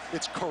Quinn,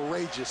 it's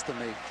courageous to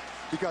me.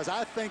 Because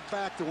I think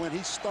back to when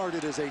he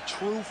started as a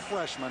true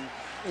freshman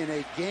in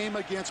a game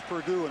against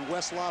Purdue in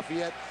West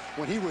Lafayette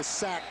when he was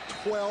sacked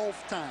 12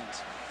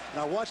 times. And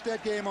I watched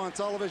that game on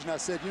television. I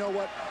said, you know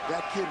what?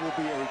 That kid will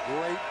be a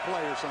great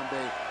player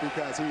someday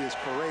because he is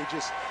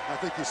courageous. I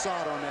think you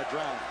saw it on that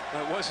drive.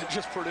 It wasn't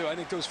just Purdue. I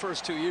think those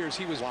first 2 years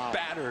he was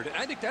battered. And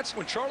I think that's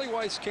when Charlie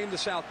Weiss came to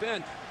South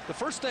Bend. The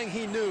first thing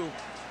he knew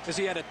is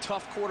he had a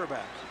tough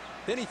quarterback.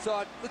 Then he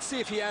thought, let's see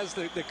if he has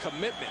the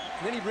commitment.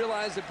 And then he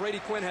realized that Brady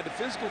Quinn had the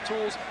physical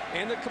tools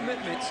and the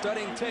commitment,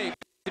 studying tape,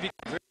 to be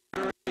a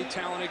very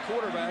talented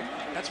quarterback.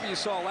 That's what you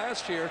saw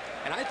last year.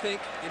 And I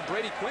think in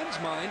Brady Quinn's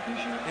mind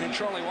and in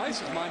Charlie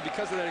Weiss's mind,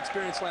 because of that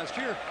experience last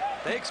year,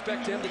 they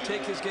expect him to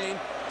take his game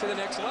to the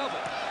next level.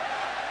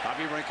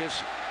 Bobby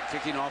Rinkus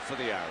kicking off for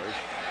the Irish.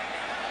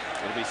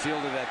 It'll be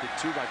fielded at the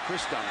 2 by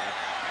Chris Dunlap,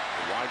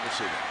 the wide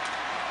receiver.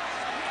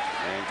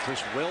 And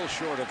Chris well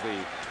short of the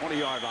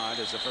 20-yard line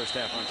as the first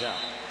half runs out.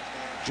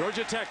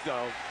 Georgia Tech,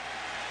 though,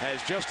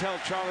 has just held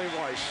Charlie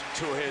Weiss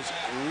to his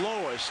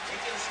lowest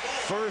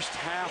first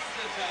half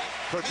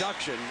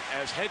production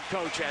as head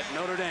coach at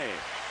Notre Dame.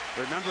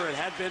 Remember, it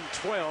had been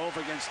 12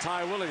 against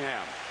Ty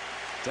Willingham.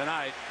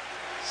 Tonight,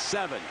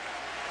 7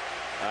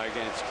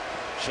 against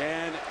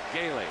Chan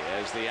Gailey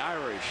as the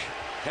Irish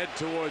head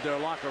toward their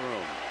locker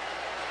room.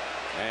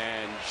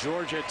 And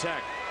Georgia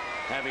Tech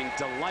having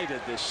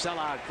delighted this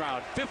sellout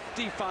crowd.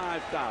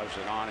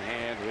 55,000 on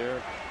hand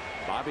here,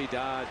 Bobby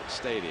Dodd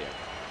Stadium.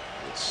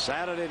 It's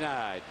Saturday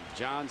night.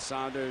 John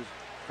Saunders,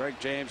 Craig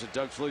James, and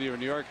Doug Flutie are in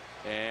New York.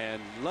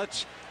 And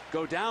let's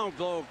go down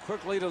below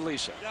quickly to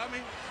Lisa.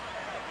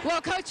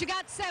 Well, Coach, you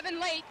got 7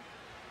 late,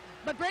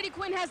 but Brady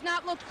Quinn has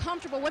not looked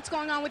comfortable. What's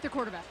going on with your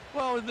quarterback?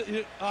 Well,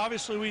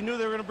 obviously we knew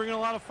they were going to bring in a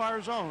lot of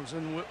fire zones,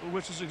 and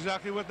which is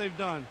exactly what they've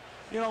done.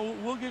 You know,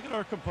 we'll get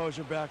our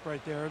composure back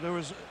right there. There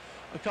was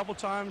a couple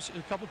times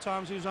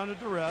he was under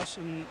duress,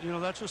 and you know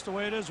that's just the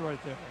way it is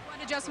right there.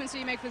 What adjustments do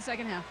you make for the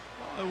second half?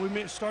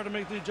 We start to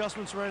make the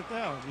adjustments right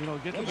there. You know,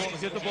 get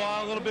the ball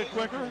out a little bit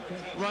quicker,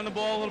 run the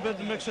ball a little bit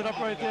to mix it up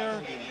right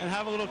there, and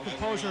have a little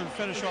composure and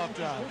finish off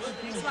drives.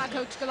 Thanks a lot,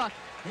 Coach. Good luck.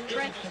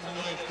 Brent.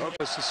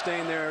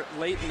 Sustained there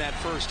late in that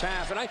first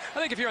half. And I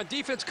think if you're on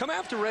defense, come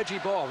after Reggie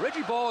Ball.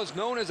 Reggie Ball is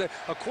known as a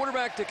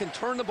quarterback that can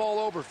turn the ball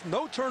over.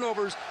 No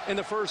turnovers in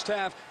the first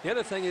half. The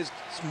other thing is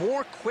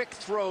more quick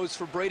throws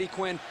for Brady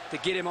Quinn to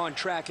get him on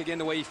track again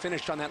the way he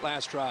finished on that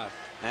last drive.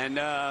 And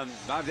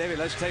Bob Davey,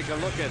 let's take a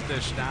look at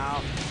this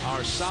now.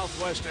 Our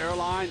Southwest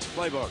Airlines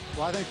playbook.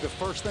 Well, I think the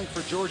first thing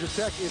for Georgia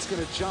Tech is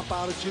going to jump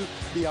out at you.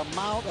 The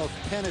amount of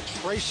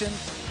penetration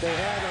they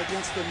had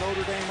against the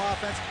Notre Dame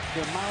offense,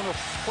 the amount of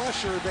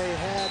pressure they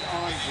had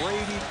on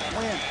Brady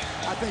Quinn.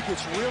 I think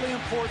it's really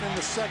important in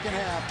the second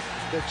half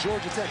that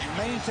Georgia Tech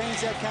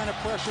maintains that kind of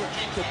pressure.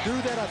 To do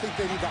that, I think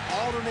they need to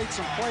alternate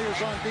some players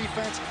on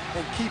defense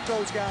and keep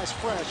those guys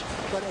fresh.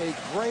 But a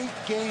great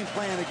game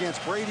plan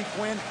against Brady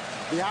Quinn.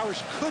 The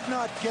Irish could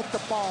not get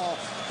the ball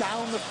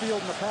down the field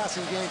in the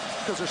passing game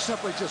because there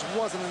simply just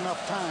wasn't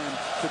enough time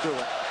to do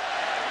it.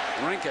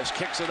 Rinkus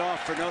kicks it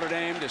off for Notre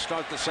Dame to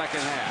start the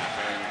second half.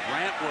 And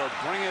Grant will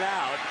bring it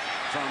out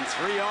from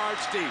 3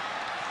 yards deep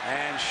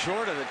and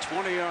short of the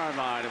 20-yard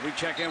line. And we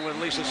check in with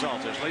Lisa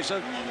Salters.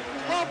 Lisa?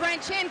 Well,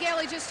 Brent, Chan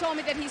Gailey just told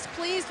me that he's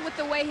pleased with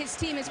the way his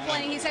team is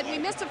playing. He said we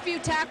missed a few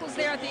tackles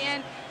there at the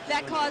end.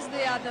 That caused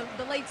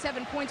the late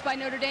 7 points by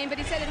Notre Dame. But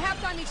he said at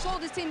halftime he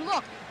told his team,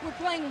 look, we're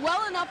playing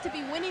well enough to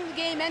be winning the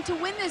game and to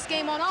win this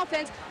game on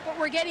offense, but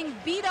we're getting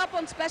beat up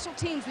on special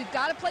teams. We've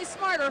got to play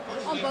smarter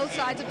on both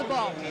sides of the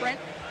ball. Brent?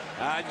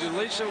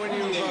 Lisa, when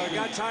you've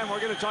got time,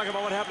 we're going to talk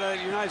about what happened to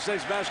the United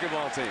States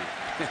basketball team.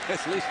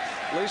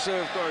 Lisa,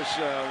 of course,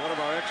 one of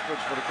our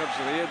experts when it comes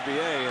to the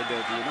NBA, and the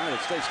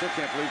United States still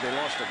can't believe they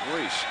lost to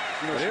Greece.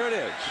 But here it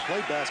is. She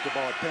played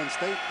basketball at Penn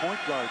State,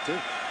 point guard, too.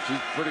 She's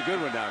a pretty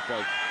good one now,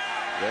 Coach.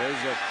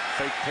 There's a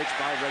fake pitch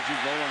by Reggie,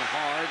 rolling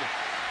hard.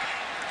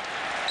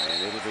 And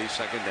it'll be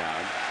second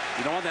down.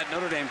 You know, on that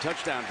Notre Dame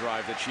touchdown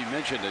drive that she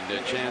mentioned,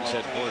 and Chan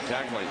said poor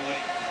tackling,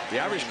 the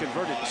Irish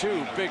converted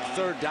 2 big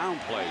third down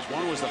plays.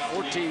 One was the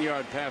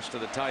 14-yard pass to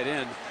the tight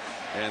end,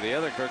 and the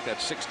other, Kirk, that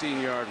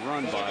 16-yard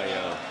run by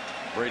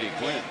Brady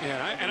Quinn.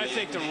 Yeah, and I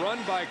think the run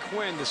by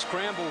Quinn, the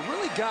scramble,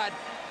 really got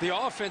the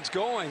offense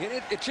going.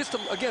 And it's just,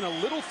 again,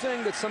 a little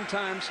thing that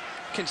sometimes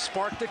can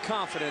spark the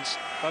confidence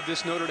of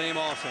this Notre Dame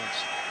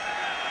offense.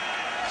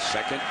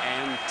 2nd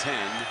and 10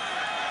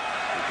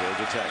 for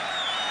Georgia Tech.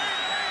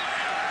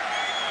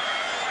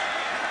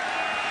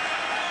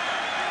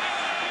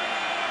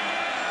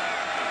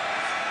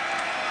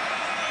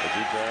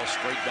 Reggie Ball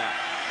straight back.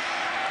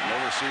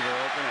 No receiver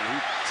open, and he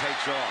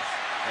takes off.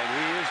 And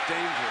he is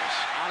dangerous.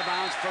 Out of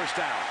bounds, first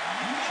down.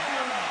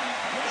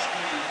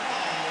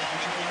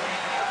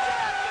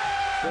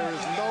 There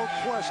is no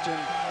question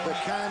the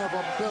kind of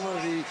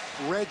ability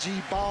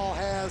Reggie Ball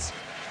has.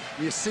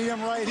 You see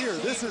him right here.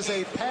 This is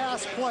a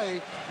pass play.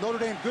 Notre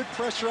Dame, good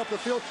pressure up the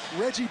field.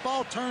 Reggie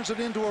Ball turns it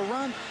into a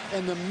run,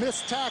 and the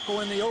missed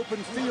tackle in the open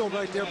field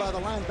right there by the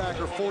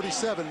linebacker,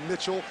 47,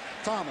 Mitchell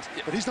Thomas.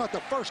 But he's not the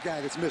first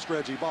guy that's missed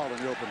Reggie Ball in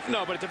the open field.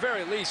 No, but at the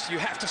very least, you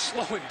have to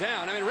slow him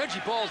down. I mean,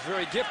 Reggie Ball is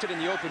very gifted in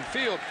the open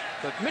field,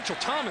 but Mitchell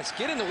Thomas,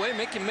 get in the way,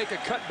 make him make a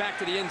cut back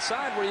to the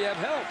inside where you have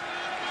help.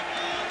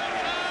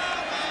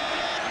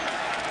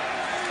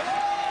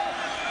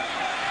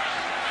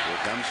 Here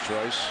comes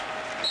Choice.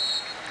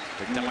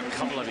 Picked up a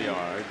couple of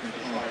yards.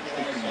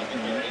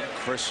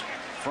 Chris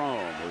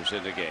Frome, who's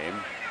in the game,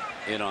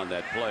 in on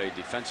that play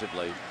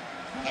defensively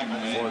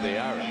for the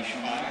Irish.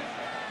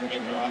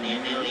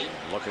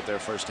 Look at their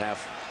first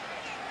half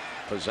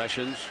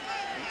possessions.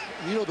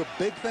 You know, the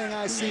big thing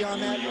I see on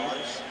that,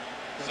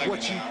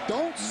 what you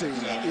don't see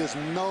is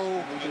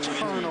no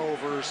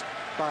turnovers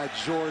by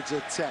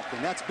Georgia Tech.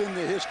 And that's been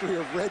the history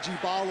of Reggie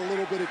Ball, a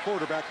little bit at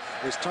quarterback,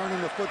 is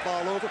turning the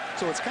football over.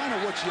 So it's kind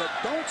of what you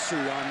don't see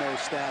on those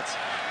stats.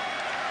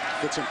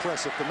 It's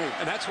impressive to me.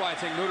 And that's why I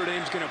think Notre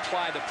Dame's going to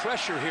apply the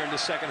pressure here in the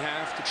second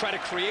half to try to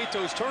create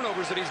those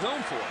turnovers that he's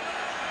known for.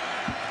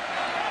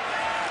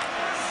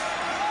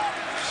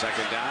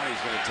 Second down, he's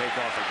going to take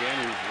off again.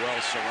 He's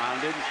well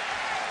surrounded.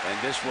 And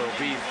this will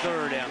be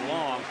 3rd and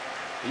long.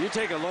 You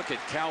take a look at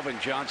Calvin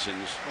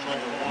Johnson's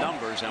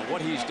numbers and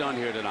what he's done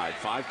here tonight.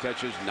 5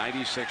 catches,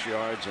 96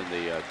 yards, and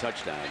the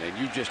touchdown. And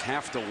you just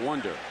have to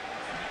wonder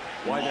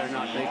why they're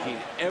not making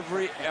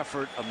every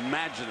effort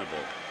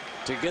imaginable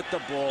to get the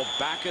ball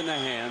back in the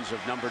hands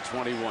of number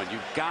 21.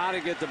 You've got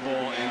to get the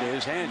ball into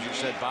his hands, you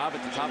said, Bob,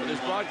 at the top of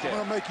this broadcast.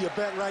 I'm going to make you a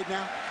bet right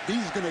now.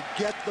 He's going to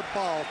get the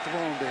ball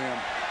thrown to him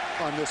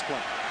on this play.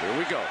 Here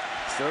we go.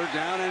 3rd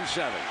down and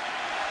 7.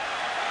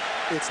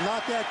 It's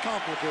not that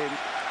complicated.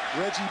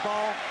 Reggie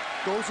Ball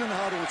goes in the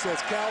huddle and says,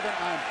 Calvin,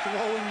 I'm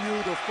throwing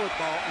you the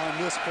football on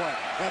this play.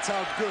 That's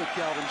how good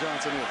Calvin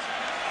Johnson is.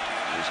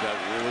 He's got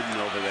Wooden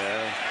over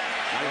there.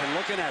 Not even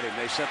looking at him.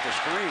 They set the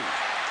screen.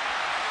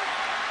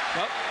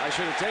 Well, I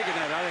should have taken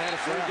that. I'd have had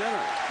a free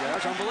dinner. Yeah,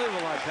 that's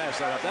unbelievable I passed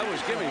that up. That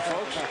was gimme,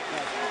 folks.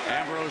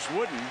 Ambrose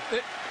wouldn't.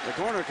 The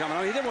corner coming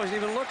out. He wasn't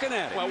even looking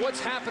at it. Well, what's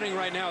happening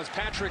right now is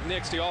Patrick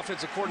Nix, the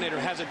offensive coordinator,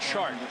 has a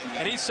chart.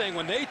 And he's saying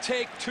when they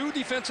take 2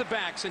 defensive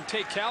backs and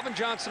take Calvin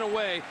Johnson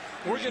away,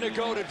 we're going to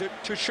go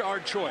to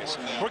Shard Choice.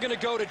 We're going to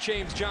go to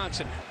James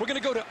Johnson. We're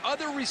going to go to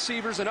other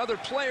receivers and other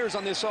players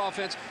on this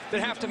offense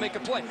that have to make a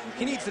play.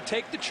 He needs to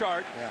take the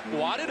chart,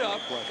 wad it up,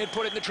 and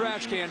put it in the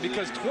trash can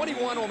because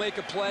 21 will make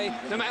a play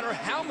no matter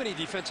how many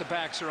defensive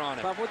backs are on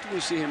it. Bob, what did we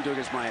see him do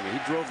against Miami? He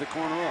drove the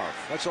corner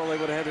off. That's all they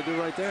would have had to do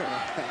right there.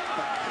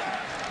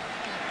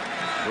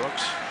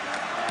 Brooks.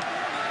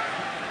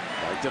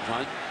 Like to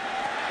punt.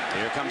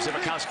 Here comes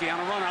Zivakowski on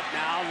a run-up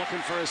now, looking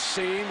for a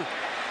seam.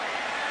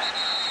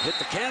 Hit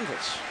the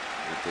canvas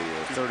at the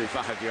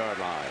 35-yard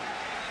line.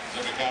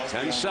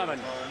 10-7.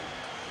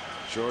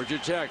 Georgia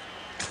Tech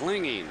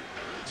clinging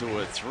to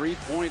a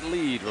 3-point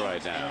lead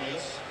right now.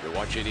 You're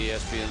watching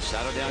ESPN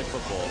Saturday Night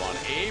Football on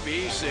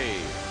ABC.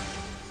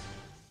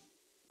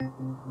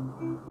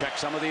 Check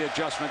some of the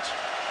adjustments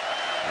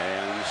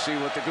and see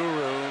what the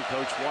guru,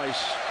 Coach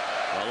Weiss,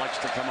 likes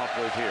to come up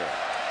with here.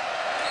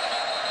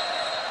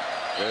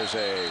 There's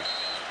a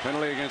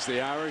penalty against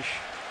the Irish.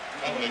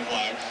 Penalty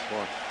flags.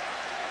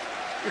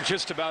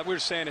 We were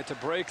saying at the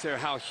break there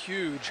how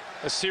huge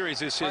a series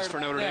this is for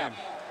Notre Dame.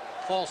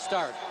 False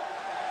start.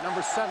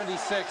 Number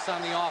 76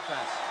 on the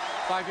offense.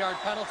 5-yard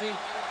penalty.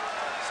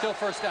 Still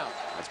first down.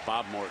 That's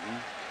Bob Morton,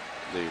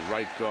 the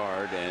right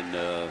guard, and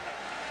you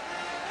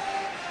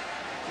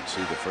can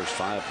see the first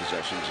 5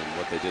 possessions and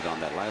what they did on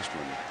that last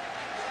one.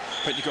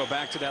 But you go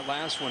back to that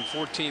last one,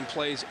 14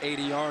 plays,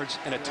 80 yards,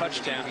 and a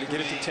touchdown. You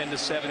get it to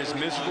 10-7. As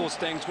miserable as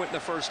things went in the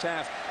first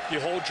half, you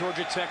hold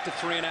Georgia Tech to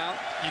 3 and out.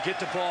 You get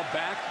the ball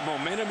back.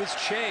 Momentum has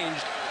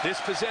changed.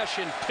 This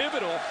possession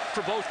pivotal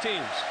for both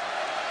teams.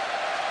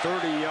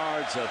 30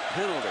 yards of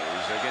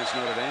penalties against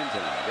Notre Dame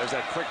tonight. There's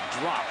that quick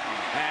drop.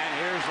 And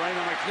here's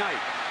Raymond McKnight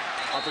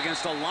up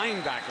against a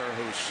linebacker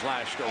who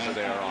slashed over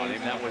there on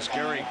him. That was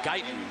Gary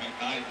Guyton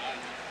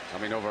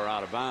coming over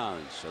out of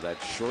bounds. So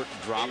that short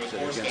drop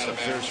against a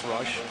fierce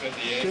rush.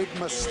 Big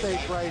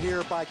mistake right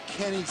here by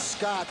Kenny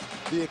Scott,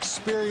 the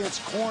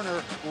experienced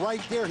corner.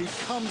 Right there, he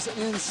comes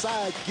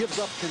inside, gives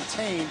up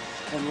contain,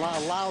 and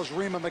allows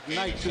Raymond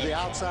McKnight to the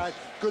outside.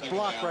 Good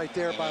block right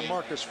there by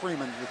Marcus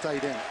Freeman, the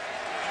tight end.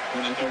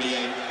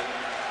 38.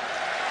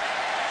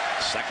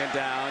 Second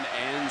down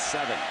and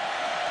 7.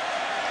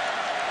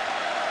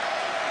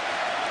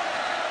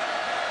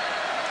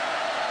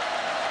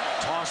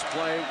 Toss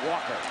play,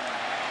 Walker.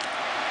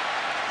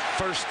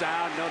 First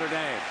down, Notre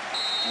Dame.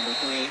 Number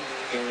 3,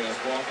 Darius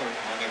Walker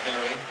on the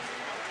carry.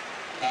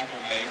 Tackle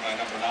made by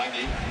number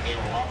 90,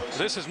 Dale Roberts.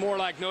 This is more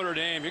like Notre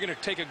Dame. You're going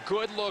to take a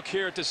good look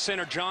here at the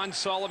center. John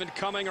Sullivan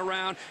coming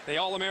around. The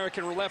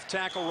All-American left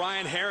tackle,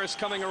 Ryan Harris,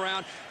 coming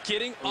around,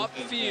 getting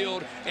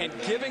upfield and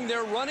giving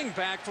their running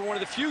back, for one of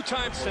the few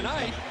times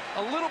tonight,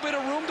 a little bit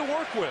of room to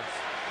work with.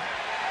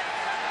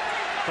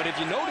 But if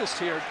you noticed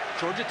here,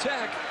 Georgia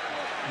Tech,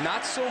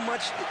 not so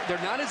much, they're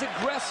not as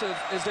aggressive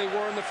as they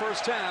were in the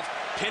first half,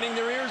 pinning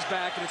their ears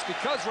back, and it's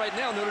because right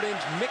now Notre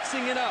Dame's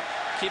mixing it up,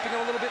 keeping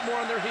it a little bit more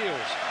on their heels.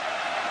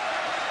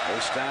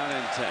 First down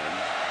and 10.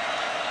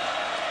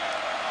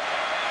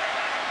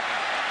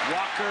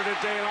 Walker to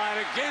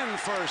daylight again,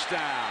 first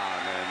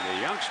down. And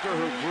the youngster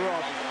who grew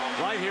up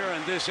right here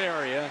in this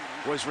area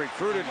was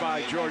recruited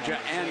by Georgia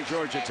and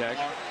Georgia Tech.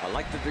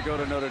 Elected to go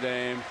to Notre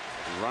Dame.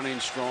 Running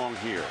strong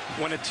here.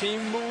 When a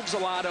team moves a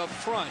lot up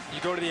front,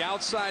 you go to the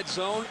outside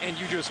zone and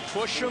you just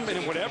push them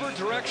in whatever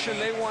direction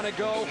they want to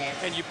go,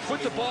 and you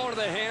put the ball into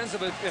the hands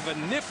of a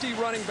nifty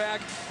running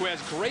back who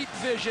has great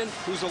vision,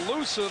 who's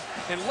elusive,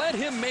 and let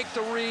him make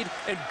the read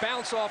and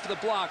bounce off of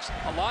the blocks.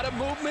 A lot of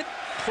movement,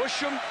 push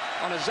him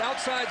on his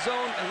outside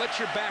zone, and let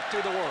your back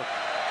do the work.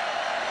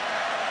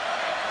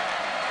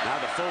 Now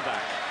the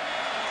fullback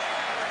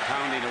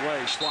pounding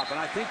away, swap, and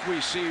I think we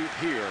see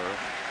here,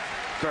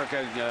 Kirk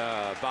and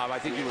Bob, I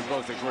think you would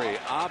both agree.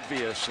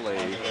 Obviously,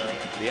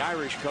 the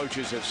Irish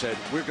coaches have said,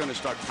 we're going to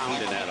start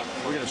pounding at them.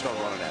 We're going to start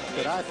running at them.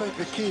 But I think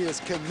the key is,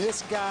 can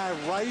this guy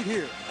right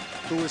here,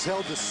 who was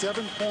held to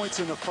 7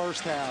 points in the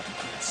first half,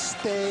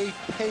 stay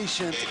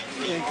patient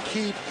and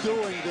keep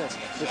doing this?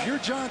 If you're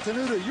John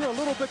Tenuta, you're a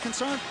little bit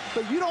concerned,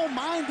 but you don't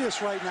mind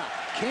this right now.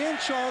 Can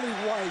Charlie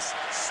Weiss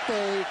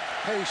stay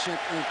patient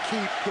and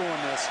keep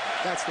doing this?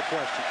 That's the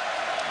question.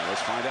 Well,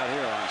 let's find out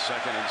here on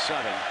 2nd and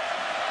 7.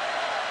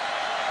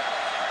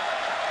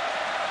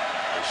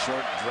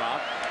 Short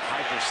drop,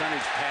 high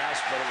percentage pass,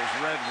 but it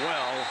was read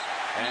well,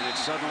 and it's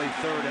suddenly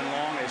 3rd and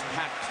long as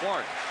Pat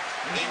Clark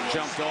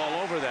jumped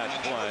all over that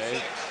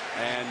play.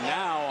 And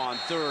now on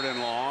 3rd and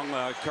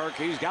long, Kirk,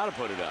 he's got to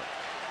put it up.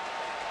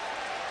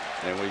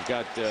 And we've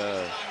got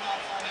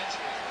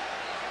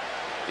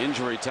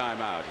injury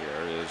timeout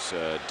here as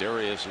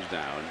Darius is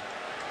down.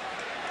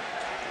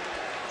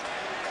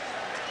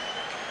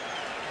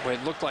 Well,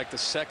 it looked like the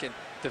second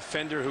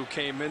defender who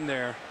came in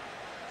there,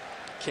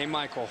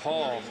 Michael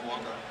Hall,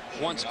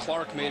 once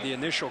Clark made the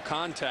initial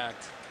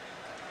contact,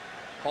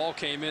 Hall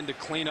came in to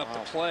clean up the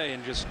play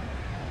and just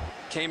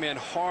came in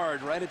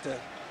hard right at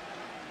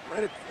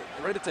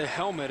the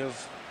helmet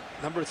of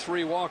number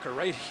 3 Walker,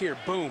 right here.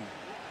 Boom.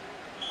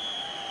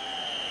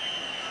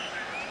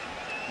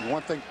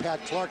 One thing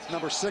Pat Clark,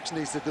 number 6,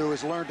 needs to do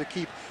is learn to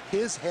keep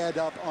his head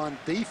up on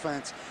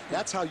defense.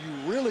 That's how you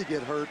really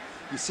get hurt.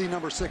 You see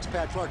number 6,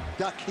 Pat Clark,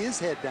 duck his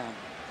head down.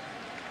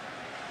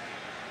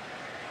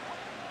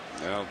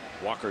 Well,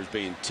 Walker's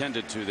being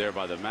tended to there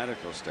by the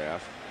medical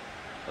staff.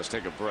 Let's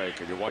take a break,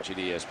 and you're watching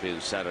ESPN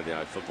Saturday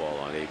Night Football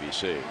on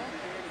ABC.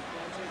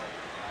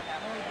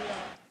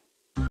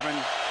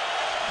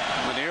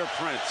 Lanier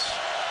Prince.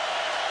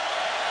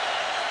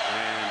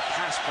 And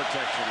pass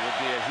protection would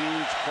be a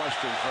huge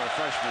question for a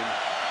freshman.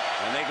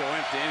 And they go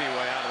empty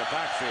anyway out of the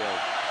backfield.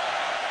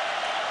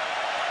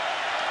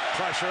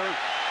 Pressure.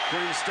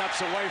 Green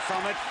steps away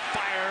from it.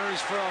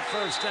 Fires for a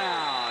first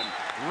down.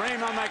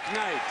 Raymond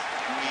McKnight.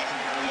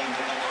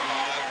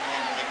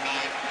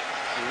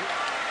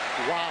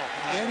 Wow.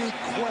 Any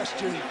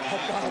question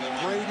about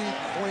Brady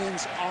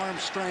Quinn's arm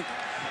strength?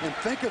 And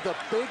think of the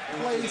big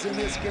plays in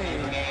this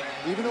game.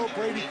 Even though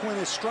Brady Quinn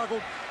has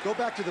struggled, go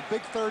back to the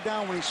big third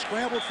down when he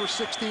scrambled for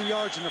 16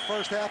 yards in the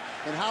first half.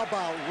 And how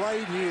about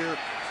right here,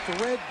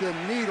 thread the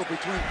needle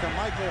between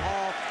Michael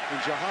Hall and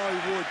Jahari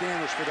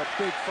Ward-Daniels for the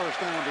big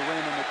first down to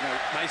Raymond McKnight.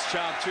 Nice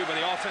job, too, by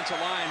the offensive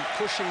line,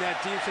 pushing that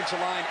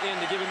defensive line in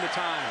to give him the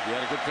time. You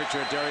had a good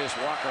picture of Darius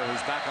Walker,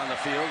 who's back on the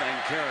field and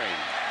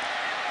carrying.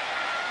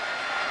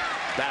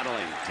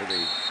 Battling to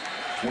the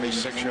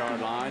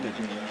 26-yard line,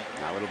 and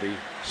now it'll be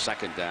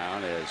second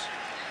down as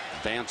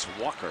Vance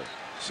Walker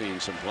seeing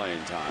some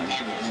playing time.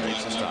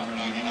 Makes a stop.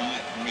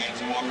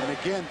 And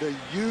again, the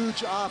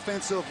huge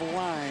offensive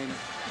line.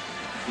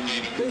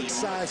 Big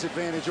size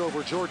advantage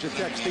over Georgia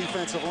Tech's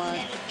defensive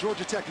line.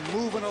 Georgia Tech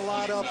moving a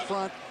lot up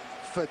front.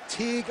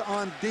 Fatigue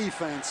on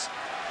defense.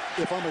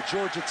 If I'm a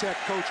Georgia Tech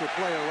coach or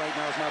player right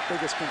now, is my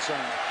biggest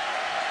concern.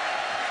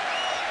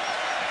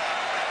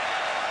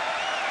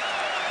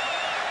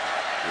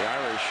 The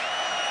Irish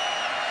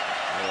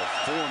have a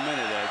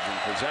 4-minute edge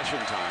in possession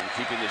time,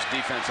 keeping this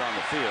defense on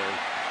the field.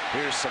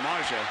 Here's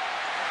Samardzija.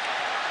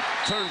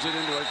 Turns it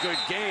into a good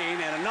gain,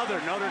 and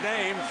another Notre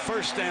Dame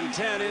 1st and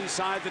 10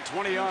 inside the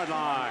 20-yard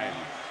line.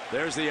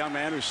 There's the young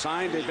man who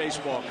signed a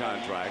baseball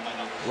contract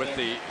with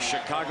the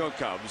Chicago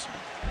Cubs.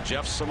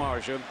 Jeff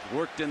Samardzija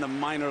worked in the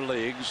minor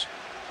leagues.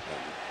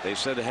 They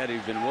said had he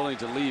been willing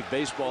to leave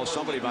baseball,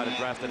 somebody might have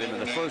drafted him in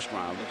the first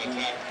round.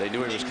 They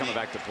knew he was coming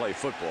back to play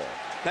football.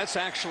 That's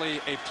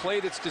actually a play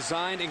that's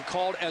designed and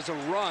called as a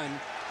run.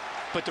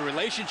 But the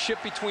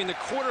relationship between the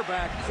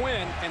quarterback,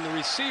 Quinn, and the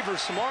receiver,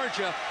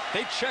 Samardzija,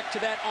 they checked to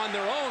that on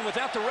their own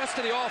without the rest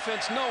of the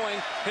offense knowing,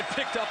 and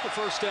picked up the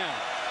first down.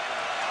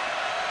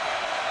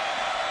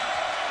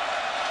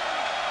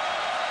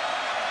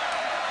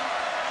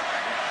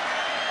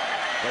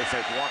 Play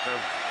fake. Walker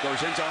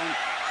goes in zone.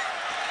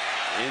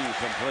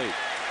 Incomplete.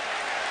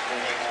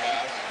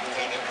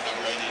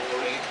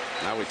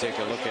 Now we take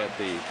a look at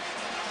the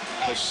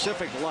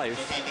Pacific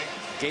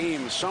Life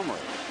game summary.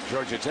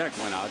 Georgia Tech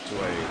went out to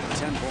a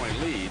 10-point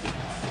lead,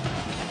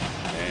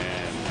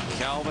 and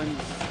Calvin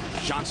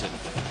Johnson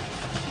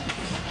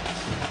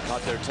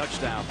caught their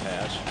touchdown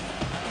pass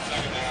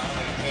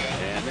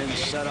and then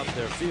set up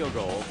their field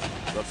goal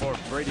before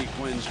Brady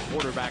Quinn's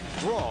quarterback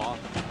draw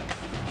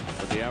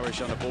put the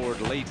Irish on the board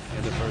late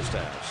in the first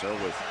half. So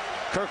with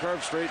Kirk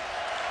Herbstreit,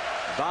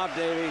 Bob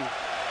Davie,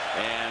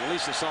 and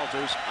Lisa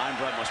Salters, I'm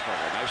Brett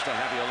Musburger. Nice to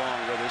have you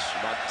along with us.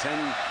 About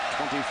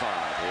 10:25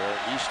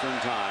 here Eastern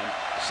time.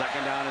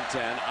 Second down and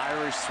 10.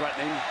 Irish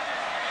threatening.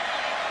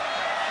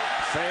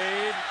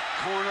 Fade.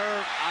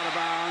 Corner. Out of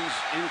bounds.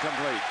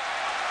 Incomplete.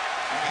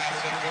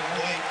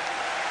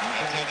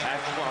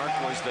 Pat Clark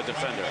was the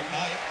defender.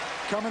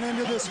 Coming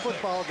into this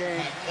football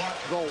game,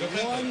 the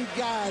one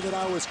guy that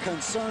I was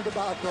concerned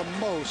about the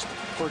most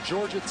for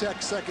Georgia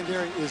Tech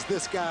secondary is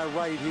this guy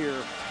right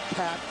here,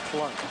 Pat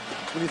Clark.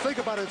 When you think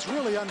about it, it's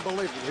really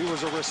unbelievable. He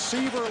was a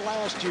receiver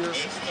last year,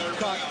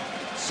 caught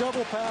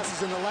several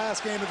passes in the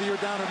last game of the year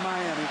down in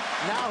Miami.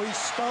 Now he's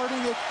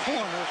starting at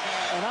corner,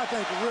 and I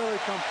think really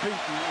competing,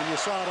 and you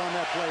saw it on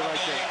that play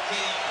right there.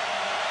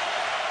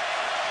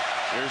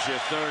 Here's your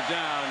third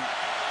down.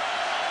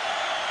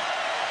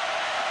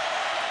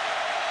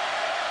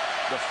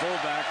 The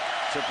fullback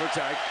to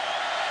protect.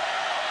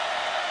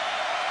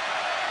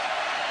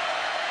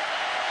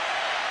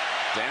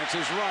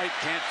 Dances right,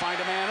 can't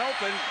find a man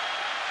open.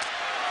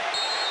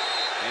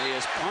 And he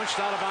is punched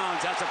out of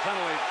bounds. That's a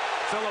penalty.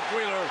 Philip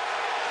Wheeler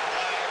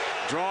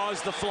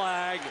draws the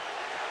flag,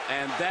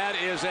 and that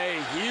is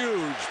a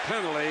huge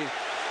penalty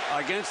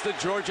against the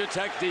Georgia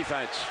Tech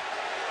defense.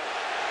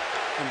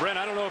 And Brent,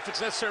 I don't know if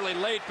it's necessarily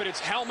late, but it's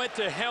helmet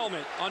to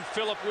helmet on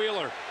Philip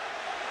Wheeler.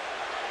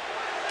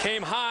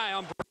 Came high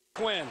on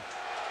Quinn.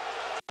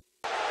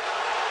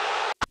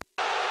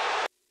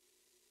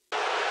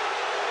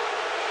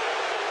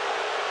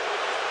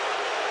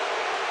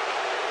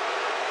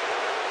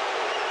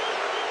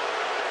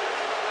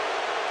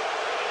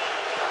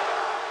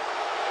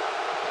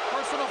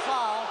 Personal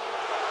foul.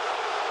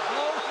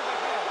 Blow to the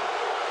head.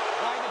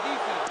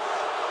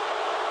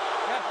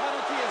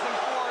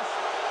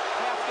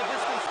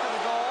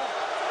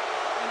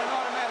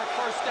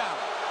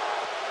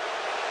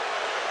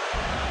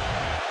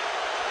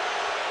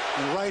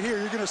 And right here,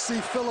 you're going to see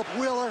Philip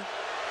Wheeler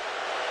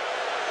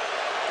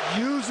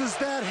uses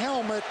that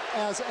helmet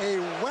as a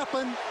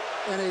weapon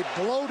and a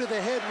blow to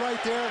the head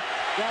right there.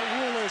 That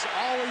rule has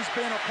always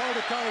been a part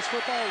of college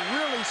football,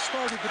 really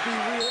started to be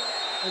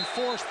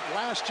enforced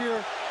last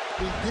year.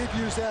 He did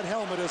use that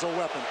helmet as a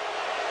weapon.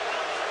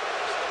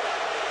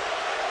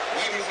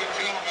 Ladies and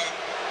gentlemen,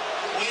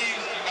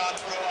 please do not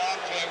throw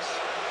objects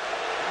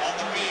on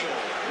the field.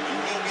 You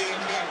will be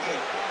ejected.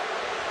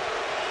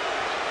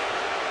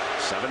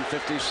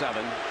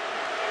 7:57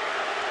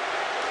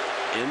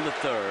 in the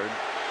third.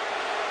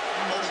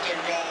 First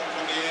and goal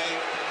from the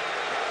 8.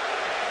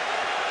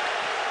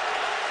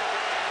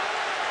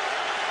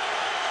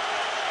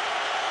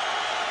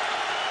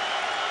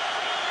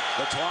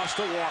 The toss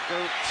to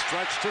Walker,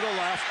 stretch to the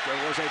left.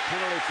 There was a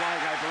penalty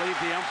flag. I believe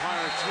the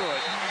umpire threw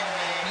it.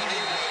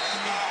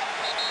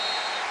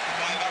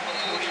 By number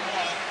 41,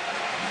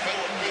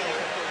 Philip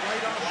Wheeler.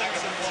 Flag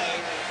of the play.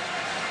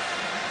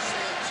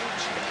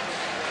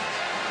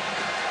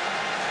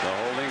 The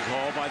holding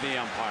call by the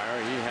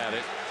umpire. He had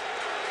it.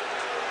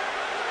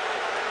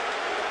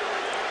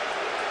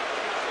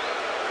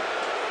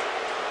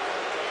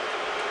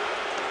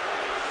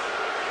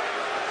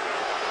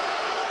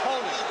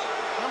 Holding.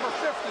 Number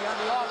 50 on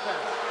the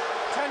offense.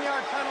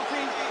 10-yard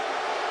penalty.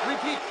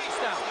 Repeat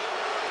down.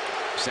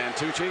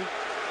 Santucci,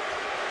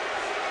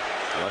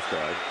 left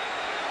guard.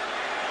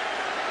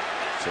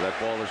 So that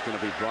ball is going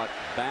to be brought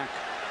back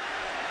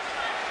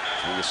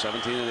between the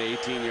 17 and the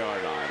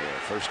 18-yard line here.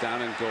 First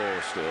down and goal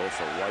still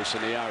for Weiss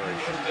and the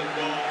Irish.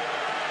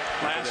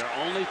 Their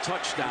only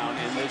touchdown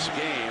in this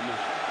game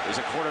is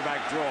a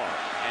quarterback draw.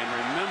 And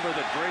remember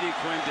that Brady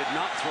Quinn did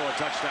not throw a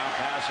touchdown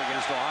pass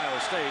against Ohio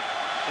State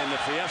in the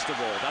Fiesta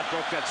Bowl. That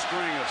broke that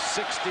string of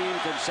 16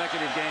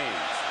 consecutive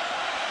games.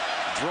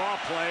 Draw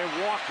play,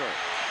 Walker.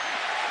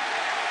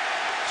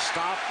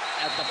 Stop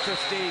at the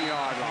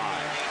 15-yard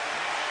line.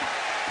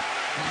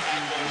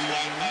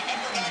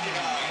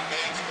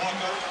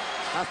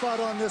 I thought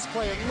on this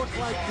play it looked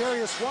like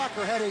Darius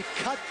Walker had a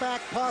cutback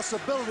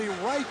possibility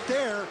right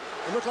there.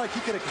 It looked like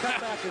he could have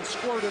cut back and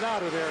scored it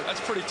out of there.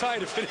 That's pretty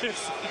tight if it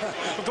is.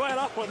 I'm glad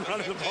I wasn't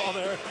running the ball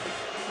there.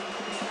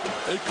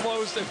 It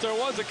closed. If there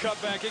was a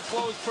cutback, it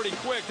closed pretty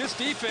quick. This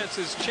defense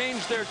has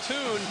changed their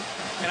tune,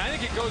 and I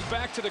think it goes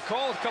back to the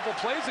call a couple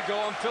plays ago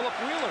on Philip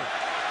Wheeler.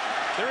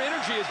 Their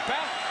energy is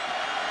back.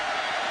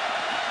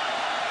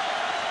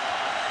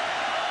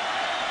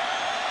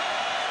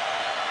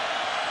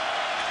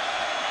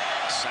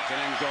 Second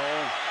and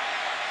goal.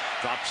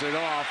 Drops it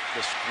off.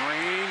 The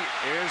screen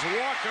is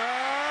Walker.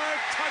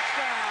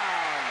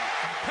 Touchdown.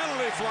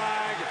 Penalty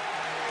flag.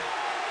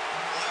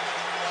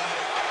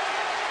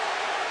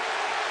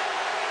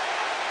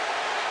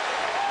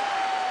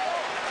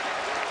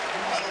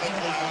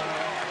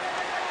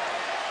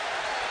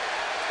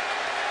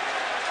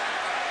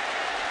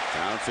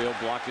 Downfield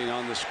blocking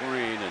on the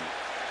screen, and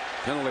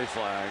penalty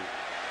flag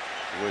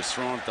was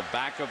thrown at the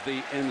back of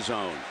the end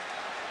zone.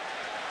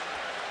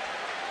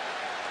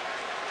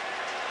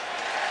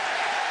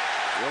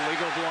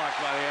 Illegal block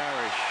by the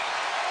Irish.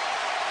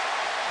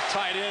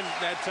 Tight end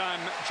that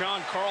time,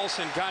 John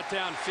Carlson got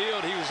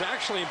downfield. He was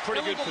actually in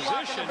pretty good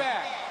position.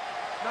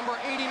 Number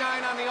 89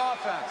 on the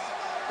offense.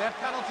 That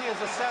penalty is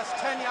assessed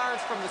 10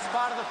 yards from the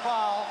spot of the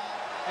foul,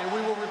 and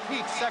we will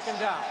repeat second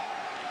down.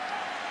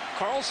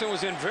 Carlson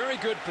was in very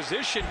good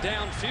position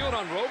downfield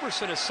on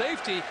Roberson, a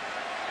safety.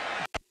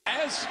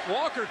 As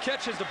Walker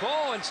catches the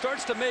ball and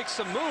starts to make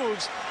some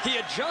moves, he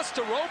adjusts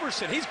to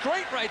Roberson. He's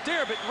great right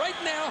there, but right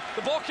now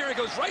the ball carrier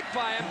goes right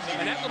by him,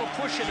 and that little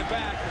push in the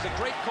back was a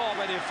great call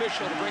by the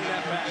official to bring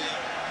that back.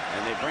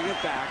 And they bring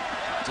it back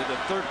to the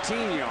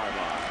 13-yard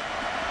line.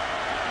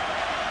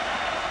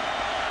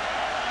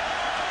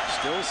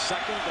 Still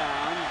second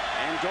down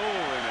and goal,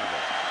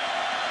 remember.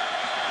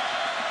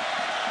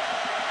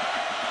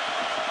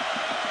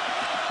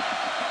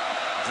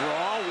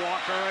 Draw,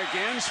 Walker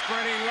again,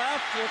 sprinting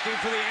left, looking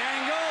for the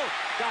angle.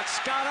 Got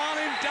Scott on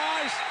him,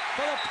 dives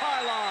for the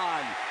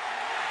pylon.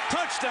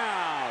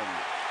 Touchdown.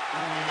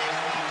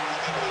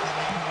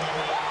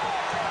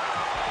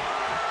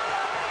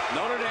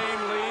 Notre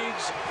Dame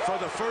leads for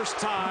the first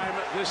time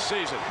this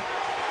season.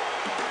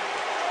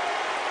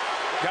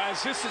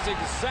 Guys, this is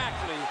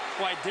exactly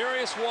why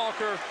Darius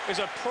Walker is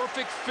a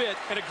perfect fit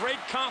and a great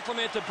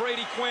compliment to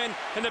Brady Quinn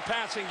in the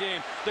passing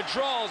game. The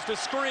draws, the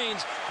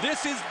screens.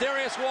 This is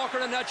Darius Walker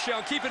in a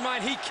nutshell. Keep in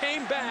mind, he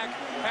came back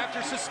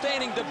after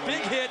sustaining the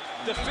big hit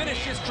to finish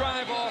his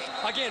drive off.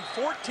 Again,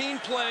 14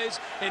 plays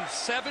and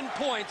 7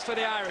 points for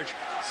the Irish.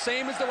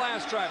 Same as the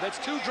last drive. That's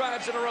 2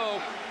 drives in a row,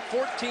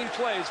 14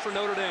 plays for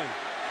Notre Dame.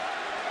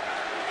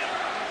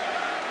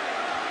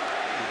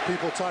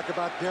 People talk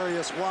about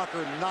Darius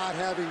Walker not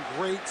having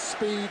great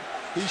speed.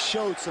 He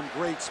showed some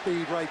great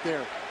speed right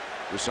there.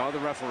 We saw the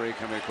referee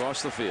coming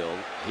across the field.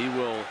 He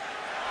will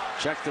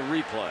check the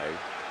replay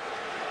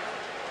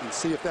and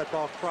see if that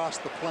ball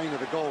crossed the plane of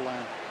the goal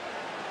line.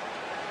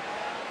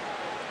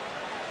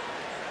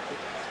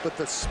 But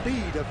the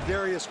speed of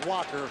Darius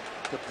Walker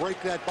to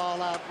break that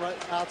ball out right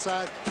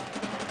outside.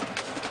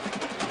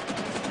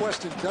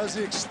 question, does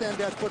he extend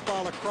that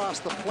football across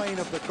the plane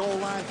of the goal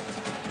line?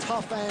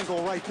 Tough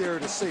angle right there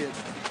to see it.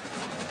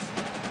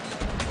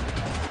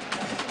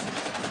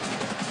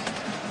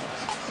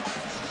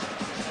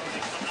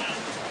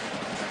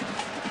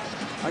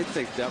 I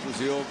think that was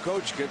the old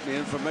coach getting the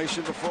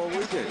information before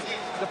we did.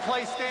 The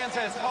play stands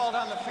as called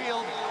on the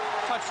field.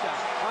 Touchdown.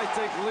 I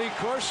think Lee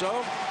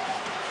Corso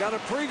got a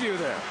preview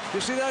there. You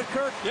see that,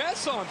 Kirk? Yeah, I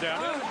saw him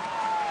down there.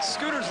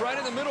 Scooter's right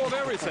in the middle of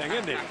everything,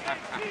 isn't he?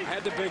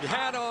 Had the big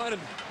hat on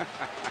and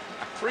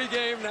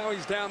pregame. Now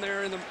he's down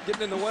there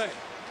getting in the way.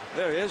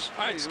 There he is.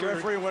 All right, the Scooter.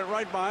 referee went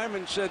right by him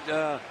and said,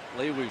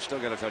 Lee, we've still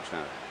got a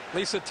touchdown.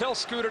 Lisa, tell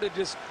Scooter to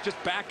just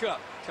back up.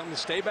 Tell him to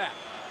stay back.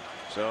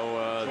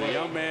 So the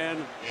young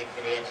man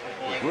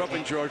who grew up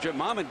in Georgia,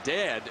 mom and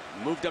dad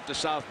moved up to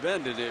South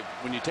Bend. And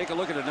when you take a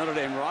look at the Notre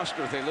Dame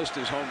roster, they list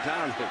his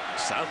hometown,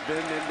 South Bend,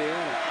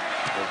 Indiana.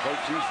 The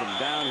coach, he's from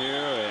down here,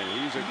 and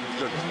he's a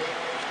good one.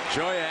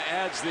 Joya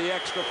adds the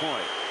extra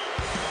point.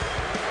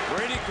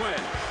 Brady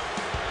Quinn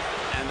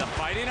and the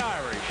Fighting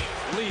Irish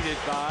lead it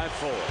by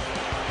 4.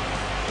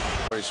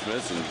 Corey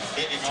Smith and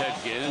Ted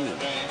Ginn and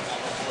the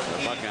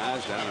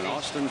Buckeyes down in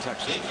Austin,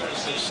 Texas.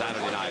 That's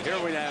Saturday night. Here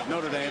we have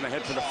Notre Dame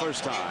ahead for the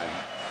first time.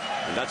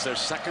 And that's their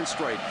second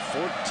straight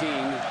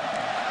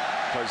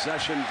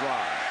 14-possession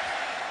drive.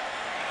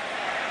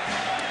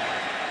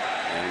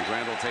 And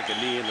Grant will take a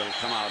knee and it'll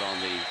come out on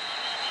the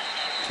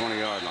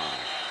 20-yard line.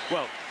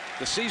 Well,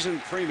 the season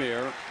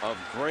premiere of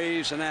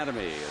Grey's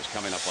Anatomy is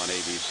coming up on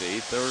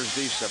ABC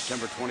Thursday,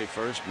 September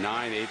 21st,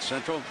 9/8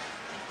 Central.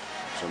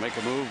 So make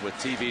a move with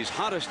TV's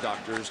hottest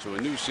doctors to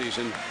a new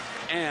season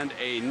and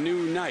a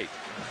new night.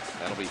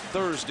 That'll be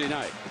Thursday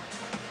night.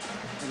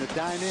 And the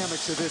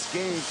dynamics of this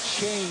game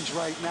change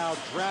right now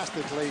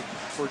drastically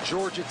for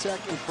Georgia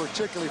Tech, and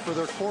particularly for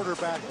their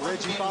quarterback,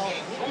 Reggie Ball,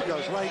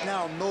 because right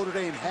now Notre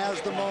Dame has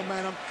the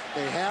momentum.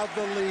 They have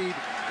the lead.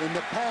 In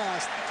the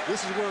past,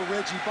 this is where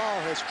Reggie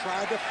Ball has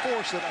tried to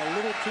force it a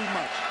little too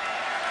much.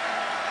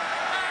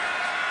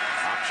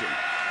 Option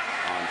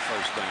on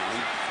first down.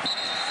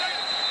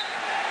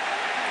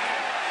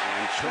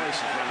 And choice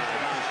is running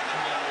it out.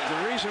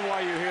 The reason why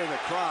you hear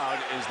the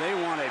crowd is they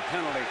want a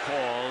penalty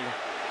called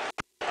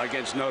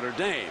against Notre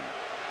Dame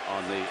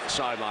on the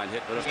sideline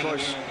hit. But of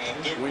course,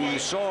 when you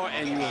saw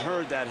and you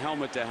heard that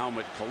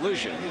helmet-to-helmet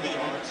collision,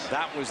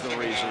 that was the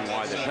reason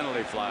why the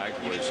penalty flag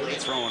was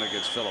thrown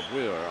against Philip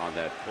Wheeler on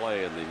that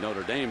play in the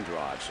Notre Dame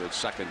drive. So it's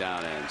 2nd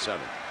down and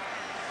 7.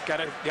 Got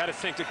to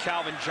think that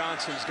Calvin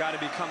Johnson's got to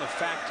become a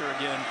factor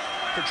again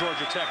for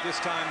Georgia Tech. This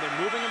time they're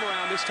moving him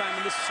around. This time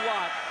in the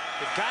slot,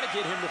 they've got to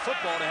get him the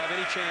football to have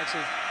any chance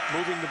of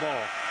moving the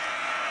ball.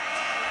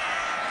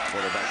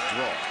 Quarterback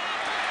draw.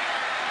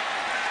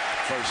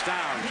 First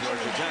down,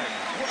 Georgia Tech.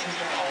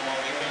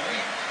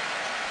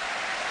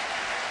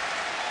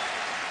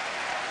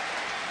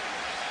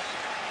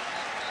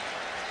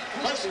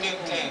 First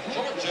and 10,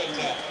 Georgia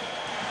Tech.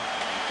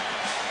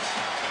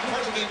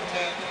 First and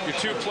 10. Your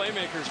two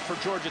playmakers for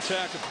Georgia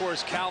Tech, of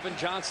course, Calvin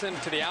Johnson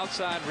to the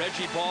outside,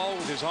 Reggie Ball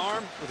with his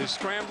arm, with his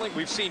scrambling.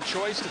 We've seen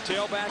Choice, the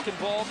tailback,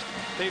 involved.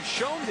 They've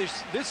shown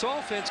this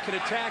offense can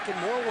attack in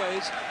more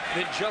ways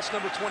than just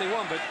number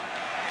 21, but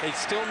they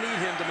still need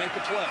him to make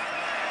the play.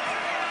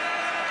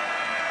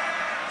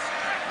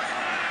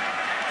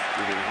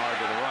 Moving hard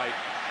to the right.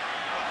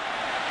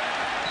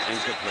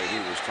 Incomplete. He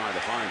was trying to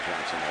find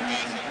Johnson.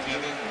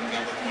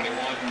 Number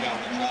 21,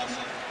 Calvin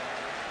Johnson.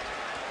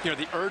 You know,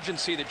 the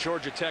urgency that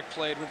Georgia Tech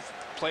played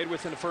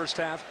with in the first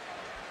half,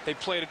 they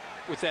played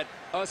with that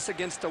us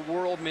against the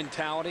world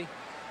mentality.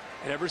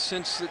 And ever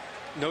since the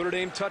Notre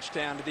Dame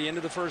touchdown at the end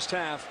of the first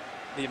half,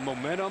 the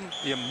momentum,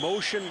 the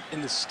emotion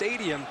in the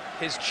stadium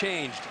has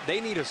changed. They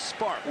need a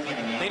spark.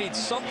 They need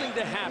something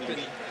to happen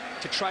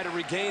to try to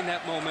regain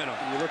that momentum.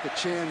 You look at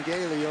Chan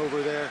Gailey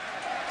over there.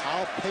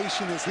 How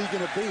patient is he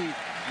going to be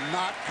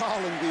not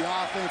calling the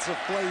offensive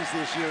plays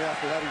this year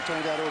after having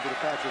turned that over to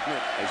Patrick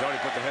Nick? He's already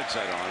put the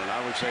headset on, and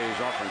I would say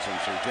he's offering some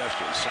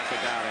suggestions. 2nd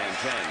down and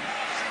 10.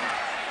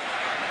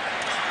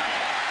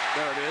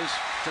 There it is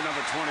to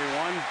number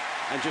 21,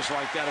 and just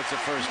like that, it's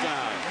a first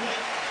down.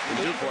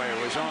 And Duquay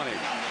was on him.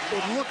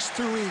 It looks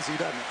too easy,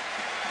 doesn't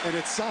it? And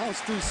it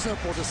sounds too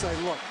simple to say,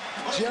 look,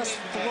 just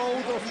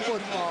throw the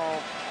football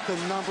to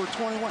number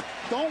 21.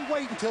 Don't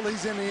wait until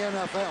he's in the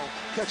NFL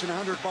catching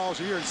 100 balls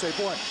a year and say,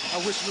 boy, I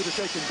wish we would have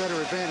taken better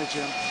advantage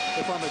of him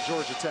if I'm at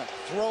Georgia Tech.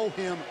 Throw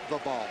him the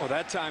ball. Well,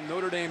 that time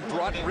Notre Dame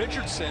brought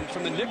Richardson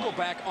from the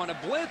nickelback on a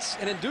blitz,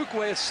 and in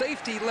Duquay, a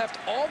safety left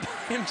all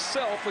by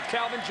himself with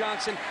Calvin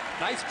Johnson.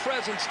 Nice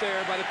presence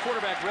there by the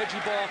quarterback,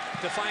 Reggie Ball,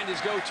 to find his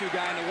go-to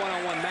guy in the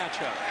one-on-one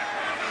matchup.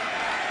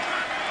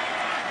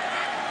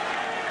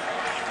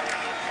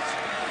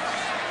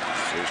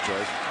 Here's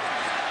Choice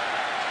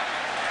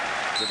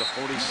to the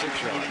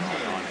 46-yard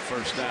line on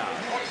first down.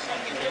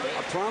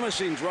 A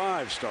promising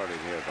drive starting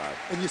here, Bob.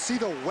 And you see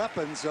the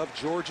weapons of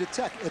Georgia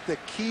Tech at the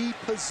key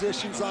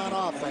positions on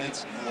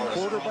offense.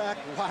 Quarterback,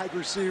 wide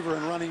receiver,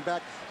 and running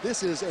back.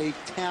 This is a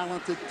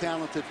talented,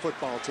 talented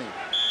football team.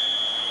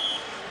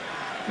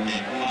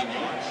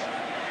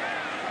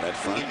 That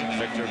front,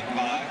 Victor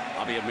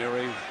Bobby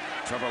Amiri,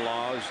 Trevor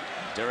Laws,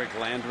 Derek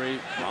Landry,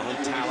 Ronald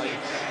Talley.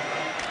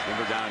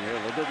 Remember down here,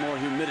 a little bit more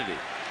humidity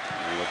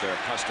than what they're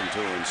accustomed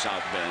to in South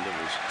Bend. It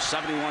was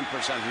 71%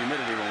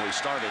 humidity when we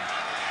started.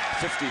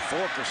 54%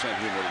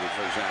 humidity,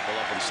 for example,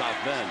 up in South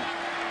Bend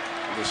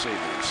this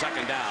evening.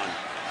 Second down.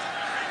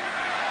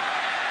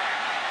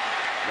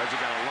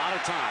 Reggie got a lot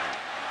of time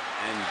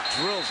and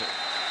drills it.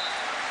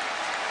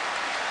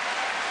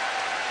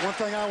 One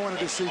thing I wanted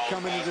to see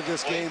coming into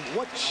this game,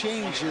 what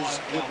changes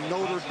would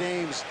Notre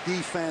Dame's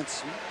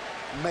defense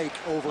make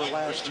over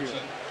last year?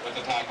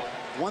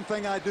 One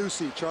thing I do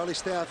see, Charlie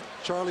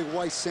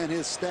Weiss sent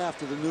his staff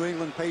to the New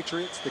England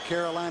Patriots, the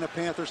Carolina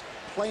Panthers,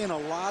 playing a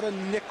lot of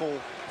nickel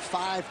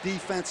 5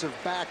 defensive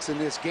backs in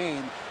this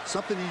game,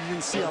 something you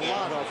didn't see a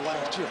lot of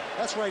last year.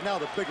 That's right now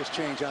the biggest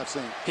change I've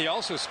seen. He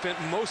also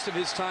spent most of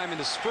his time in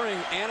the spring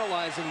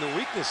analyzing the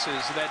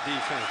weaknesses of that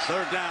defense.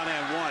 Third down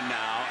and 1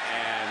 now,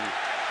 and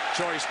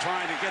Choice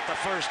trying to get the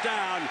first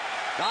down.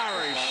 The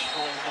Irish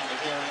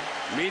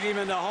meet him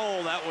in the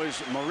hole. That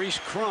was Maurice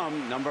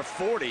Crum, number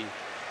 40,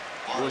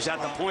 who was at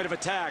the point of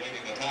attack.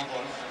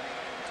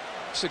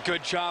 It's a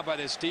good job by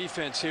this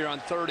defense here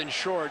on 3rd and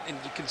short, and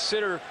you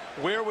consider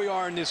where we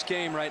are in this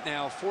game right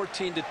now,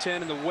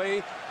 14-10, and the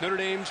way Notre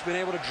Dame's been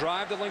able to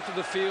drive the length of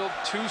the field,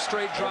 2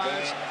 straight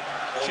drives.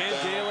 Chan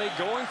Gailey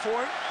going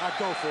for it. I'd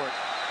go for it.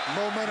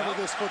 Momentum of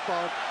this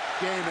football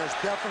game has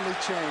definitely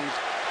changed.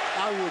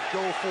 I would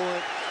go for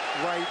it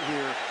right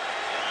here.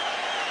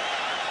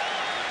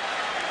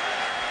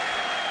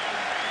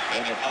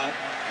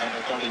 Number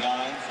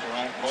 39,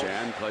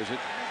 Chan plays it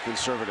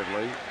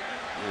conservatively.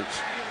 It's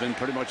been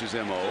pretty much his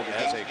MO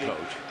as a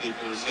coach.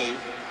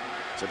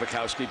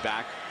 Zibikowski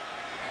back.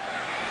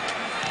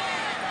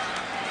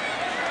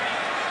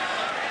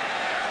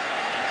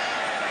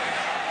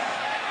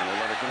 And they'll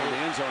let it go to the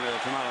end zone. It'll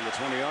come out on the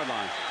 20-yard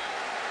line.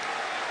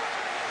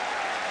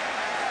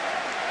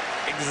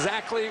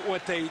 Exactly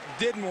what they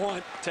didn't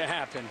want to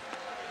happen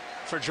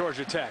for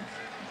Georgia Tech.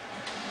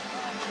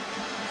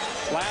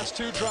 Last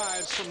 2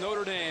 drives from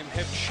Notre Dame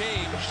have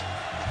changed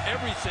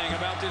everything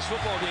about this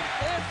football game.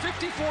 They had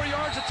 54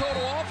 yards of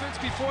total offense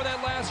before that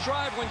last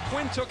drive when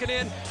Quinn took it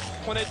in.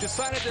 When they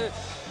decided to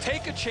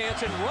take a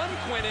chance and run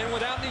Quinn in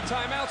without any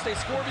timeouts, they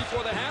score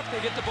before the half.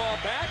 They get the ball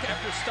back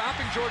after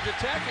stopping Georgia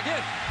Tech.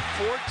 Again,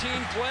 14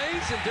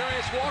 plays, and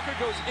Darius Walker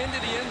goes into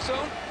the end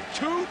zone.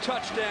 2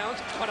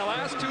 touchdowns on the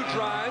last 2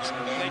 drives.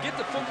 They get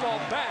the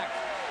football back.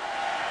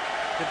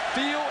 The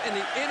feel and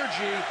the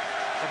energy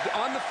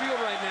on the field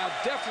right now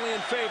definitely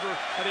in favor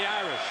of the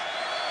Irish.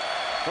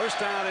 First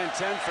down and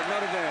 10 for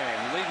Notre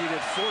Dame, leading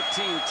at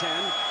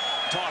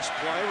 14-10. Toss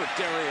play with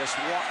Darius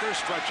Walker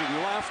stretching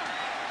left.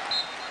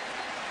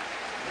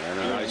 And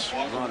a nice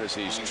run as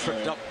he's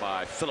tripped up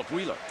by Philip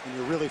Wheeler. And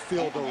you really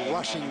feel the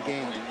rushing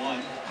game,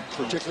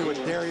 particularly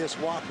with Darius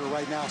Walker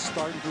right now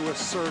starting to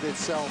assert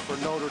itself for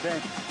Notre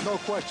Dame. No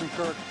question,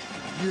 Kirk,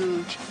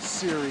 huge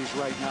series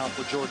right now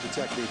for Georgia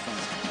Tech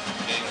defense.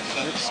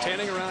 It's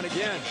standing around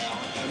again.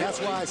 And that's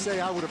why I say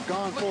I would have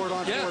gone for it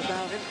on 4th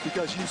down,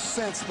 because you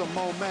sense the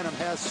momentum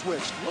has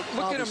switched,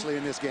 obviously,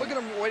 in this game. Look at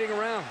him waiting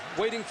around,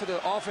 waiting for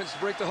the offense to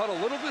break the huddle.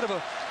 A little bit of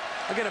a,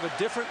 again, of a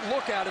different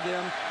look out of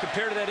them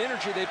compared to that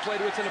energy they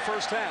played with in the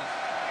first half.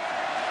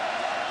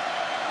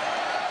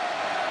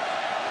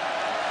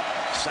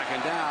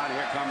 Second down,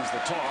 here comes the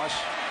toss.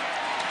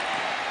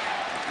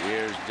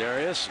 Here's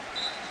Darius.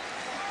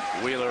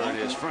 Wheeler and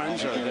his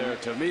friends are there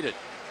to meet it.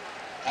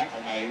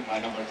 Tackle made by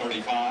number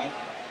 35,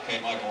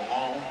 K. Michael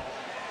Hall.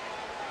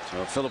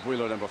 So Philip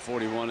Wheeler, number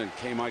 41, and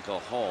K. Michael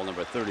Hall,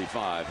 number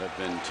 35, have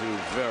been 2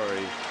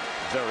 very,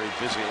 very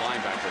busy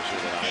linebackers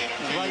here tonight.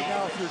 And right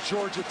now, if you're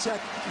Georgia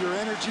Tech, your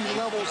energy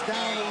level's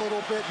down a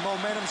little bit.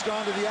 Momentum's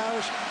gone to the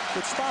Irish.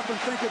 But stop and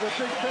think of the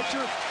big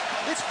picture.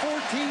 It's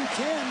 14-10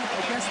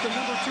 against the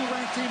number 2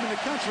 ranked team in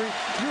the country.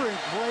 You're in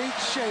great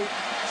shape.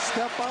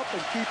 Step up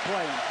and keep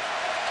playing.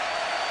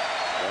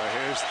 So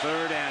here's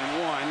 3rd and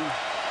 1.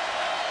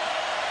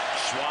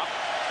 Schwab,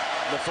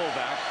 the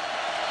fullback,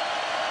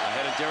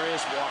 ahead of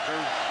Darius Walker.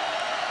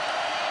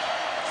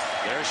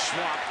 There's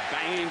Schwab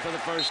banging for the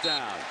first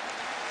down.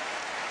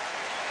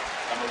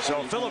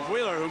 So Philip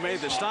Wheeler, who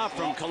made the stop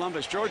from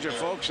Columbus, Georgia,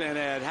 folks, and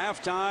at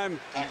halftime,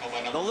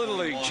 the Little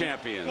League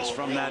champions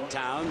from that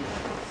town.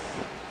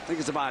 I think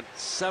it's about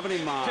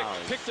 70 miles.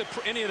 Pick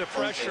any of the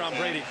pressure on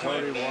Brady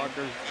Quinn.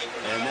 Walker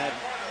and that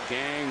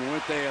gang,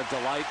 weren't they a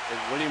delight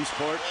at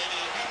Williamsport?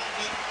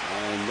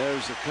 And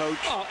there's the coach.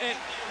 Oh, and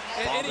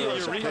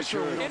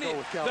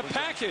the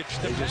package.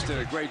 They just did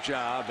a great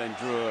job and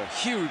drew a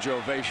huge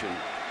ovation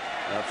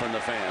from the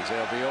fans.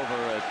 They'll be over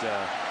at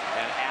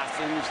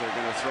Athens. They're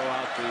going to throw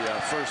out the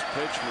first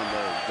pitch when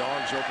the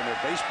Dogs open their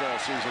baseball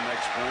season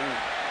next spring.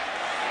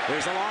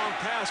 There's a long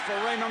pass for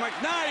Raymond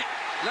McKnight.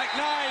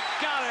 McKnight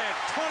got it,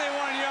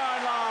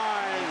 21-yard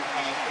line.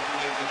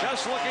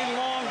 Just looking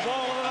long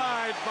ball of the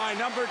night by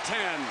number 10.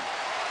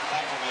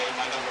 Tackle made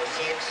by number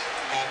 6,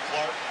 Matt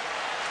Clark.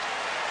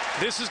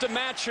 This is the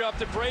matchup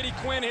that Brady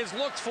Quinn has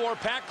looked for.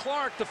 Pat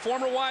Clark, the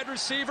former wide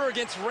receiver,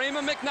 against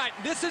Raymond McKnight.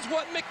 This is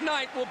what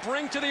McKnight will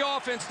bring to the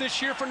offense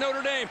this year for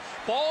Notre Dame.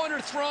 Ball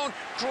underthrown.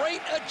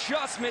 Great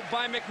adjustment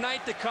by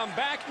McKnight to come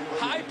back,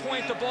 high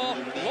point the ball,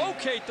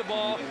 locate the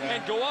ball,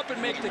 and go up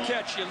and make the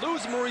catch. You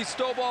lose Maurice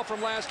Stovall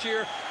from last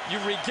year. You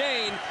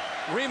regain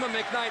Raymond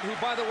McKnight, who,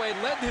 by the way,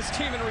 led this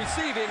team in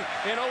receiving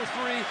in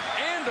 03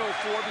 and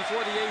 04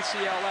 before the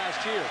ACL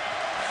last year.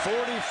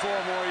 44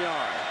 more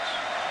yards.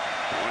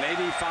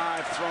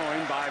 185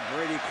 throwing by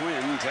Brady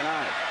Quinn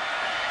tonight.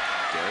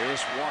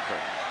 Darius Walker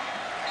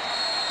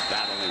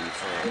battling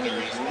for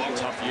a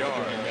tough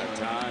yard that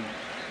time.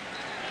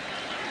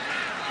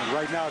 And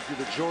right now, if you're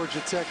the Georgia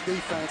Tech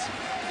defense,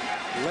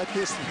 let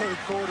this third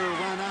quarter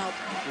run out,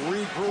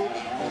 regroup,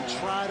 and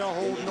try to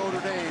hold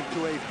Notre Dame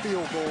to a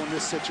field goal in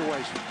this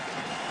situation.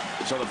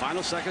 So the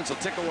final seconds will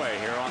tick away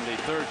here on the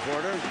third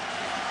quarter.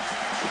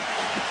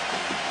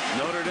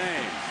 Notre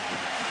Dame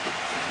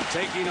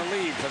taking a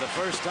lead for the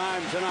first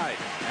time tonight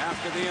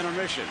after the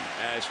intermission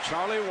as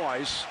Charlie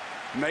Weiss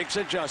makes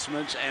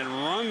adjustments and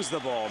runs the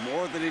ball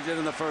more than he did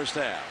in the first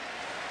half.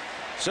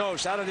 So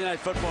Saturday Night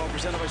Football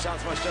presented by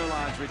Southwest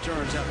Airlines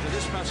returns after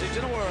this message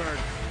and a word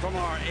from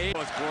our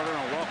fourth quarter.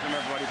 And welcome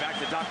everybody back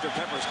to Dr.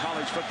 Pepper's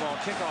College Football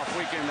Kickoff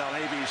Weekend on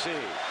ABC.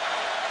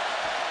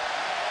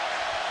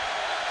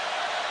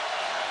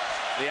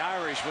 The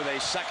Irish with a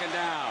second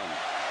down.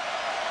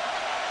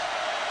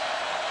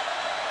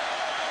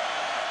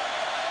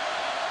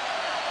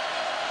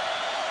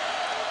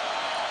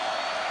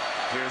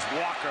 Here's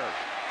Walker.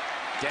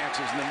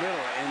 Dances in the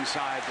middle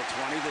inside the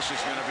 20. This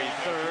is going to be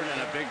third and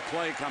a big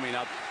play coming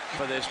up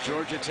for this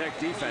Georgia Tech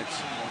defense.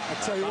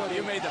 I'll tell you what,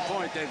 you made the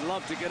point they'd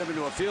love to get him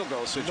into a field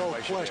goal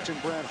situation. No question,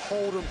 Brent.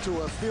 Hold him to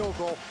a field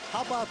goal.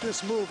 How about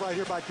this move right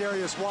here by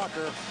Darius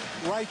Walker?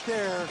 Right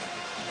there.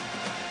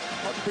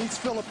 Beats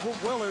Philip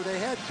Willer. They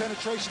had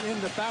penetration in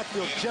the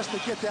backfield just to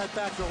get that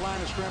back to the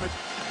line of scrimmage.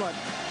 But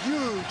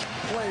huge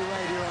play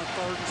right here on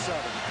 3rd and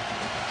 7.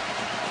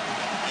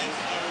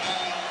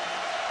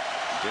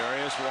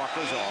 Darius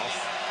Walker's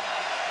off.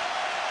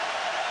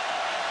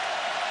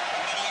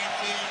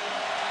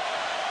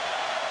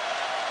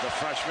 The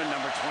freshman,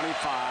 number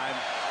 25,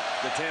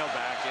 the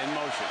tailback in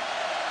motion.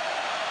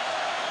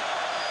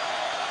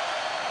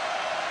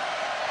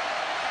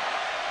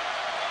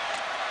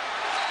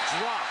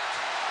 Dropped.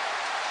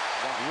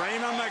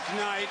 Raymond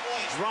McKnight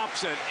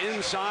drops it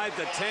inside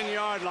the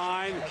 10-yard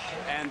line,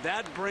 and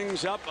that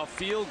brings up a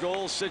field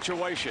goal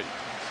situation.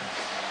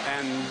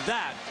 And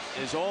that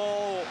is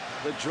all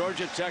that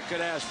Georgia Tech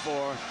could ask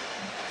for.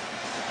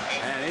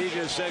 And he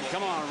just said,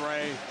 come on,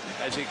 Ray.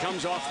 As he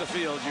comes off the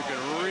field, you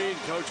can read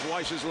Coach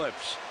Weiss's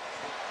lips.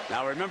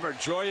 Now, remember,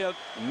 Georgia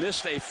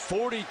missed a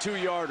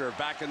 42-yarder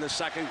back in the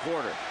second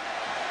quarter.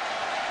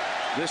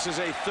 This is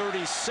a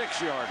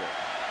 36-yarder.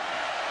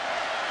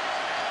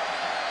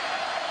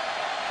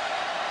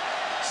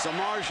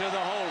 Samardzija, the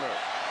holder.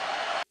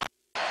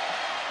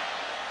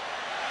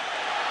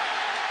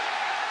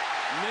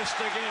 Missed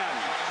again.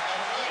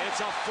 It's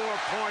a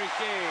 4-point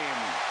game.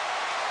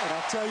 And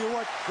I'll tell you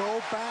what,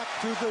 go back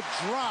to the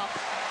drop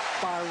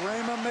by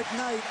Raymond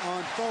McKnight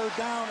on 3rd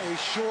down, a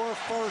sure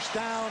first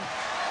down.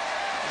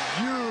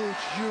 Huge,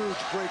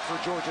 huge break for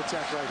Georgia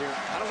Tech right here.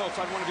 I don't know if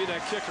I'd want to be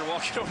that kicker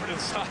walking over to the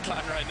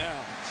sideline right now.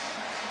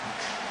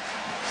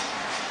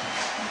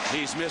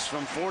 He's missed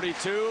from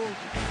 42.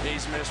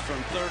 He's missed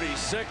from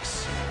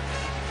 36.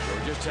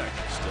 Georgia Tech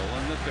still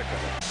in the thick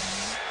of it.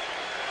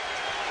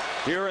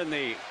 Here in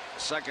the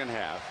second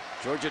half,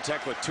 Georgia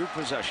Tech with 2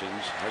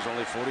 possessions has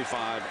only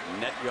 45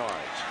 net yards.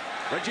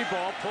 Reggie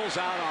Ball pulls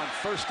out on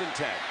 1st and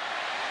 10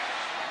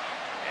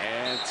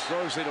 and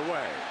throws it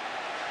away.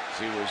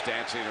 He was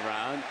dancing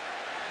around,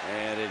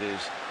 and it is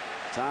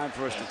time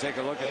for us to take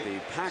a look at the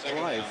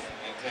Pac-Life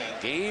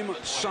game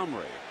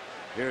summary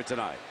here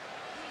tonight.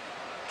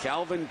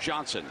 Calvin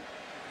Johnson,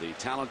 the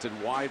talented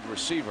wide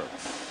receiver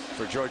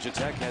for Georgia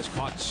Tech, has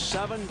caught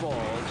 7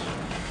 balls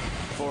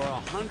for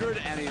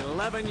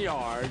 111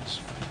 yards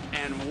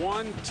and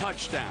 1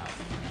 touchdown.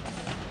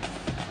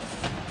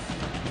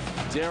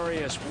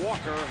 Darius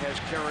Walker has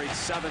carried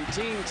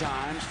 17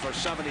 times for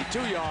 72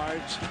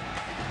 yards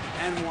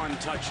and 1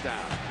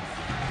 touchdown.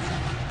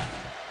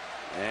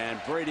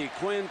 And Brady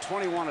Quinn,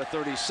 21 of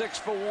 36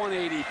 for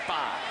 185.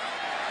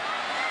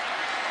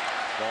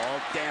 Ball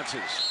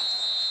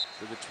dances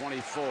to the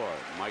 24.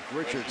 Mike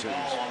Richardson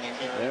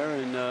there,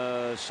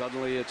 and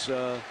suddenly it's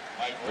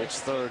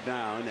 3rd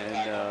down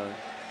and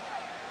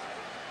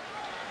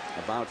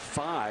about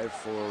 5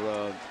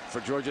 for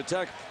Georgia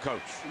Tech,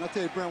 Coach. And I'll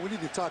tell you, Brent, we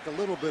need to talk a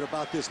little bit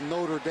about this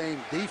Notre Dame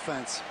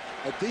defense.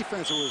 A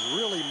defense that was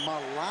really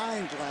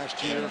maligned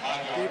last year,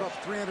 gave up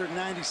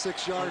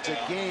 396 yards a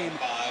game,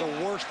 the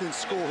worst in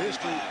school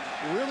history.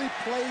 Really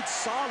played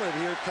solid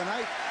here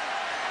tonight.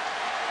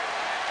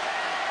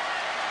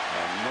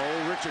 And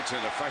Noel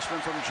Richardson, a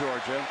freshman from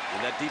Georgia, and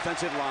that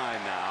defensive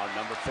line now,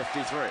 number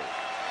 53.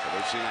 So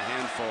they've seen a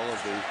handful of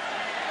the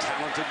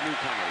talented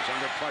newcomers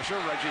under pressure.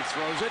 Reggie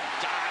throws it,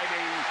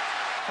 diving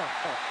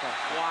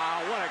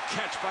Wow, what a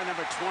catch by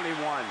number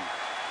 21.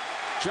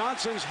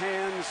 Johnson's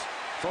hands,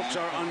 folks,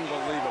 are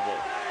unbelievable.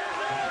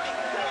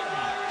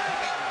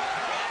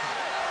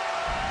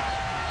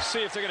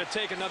 See if they're going to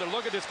take another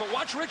look at this, but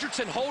watch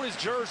Richardson hold his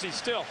jersey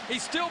still. He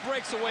still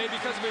breaks away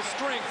because of his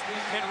strength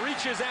and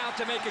reaches out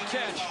to make a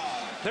catch.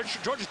 There's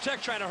Georgia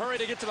Tech trying to hurry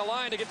to get to the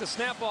line to get the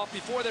snap off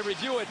before they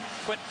review it,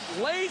 but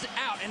lays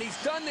out, and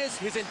he's done this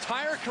his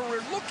entire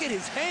career. Look at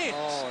his hands.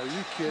 Oh, are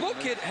you kidding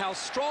Look me? at how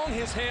strong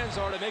his hands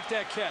are to make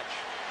that catch.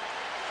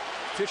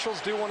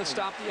 Officials do want to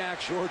stop the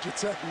action. Georgia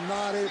Tech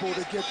not able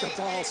to get the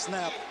ball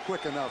snapped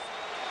quick enough.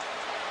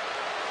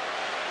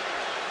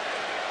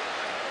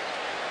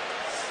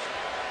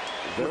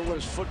 There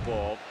was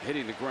football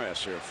hitting the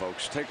grass here,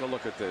 folks. Take a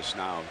look at this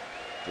now.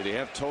 Did he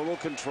have total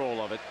control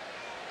of it?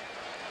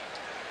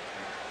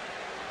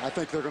 I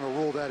think they're going to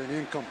rule that an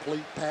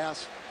incomplete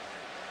pass.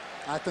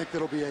 I think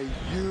that'll be a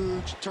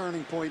huge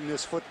turning point in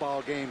this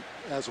football game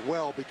as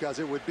well, because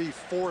it would be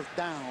 4th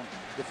down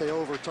if they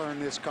overturn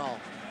this call.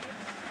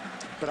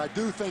 But I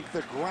do think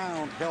the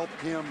ground helped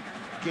him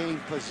gain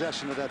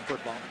possession of that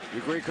football.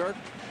 You agree, Kurt?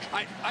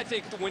 I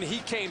think when he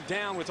came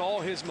down with all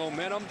his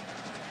momentum,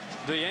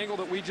 the angle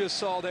that we just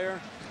saw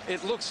there,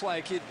 it looks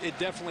like it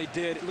definitely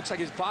did. It looks like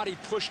his body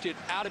pushed it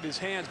out of his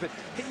hands. But,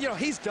 you know,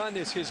 he's done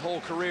this his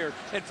whole career.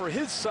 And for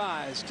his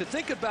size, to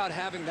think about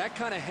having that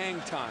kind of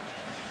hang time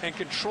and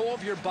control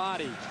of your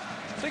body.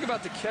 Think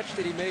about the catch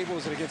that he made.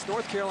 Was it against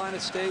North Carolina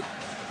State?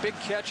 Big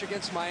catch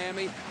against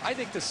Miami. I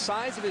think the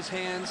size of his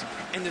hands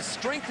and the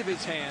strength of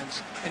his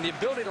hands and the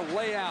ability to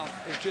lay out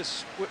is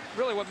just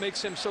really what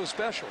makes him so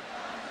special.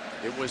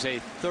 It was a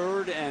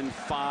 3rd and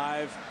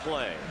 5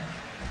 play.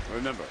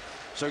 Remember.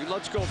 So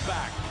let's go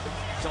back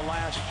to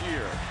last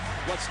year.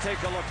 Let's take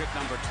a look at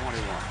number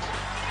 21.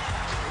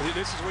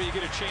 This is where you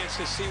get a chance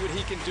to see what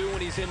he can do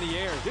when he's in the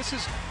air. This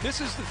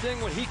is the thing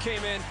when he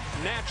came in.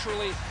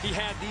 Naturally, he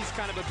had these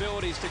kind of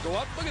abilities to go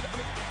up. Look at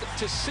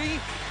to see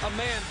a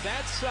man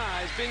that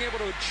size being able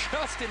to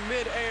adjust in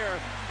midair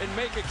and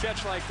make a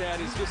catch like that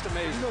is just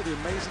amazing. You know the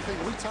amazing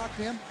thing, we talked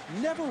to him,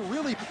 never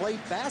really played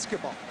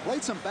basketball.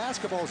 Played some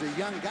basketball as a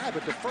young guy,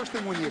 but the first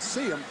thing when you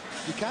see him,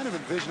 you kind of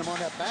envision him on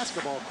that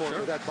basketball court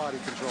with that body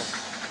control.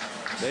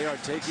 They are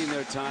taking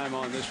their time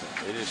on this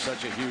one. It is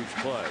such a huge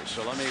play.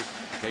 So let me,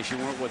 in case you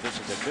weren't with us,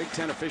 it's a Big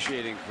Ten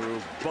officiating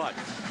crew, but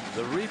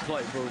the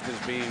replay booth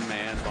is being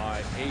manned by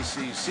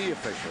ACC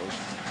officials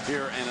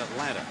here in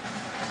Atlanta.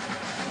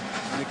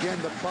 And again,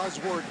 the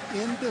buzzword,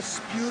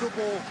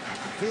 indisputable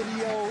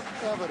video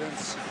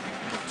evidence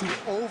to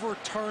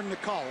overturn the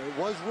call. It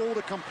was ruled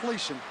a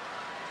completion.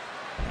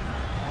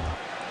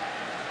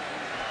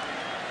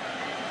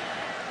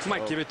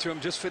 Might give it to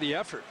him just for the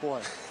effort.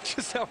 Boy.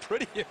 Just how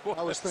pretty it was.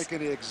 I was thinking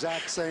the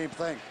exact same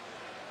thing.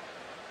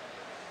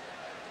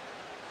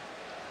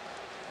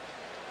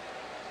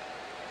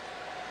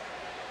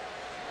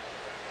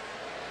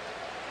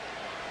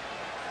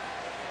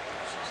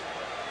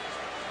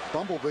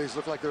 Bumblebees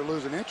look like they're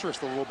losing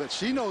interest a little bit.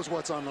 She knows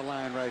what's on the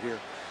line right here.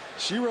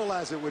 She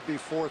realized it would be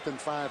 4th and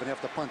 5 and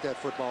have to punt that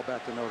football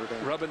back to Notre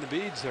Dame. Rubbing the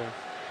beads there.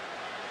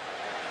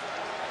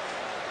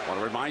 I want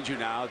to remind you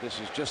now, this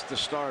is just the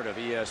start of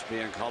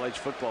ESPN College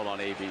Football on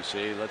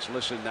ABC. Let's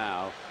listen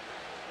now.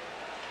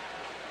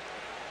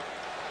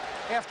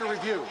 After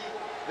review,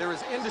 there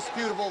is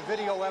indisputable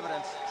video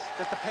evidence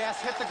that the pass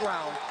hit the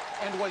ground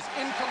and was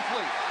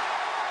incomplete.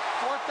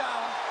 4th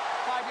down,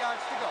 5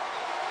 yards to go.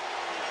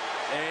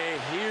 A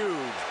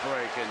huge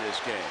break in this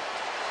game.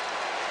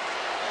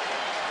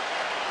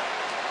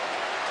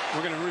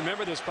 We're going to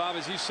remember this, Bob,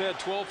 as you said,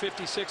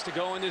 12:56 to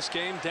go in this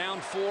game,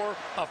 down 4,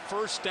 a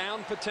 1st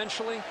down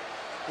potentially.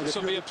 This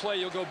will be a play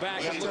you'll go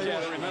back and look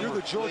at and remember. You're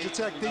the Georgia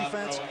Tech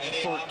defense.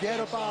 Forget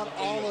about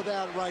all of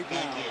that right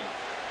now.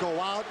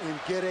 Go out and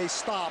get a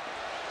stop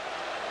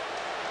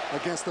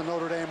against the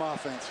Notre Dame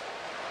offense.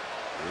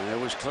 And it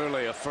was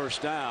clearly a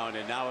 1st down,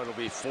 and now it'll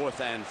be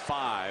 4th and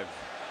 5.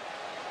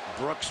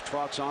 Brooks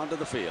trots onto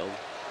the field.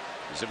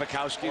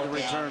 Zibikowski, the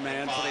return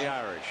man for the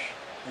Irish.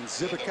 And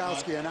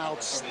Zibikowski, an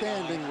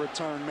outstanding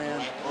return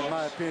man, in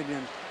my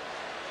opinion.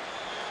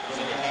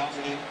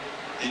 Zibikowski,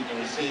 he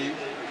can receive.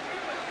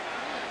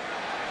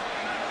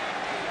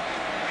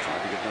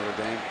 Trying to get Notre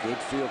Dame good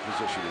field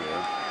position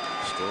here.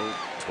 Still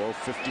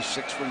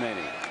 12:56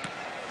 remaining.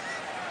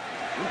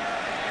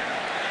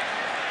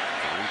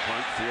 Fine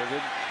punt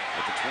fielded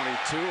at the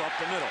 22, up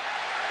the middle.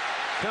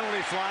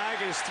 Penalty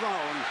flag is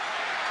thrown.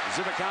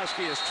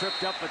 Zibikowski is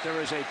tripped up, but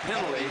there is a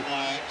penalty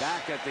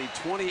back at the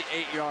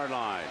 28-yard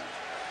line.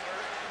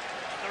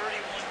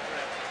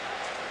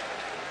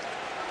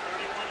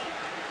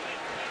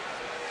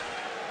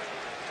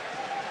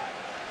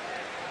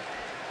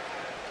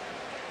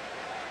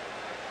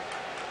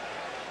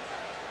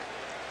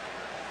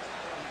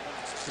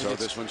 So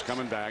this one's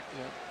coming back.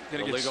 Yeah.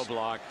 Illegal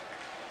block.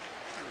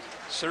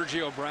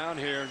 Sergio Brown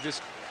here,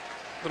 just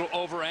a little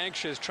over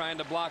anxious, trying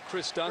to block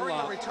Chris During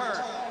Dunlop. the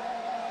return,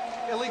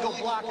 illegal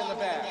block in the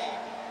back.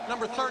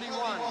 Number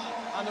 31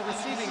 on the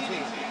receiving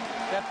team.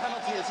 That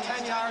penalty is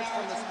 10 yards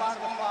from the spot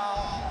of the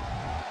foul.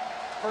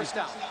 First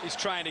down. He's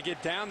trying to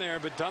get down there,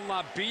 but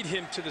Dunlop beat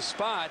him to the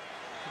spot,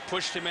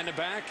 pushed him in the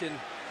back, and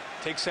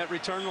takes that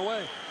return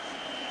away.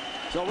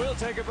 So we'll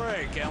take a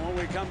break, and when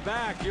we come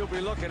back, you'll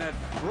be looking at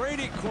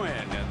Brady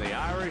Quinn and the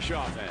Irish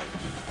offense.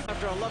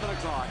 After 11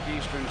 o'clock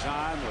Eastern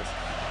Time with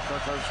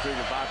Kirk Herbstreit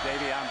and Bob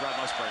Davie, I'm Brett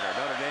Musburger.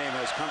 Notre Dame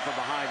has come from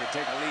behind to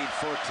take a lead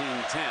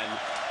 14-10.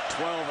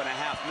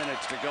 12.5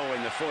 minutes to go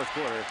in the fourth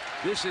quarter.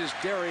 This is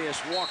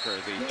Darius Walker,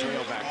 the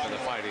tailback for the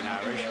Fighting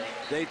Irish.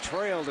 They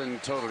trailed in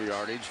total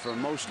yardage for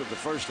most of the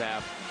first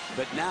half,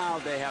 but now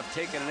they have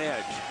taken an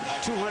edge.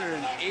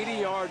 280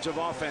 yards of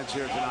offense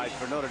here tonight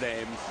for Notre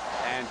Dame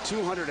and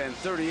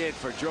 238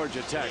 for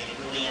Georgia Tech.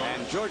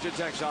 And Georgia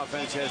Tech's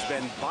offense has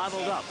been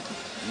bottled up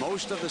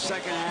most of the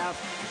second half.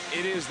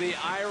 It is the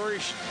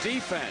Irish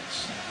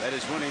defense that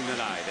is winning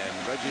tonight,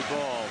 and Reggie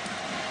Ball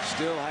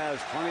still has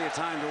plenty of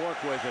time to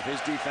work with if his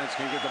defense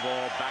can get the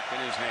ball back in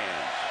his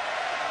hands.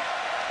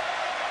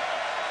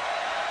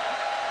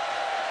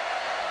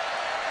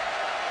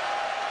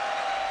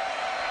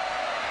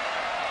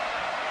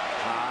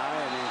 High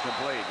and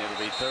incomplete.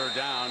 It'll be third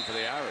down for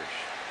the Irish.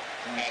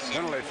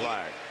 Penalty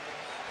flag.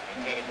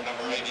 Headed for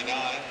number 89,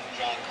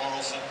 John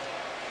Carlson.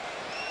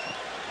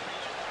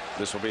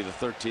 This will be the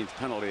 13th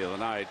penalty of the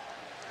night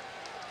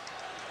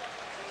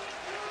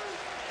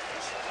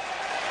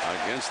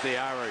against the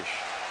Irish.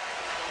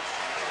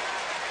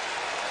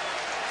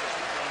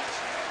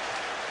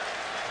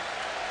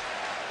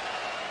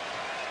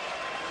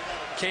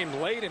 Came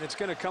late, and it's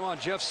going to come on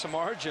Jeff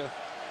Samardzija.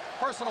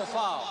 Personal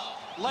foul.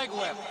 Leg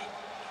whip.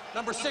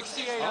 Number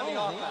 68 on the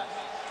offense.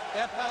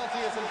 That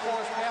penalty is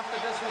enforced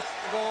after distance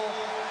goal.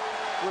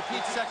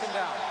 Repeat second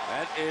down.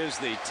 That is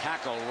the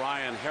tackle,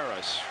 Ryan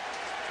Harris.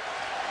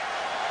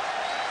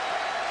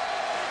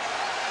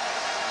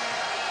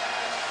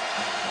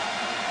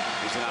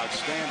 He's an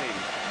outstanding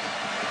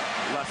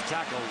left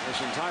tackle. This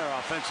entire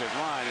offensive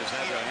line has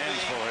had their hands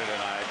full here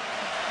tonight.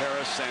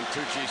 Harris,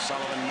 Santucci,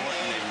 Sullivan,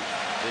 Morton, and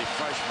the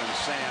freshman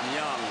Sam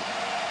Young.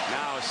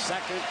 Now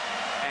 2nd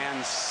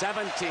and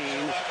 17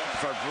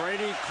 for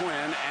Brady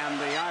Quinn and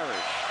the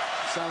Irish.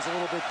 Sounds a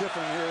little bit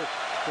different here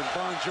than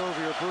Bon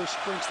Jovi or Bruce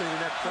Springsteen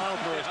and that crowd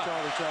noise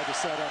Charlie tried to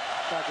set up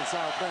back in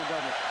South Bend,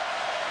 doesn't it?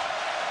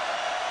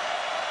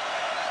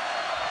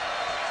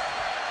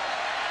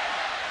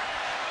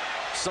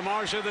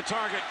 Samardzija the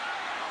target.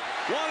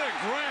 What a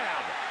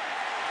grab.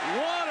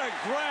 What a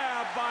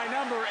grab by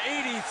number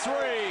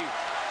 83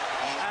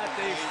 at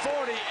the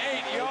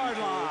 48-yard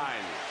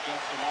line.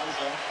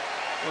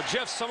 Well,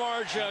 Jeff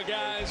Samardzija,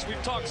 guys,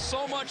 we've talked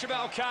so much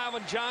about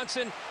Calvin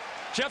Johnson.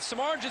 Jeff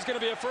Samardzija is going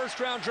to be a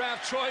first-round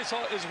draft choice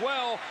as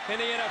well in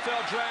the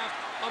NFL draft.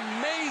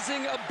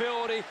 Amazing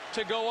ability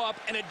to go up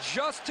and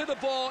adjust to the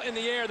ball in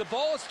the air. The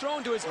ball is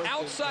thrown to his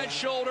outside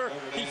shoulder.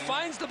 He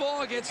finds the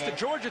ball against the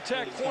Georgia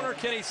Tech corner,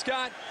 Kenny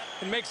Scott,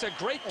 and makes a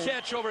great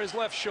catch over his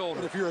left shoulder.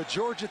 And if you're a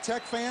Georgia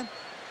Tech fan,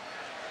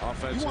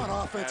 you want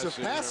offensive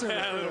passing.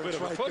 A little bit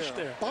of a push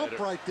there. Bump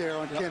right there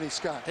on Kenny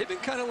Scott. They've been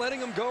kind of letting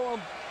him go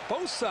on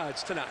both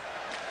sides tonight.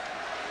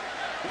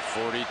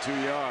 42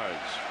 yards.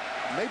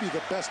 Maybe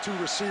the best two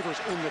receivers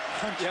in the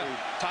country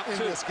in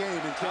this game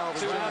in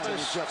Calvin Johnson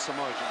and Jeff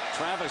Samardzija.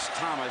 Travis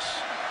Thomas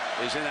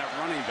is in that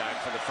running back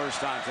for the first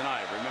time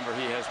tonight. Remember,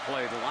 he has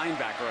played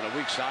linebacker on a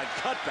weak side.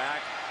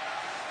 Cutback.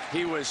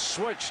 He was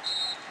switched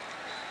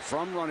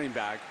from running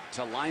back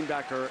to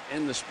linebacker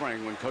in the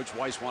spring when Coach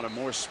Weiss wanted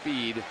more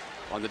speed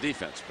on the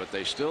defense. But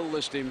they still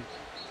list him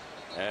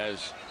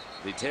as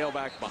the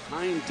tailback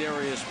behind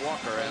Darius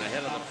Walker and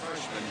ahead of the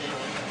freshman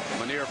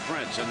Manir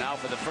Prince. And now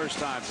for the first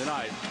time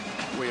tonight,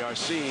 we are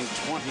seeing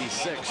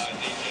 26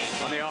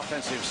 on the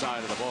offensive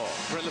side of the ball.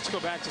 Brett, let's go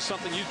back to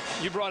something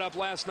you brought up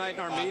last night in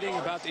our meeting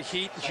about the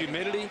heat and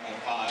humidity.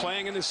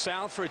 Playing in the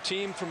South for a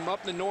team from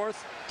up in the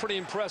North, pretty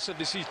impressive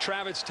to see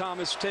Travis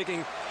Thomas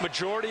taking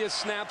majority of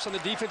snaps on the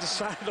defensive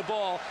side of the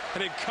ball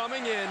and then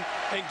coming in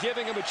and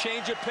giving him a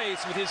change of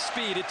pace with his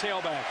speed at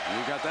tailback.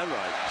 You got that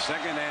right.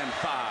 2nd and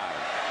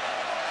 5.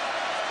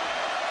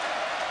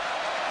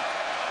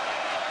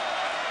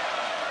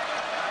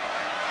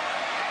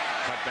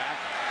 Back,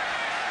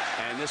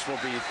 and this will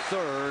be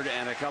 3rd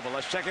and a couple.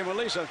 Let's check in with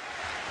Lisa.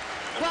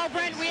 Well,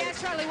 Brent, we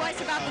asked Charlie Weiss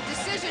about the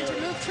decision to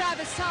move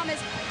Travis Thomas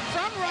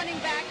from running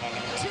back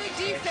to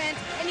defense,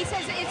 and he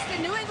says it's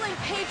the New England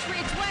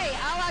Patriots way,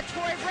 a la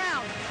Troy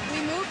Brown.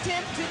 We moved him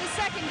to the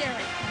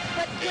secondary.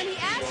 But when he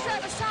asked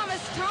Travis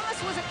Thomas,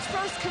 Thomas was at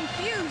first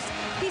confused.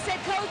 He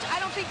said, Coach, I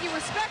don't think you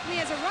respect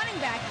me as a running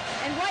back.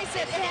 And Weiss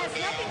said, it has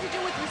nothing to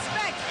do with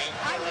respect.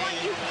 I want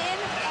you in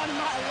on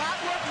a lot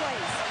more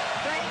plays.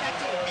 Right, back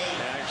to you.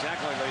 Yeah,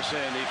 exactly, Lisa.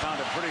 And he found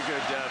a pretty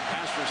good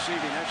pass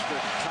receiving extra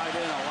tight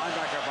end, a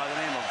linebacker by the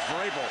name of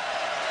Vrabel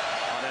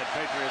on that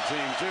Patriot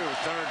team, too.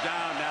 3rd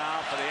down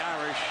now for the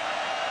Irish.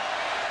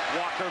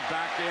 Walker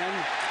back in.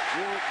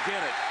 Won't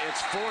get it. It's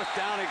 4th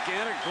down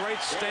again. A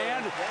great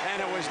stand. And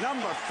it was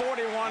number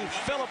 41,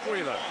 Philip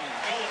Wheeler.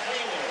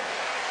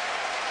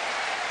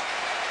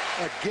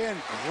 Again,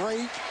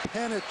 great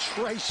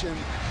penetration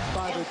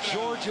by the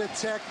Georgia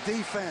Tech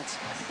defense.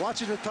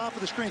 Watching the top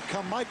of the screen,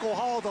 Michael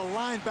Hall, the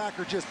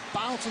linebacker, just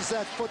bounces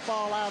that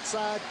football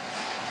outside.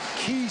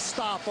 Key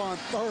stop on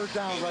third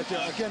down right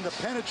there. Again, the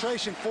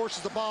penetration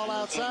forces the ball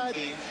outside,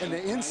 and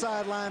the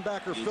inside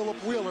linebacker,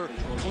 Philip Wheeler,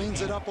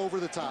 cleans it up over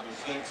the top.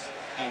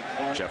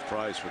 Jeff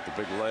Price with the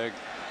big leg.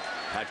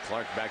 Pat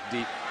Clark back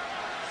deep.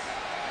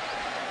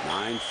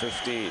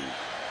 9:15.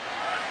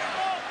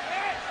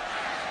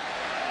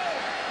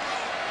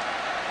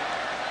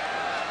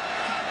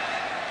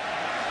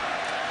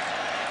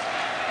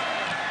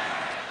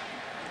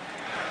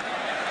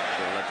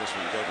 This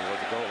one go toward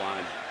the goal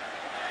line.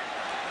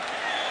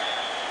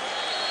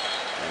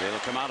 And it'll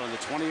come out on the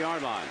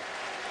 20-yard line.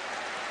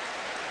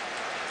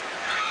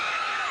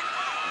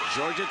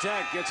 Georgia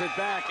Tech gets it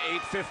back.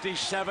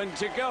 8:57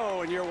 to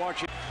go, and you're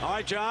watching. All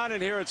right, John,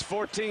 and here it's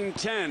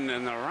 14-10,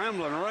 and the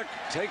Ramblin' Rook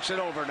takes it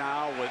over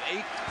now with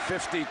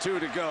 8:52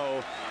 to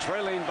go,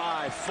 trailing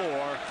by 4.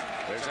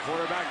 There's a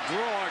quarterback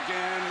draw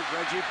again.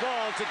 Reggie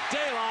Ball to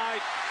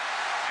daylight,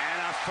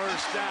 and a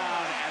first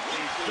down at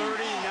the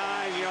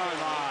 39-yard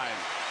line.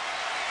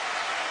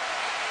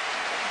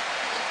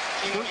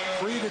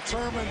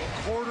 Predetermined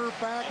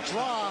quarterback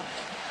draw.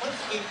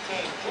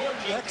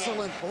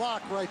 Excellent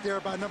block right there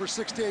by number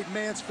 68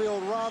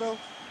 Mansfield Rado.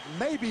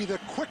 Maybe the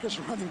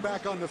quickest running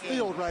back on the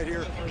field right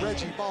here,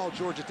 Reggie Ball,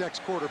 Georgia Tech's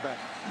quarterback.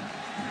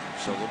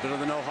 So a little bit of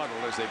the no huddle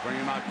as they bring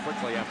him out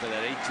quickly after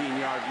that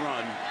 18-yard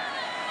run.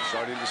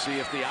 Starting to see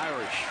if the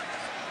Irish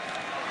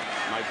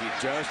might be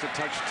just a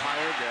touch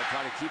tired. They'll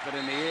try to keep it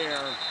in the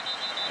air.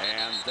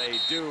 And they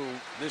do.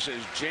 This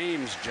is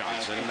James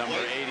Johnson, number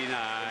 89.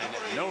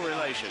 No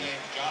relation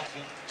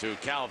to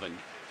Calvin.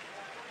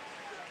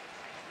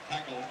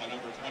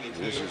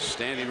 This is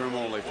standing room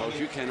only, folks.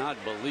 You cannot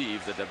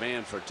believe the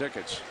demand for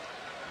tickets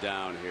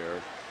down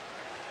here.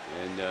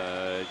 And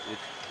it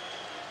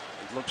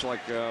looks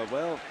like,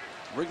 well,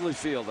 Wrigley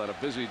Field on a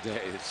busy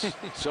day. It's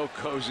so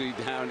cozy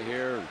down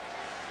here.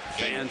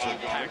 Fans are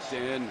packed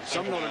in.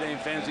 Some Notre Dame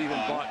fans even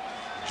bought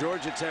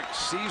Georgia Tech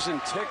season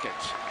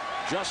tickets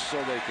just so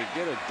they could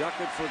get a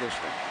ducat for this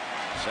one.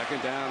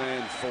 Second down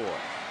and 4.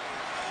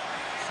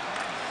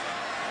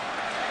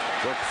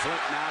 Quick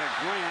flip now to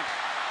Grant.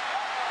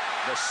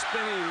 The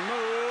spinning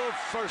move,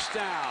 first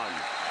down.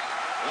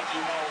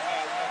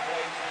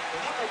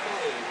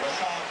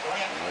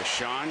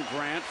 Rashawn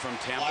Grant from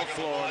Tampa,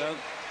 Florida,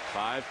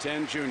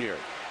 5'10" junior.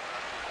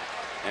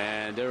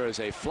 And there is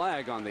a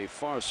flag on the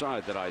far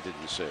side that I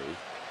didn't see.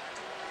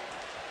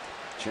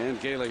 Chan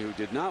Gailey, who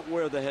did not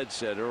wear the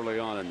headset early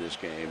on in this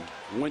game,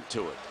 went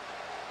to it.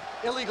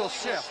 Illegal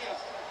shift.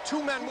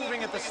 2 men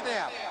moving at the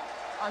snap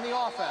on the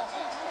offense.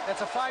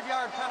 That's a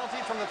 5-yard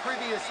penalty from the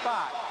previous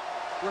spot.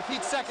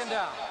 Repeat, second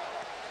down.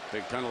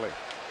 Big penalty.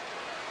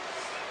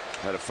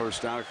 Had a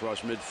first down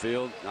across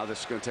midfield. Now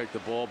this is going to take the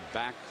ball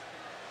back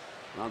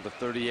around the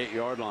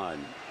 38-yard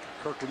line.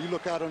 Kirk, when you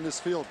look out on this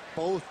field,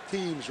 both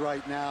teams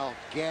right now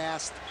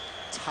gassed,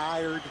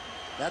 tired.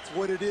 That's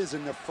what it is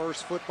in the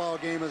first football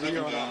game of the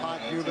year on a hot,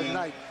 humid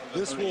night.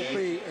 This will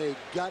be a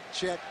gut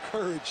check,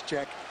 courage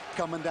check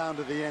coming down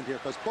to the end here,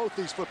 because both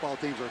these football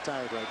teams are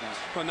tired right now.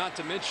 Well, not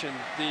to mention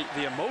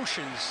the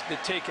emotions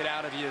that take it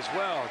out of you as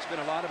well. It's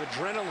been a lot of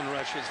adrenaline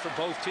rushes for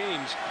both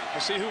teams.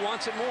 We'll see who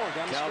wants it more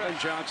down the Calvin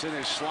stretch. Johnson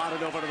is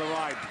slotted over to the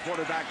right.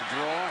 Quarterback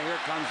draw. Here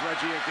comes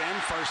Reggie again.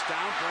 First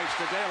down, breaks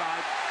the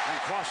daylight, and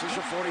crosses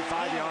the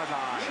 45-yard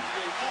line.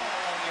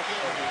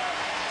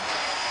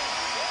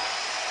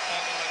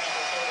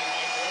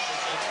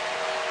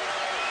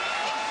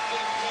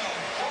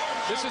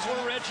 This is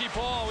where Reggie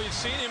Ball, we've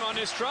seen him on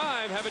this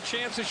drive, have a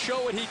chance to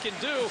show what he can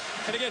do.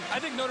 And again, I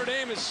think Notre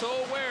Dame is so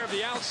aware of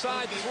the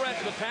outside threat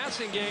of the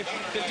passing game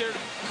that they're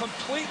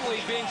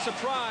completely being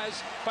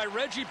surprised by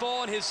Reggie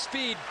Ball and his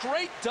speed.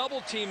 Great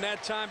double team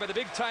that time by the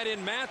big tight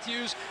end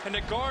Matthews and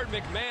the guard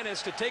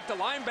McManus to take the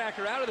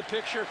linebacker out of the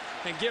picture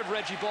and give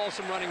Reggie Ball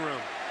some running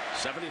room.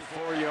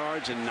 74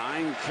 yards and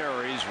 9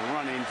 carries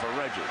running for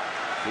Reggie.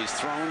 He's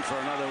thrown for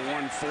another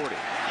 140.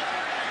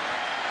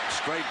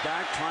 Straight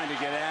back, trying to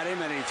get at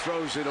him, and he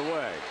throws it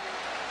away.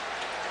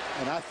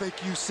 And I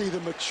think you see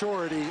the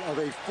maturity of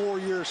a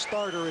 4-year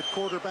starter at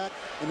quarterback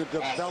and the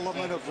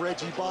development of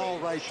Reggie Ball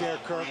right there,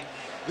 Kirk.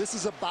 This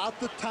is about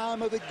the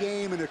time of the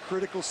game in a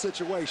critical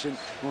situation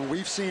when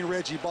we've seen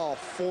Reggie Ball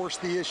force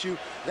the issue.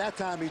 That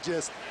time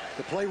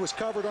the play was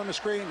covered on the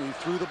screen, and he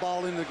threw the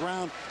ball into the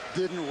ground,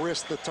 didn't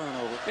risk the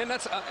turnover. And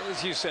that's,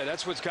 as you said,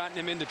 that's what's gotten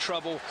him into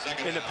trouble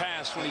in the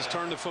past when he's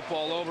turned the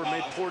football over,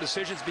 made poor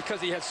decisions, because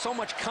he has so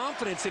much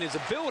confidence in his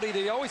ability that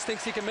he always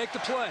thinks he can make the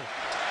play.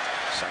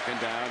 Second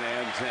down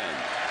and 10.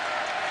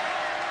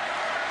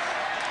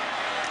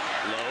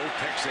 Lowe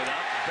picks it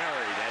up,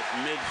 buried at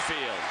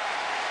midfield.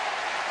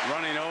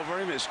 Running over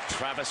him is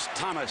Travis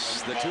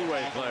Thomas, the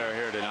two-way player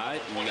here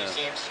tonight. And,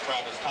 26,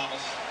 Travis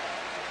Thomas.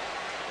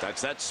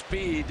 That's that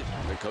speed.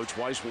 The Coach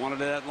Weiss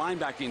wanted it at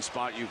linebacking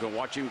spot. You can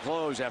watch him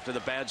close after the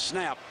bad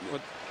snap. What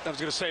I was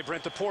going to say,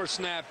 Brent, the poor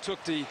snap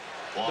took the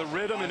the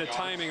rhythm and the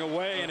timing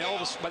away, and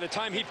Elvis, by the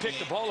time he picked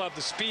the ball up,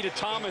 the speed of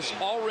Thomas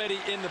already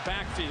in the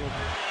backfield.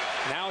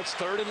 Now it's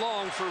 3rd and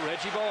long for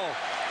Reggie Ball.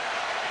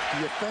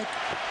 You think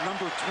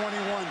number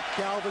 21,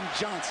 Calvin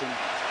Johnson,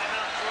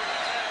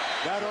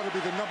 that ought to be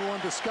the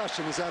 #1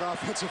 discussion as that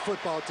offensive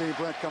football team,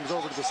 Brent, comes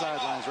over to the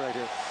sidelines right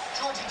here.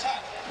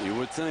 You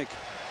would think.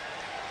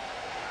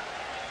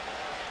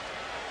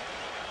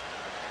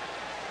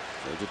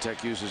 Georgia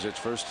Tech uses its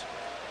first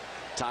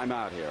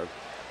timeout here.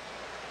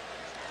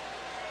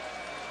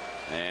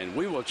 And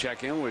we will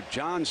check in with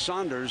John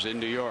Saunders in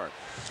New York.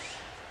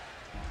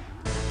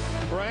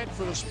 Brent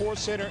for the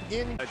Sports Center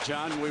in.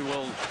 John, we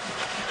will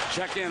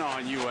check in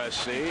on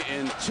USC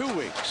in 2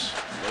 weeks.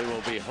 They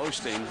will be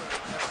hosting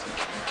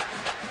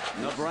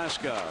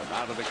Nebraska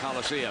out of the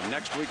Coliseum.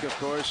 Next week, of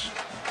course,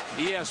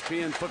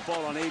 ESPN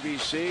football on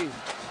ABC.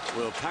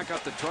 We'll pack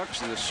up the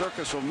trucks and the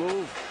circus will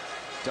move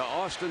to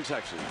Austin,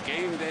 Texas.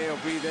 Game day will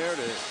be there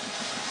to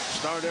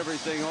start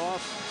everything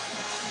off.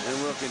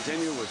 And we'll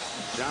continue with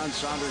John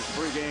Saunders'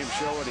 pregame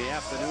show in the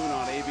afternoon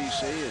on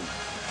ABC. And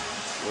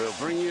we'll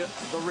bring you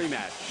the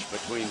rematch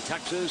between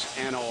Texas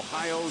and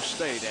Ohio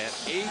State at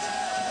 8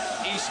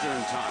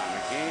 Eastern time.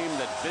 A game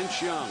that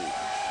Vince Young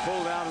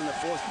pulled out in the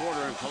 4th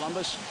quarter in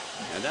Columbus,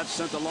 and that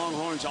sent the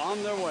Longhorns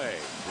on their way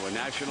to a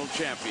national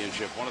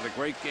championship, one of the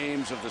great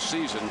games of the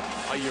season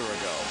a year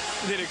ago.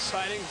 Isn't it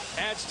exciting?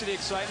 Adds to the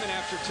excitement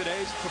after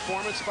today's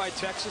performance by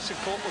Texas and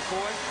Colt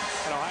McCoy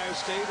at Ohio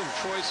State and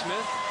Troy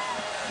Smith.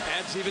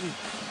 Adds even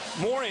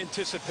more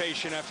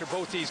anticipation after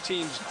both these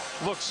teams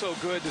look so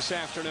good this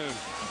afternoon.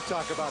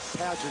 Talk about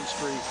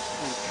pageantry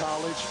in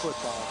college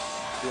football.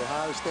 The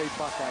Ohio State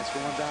Buckeyes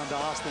going down to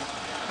Austin.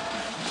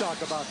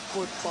 Talk about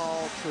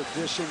football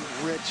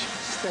tradition-rich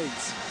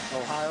states,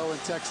 Ohio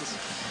and Texas.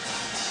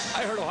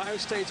 I heard Ohio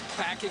State's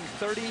packing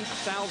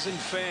 30,000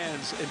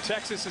 fans, and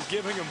Texas is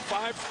giving them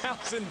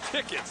 5,000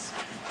 tickets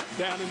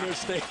down in their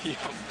stadium.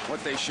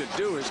 What they should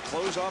do is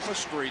close off a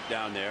street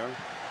down there,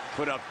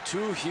 put up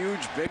 2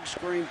 huge big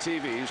screen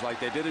TVs like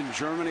they did in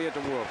Germany at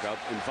the World Cup,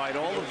 invite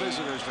all the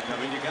visitors to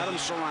come in. You got them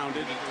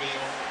surrounded,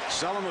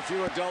 sell them a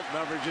few adult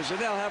beverages, and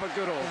they'll have a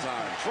good old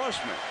time.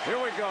 Trust me. Here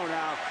we go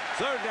now.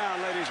 3rd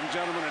down, ladies and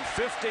gentlemen, and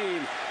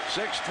 15,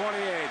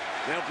 6:28.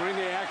 They'll bring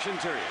the action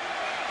to you.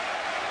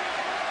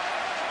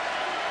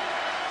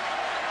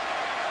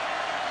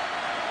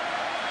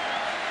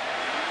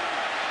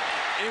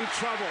 In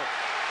trouble.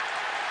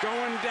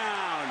 Going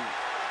down.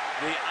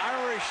 The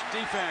Irish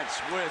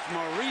defense with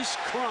Maurice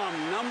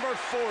Crum, number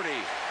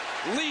 40,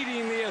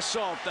 leading the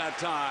assault that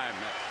time.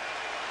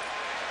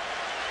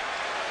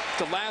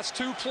 The last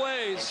 2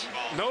 plays,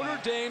 Notre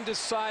Dame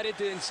decided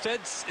to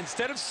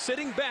instead of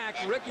sitting back,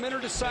 Rick Minter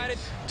decided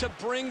to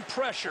bring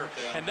pressure,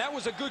 and that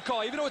was a good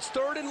call. Even though it's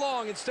 3rd and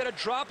long, instead of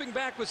dropping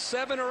back with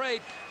 7 or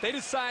 8, they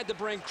decided to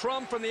bring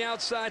Crum from the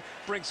outside,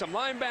 bring some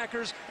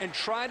linebackers, and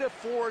try to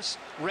force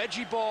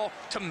Reggie Ball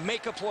to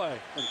make a play.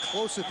 And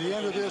close at the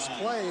end of this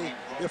play,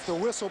 if the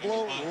whistle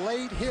blow,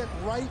 late hit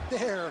right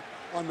there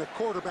on the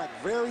quarterback,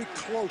 very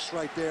close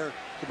right there,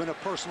 to have been a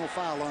personal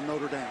foul on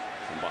Notre Dame.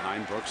 From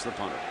behind Brooks, the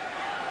punter.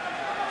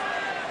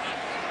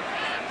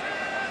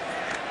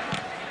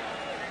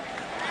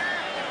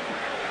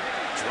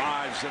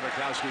 Drives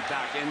Zivakowski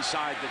back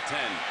inside the 10.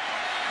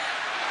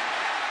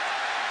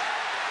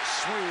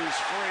 Swings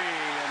free,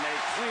 and they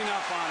clean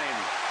up on him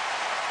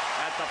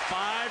at the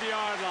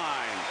 5-yard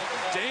line.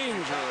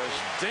 Dangerous,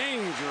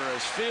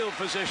 dangerous field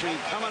position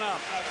coming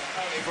up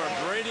for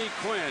Brady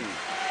Quinn.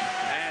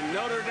 And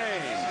Notre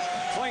Dame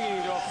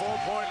clinging to a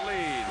 4-point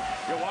lead.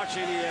 You're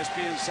watching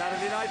ESPN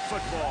Saturday Night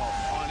Football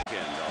on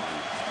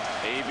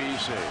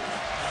ABC.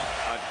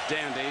 A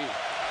dandy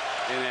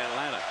in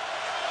Atlanta.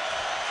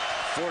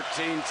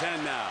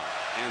 14-10 now,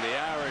 and the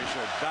Irish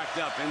are backed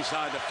up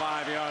inside the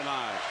 5-yard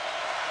line.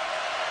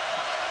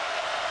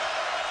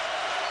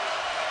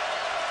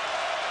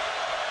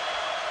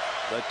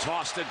 The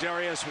toss to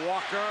Darius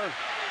Walker.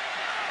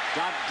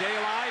 Got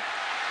daylight.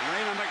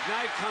 Raina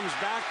McKnight comes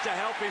back to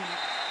help him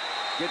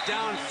get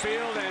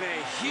downfield, and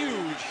a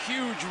huge,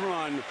 huge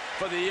run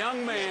for the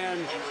young man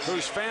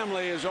whose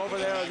family is over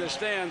there in the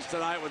stands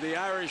tonight with the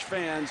Irish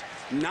fans.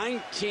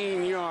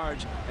 19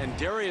 yards, and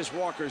Darius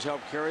Walker's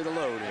helped carry the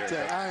load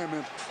here. I am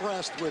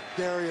impressed with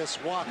Darius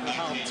Walker,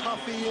 how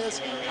tough he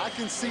is. I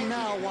can see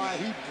now why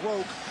he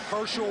broke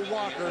Herschel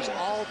Walker's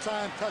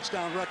all-time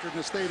touchdown record in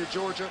the state of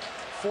Georgia.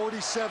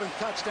 47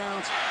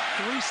 touchdowns,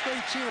 3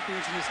 state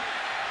champions in his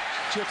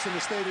chips in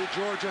the state of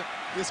Georgia.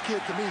 This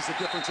kid, to me, is the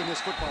difference in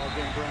this football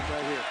game, Brent,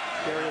 right here.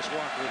 Darius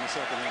Walker in the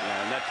 2nd half.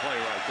 Yeah, and that play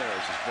right there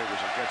is as big as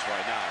it gets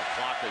right now. The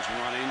clock is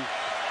running,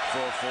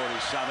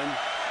 4:47.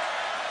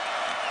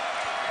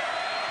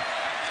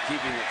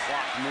 Keeping the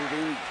clock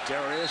moving.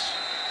 Darius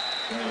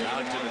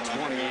out to the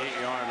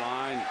 28-yard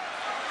line.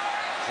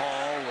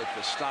 Hall with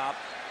the stop,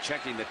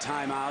 checking the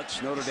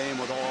timeouts. Notre Dame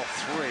with all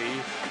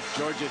 3.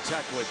 Georgia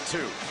Tech with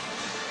 2.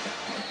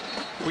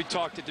 We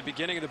talked at the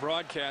beginning of the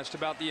broadcast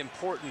about the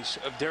importance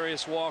of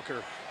Darius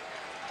Walker.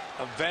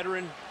 A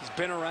veteran, he's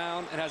been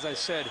around, and as I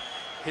said,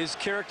 His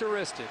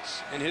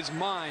characteristics and his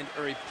mind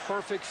are a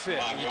perfect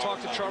fit. When you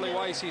talk to Charlie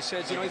Weiss, he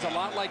says, you know, he's a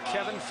lot like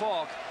Kevin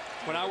Falk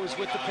when I was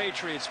with the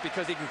Patriots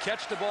because he can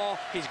catch the ball,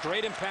 he's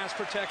great in pass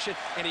protection,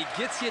 and he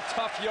gets you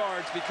tough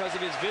yards because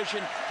of his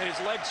vision and his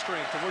leg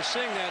strength. And we're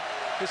seeing that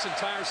this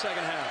entire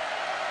second half.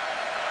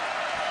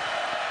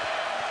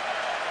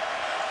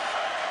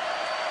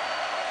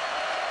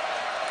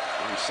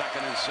 On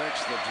 2nd and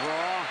 6, the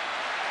draw.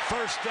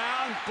 First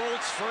down,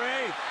 bolts free,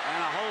 and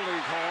a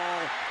holding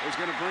call is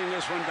going to bring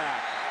this one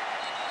back.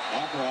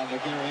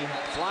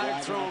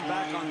 Flag thrown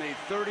back on the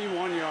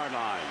 31-yard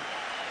line.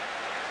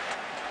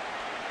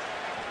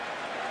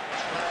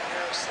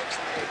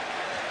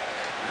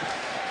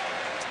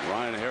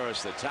 Ryan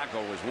Harris, the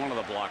tackle, was one of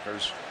the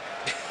blockers.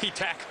 He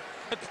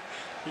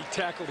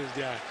tackled his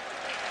guy.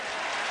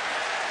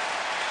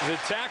 The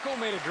tackle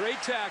made a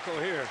great tackle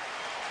here.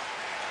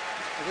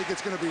 I think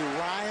it's going to be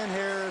Ryan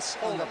Harris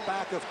on the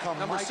back of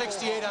Carmichael. Number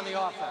 68 on the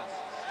offense.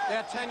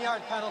 That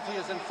 10-yard penalty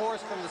is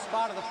enforced from the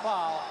spot of the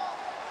foul.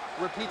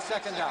 Repeat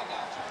second down.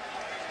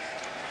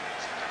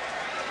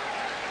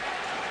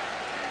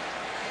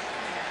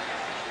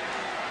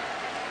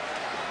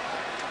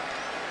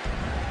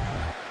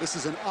 This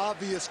is an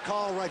obvious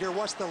call right here.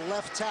 Watch the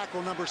left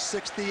tackle, number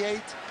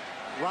 68.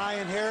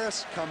 Ryan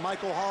Harris,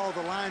 Carmichael Hall,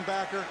 the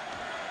linebacker.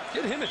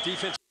 Get him a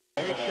defense.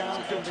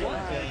 Down from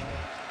behind.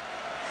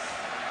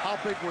 How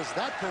big was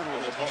that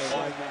penalty?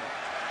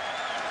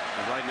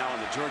 And right now on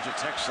the Georgia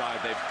Tech side,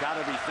 they've got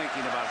to be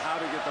thinking about how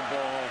to get the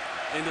ball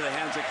into the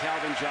hands of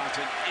Calvin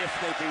Johnson if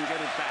they can get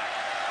it back.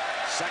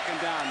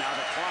 Second down. Now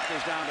the clock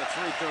is down to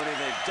 3:30.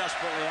 They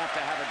desperately have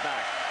to have it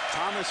back.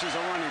 Thomas is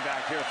a running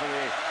back here for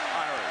the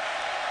Irish.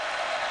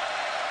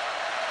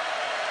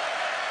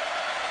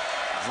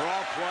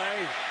 Draw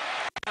play.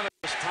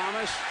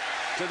 Thomas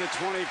to the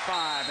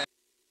 25.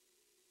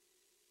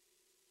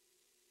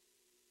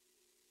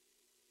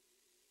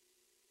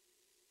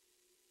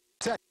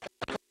 Tech.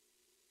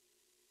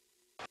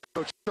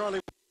 Coach Charlie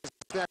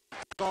Weiss.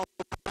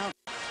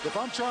 If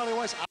I'm Charlie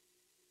Weiss,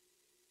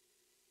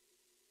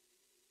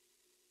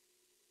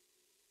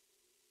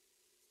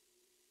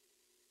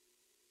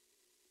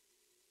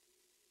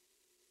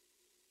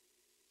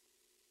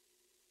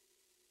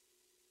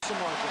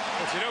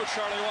 If you know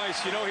Charlie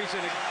Weiss, you know he's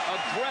an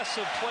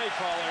aggressive play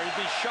caller. It'd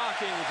be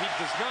shocking if he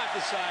does not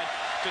decide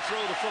to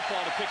throw the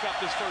football to pick up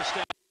this first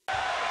down.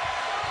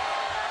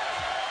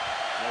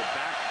 They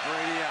back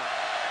Brady up.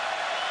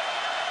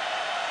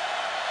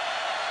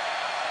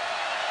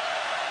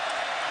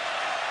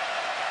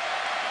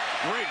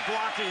 Great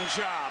blocking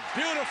job.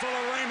 Beautiful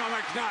Arema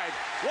McKnight.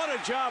 What a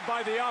job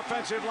by the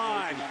offensive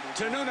line.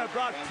 Tanuna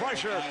brought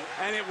pressure,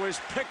 and it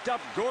was picked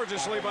up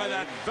gorgeously by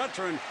that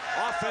veteran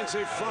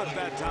offensive front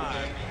that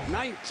time.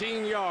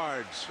 19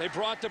 yards. They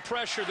brought the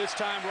pressure this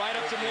time right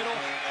up the middle.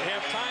 They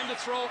have time to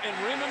throw, and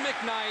Arema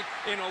McKnight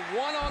in a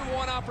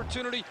one-on-one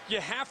opportunity.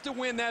 You have to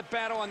win that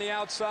battle on the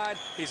outside.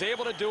 He's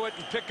able to do it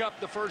and pick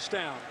up the first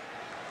down.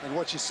 And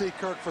what you see,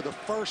 Kirk, for the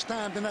first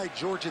time tonight,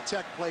 Georgia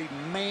Tech played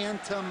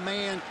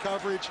man-to-man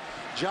coverage.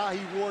 Jahi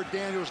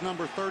Ward-Daniels,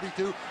 number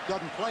 32,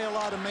 doesn't play a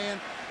lot of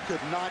man,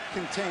 could not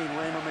contain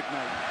Arema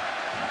McKnight.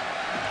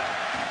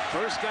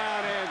 First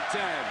down and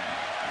 10.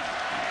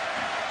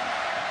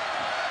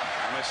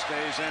 Thomas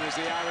stays in as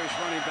the Irish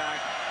running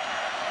back.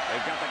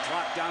 They've got the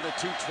clock down to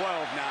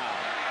 2:12 now.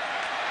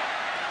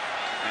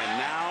 And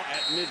now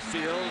at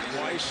midfield,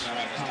 Weiss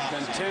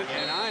content.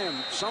 And I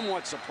am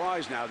somewhat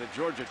surprised now that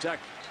Georgia Tech,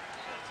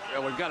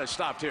 well, we've got it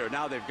stopped here.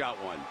 Now they've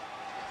got one.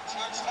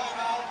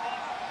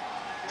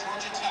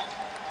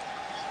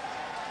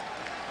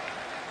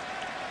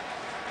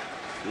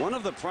 One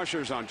of the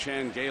pressures on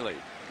Chan Gailey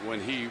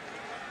when he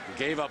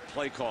gave up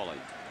play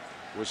calling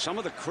was some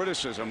of the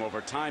criticism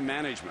over time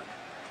management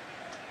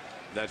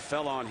that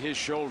fell on his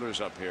shoulders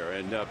up here.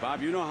 And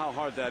Bob, you know how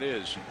hard that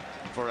is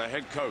for a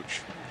head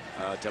coach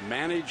to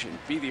manage and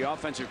be the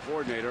offensive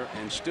coordinator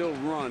and still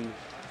run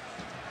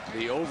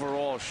the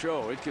overall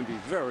show. It can be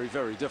very,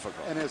 very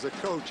difficult. And as a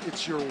coach,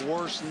 it's your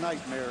worst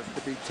nightmare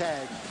to be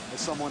tagged as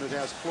someone that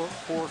has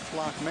poor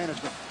clock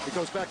management. It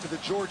goes back to the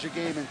Georgia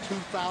game in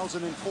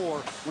 2004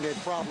 when they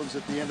had problems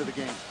at the end of the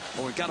game.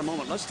 Well, we've got a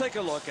moment. Let's take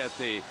a look at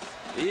the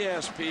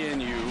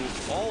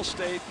ESPNU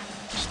All-State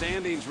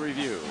Standings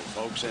Review,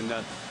 folks. And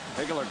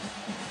take a look.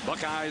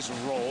 Buckeyes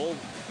roll.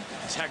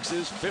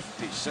 Texas,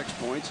 56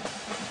 points.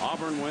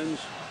 Auburn wins.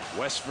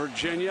 West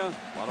Virginia,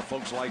 a lot of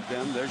folks like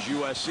them. There's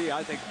USC.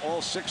 I think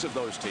all 6 of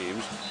those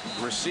teams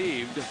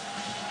received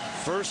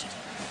first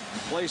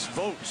place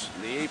votes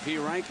in the AP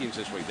rankings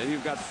this week. Then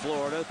you've got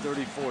Florida,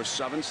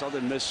 34-7.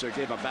 Southern Miss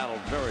gave a battle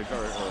very,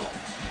 very early.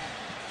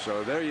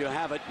 So there you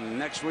have it. And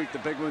next week, the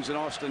big ones in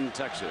Austin,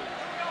 Texas.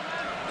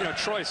 You know,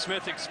 Troy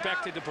Smith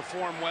expected to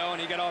perform well,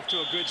 and he got off to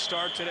a good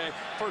start today.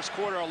 First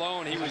quarter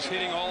alone, he was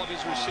hitting all of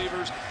his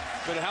receivers.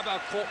 But how about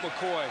Colt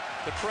McCoy?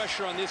 The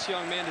pressure on this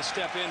young man to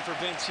step in for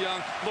Vince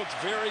Young looked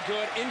very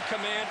good, in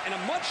command, and a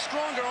much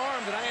stronger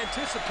arm than I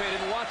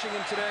anticipated watching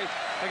him today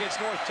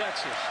against North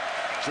Texas.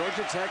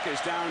 Georgia Tech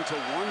is down to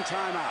 1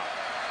 timeout.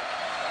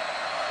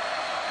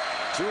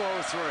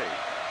 2:03.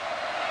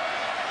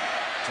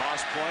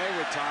 Toss play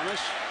with Thomas.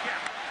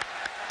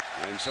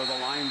 And so the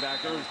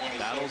linebacker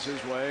battles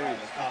his way.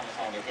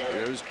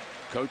 Here's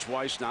Coach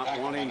Weiss not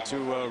wanting to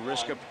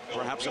risk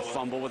perhaps a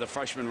fumble with a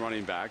freshman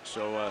running back.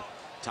 So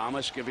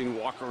Thomas giving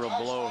Walker a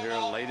blow here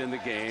late in the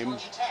game.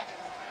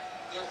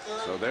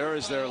 So there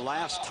is their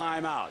last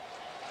timeout.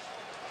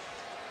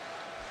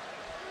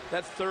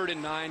 That 3rd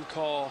and 9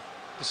 call,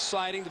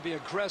 deciding to be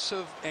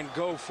aggressive and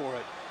go for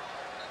it.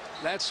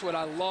 That's what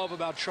I love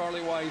about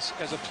Charlie Weiss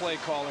as a play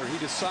caller. He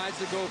decides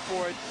to go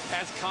for it,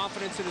 has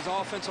confidence in his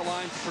offensive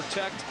line to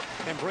protect,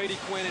 and Brady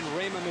Quinn and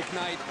Raymond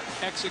McKnight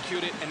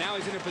execute it. And now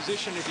he's in a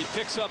position, if he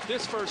picks up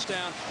this first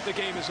down, the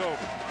game is over.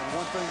 And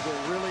one thing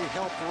that really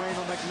helped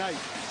Raymond McKnight,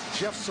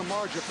 Jeff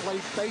Samardzija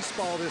played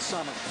baseball this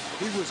summer.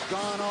 He was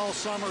gone all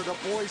summer to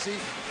Boise.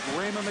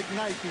 Raymond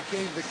McKnight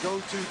became the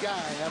go-to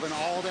guy, having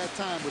all that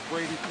time with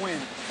Brady Quinn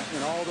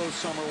in all those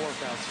summer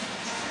workouts.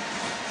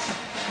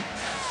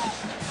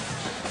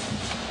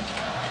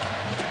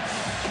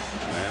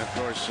 And, of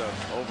course,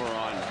 over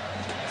on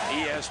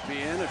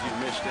ESPN, if you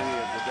missed any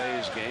of the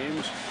day's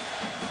games,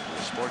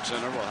 the Sports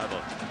Center will have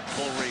a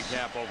full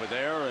recap over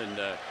there.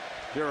 And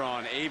here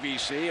on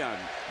ABC, I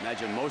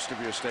imagine most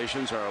of your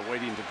stations are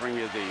waiting to bring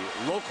you the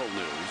local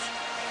news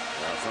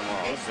from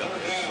our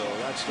affiliates. So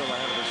that's still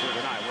ahead of us here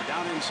tonight. We're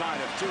down inside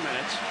of 2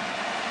 minutes.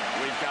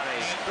 We've got a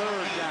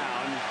 3rd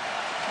down.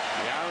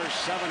 The Irish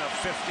 7 of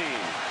 15.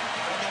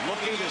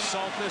 Looking to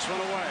salt this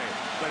one away,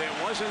 but it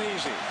wasn't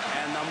easy.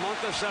 And the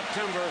month of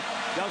September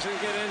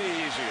doesn't get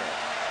any easier.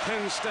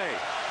 Penn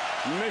State,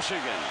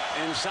 Michigan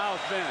in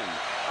South Bend,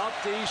 up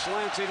to East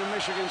Lansing to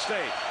Michigan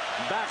State,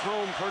 back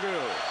home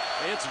Purdue.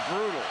 It's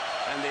brutal,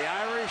 and the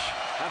Irish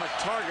have a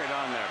target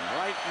on them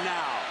right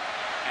now.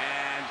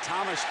 And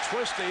Thomas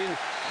twisting,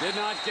 did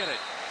not get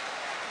it.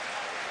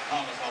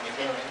 Thomas on the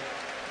carry.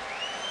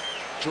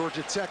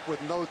 Georgia Tech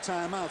with no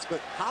timeouts, but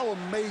how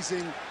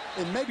amazing,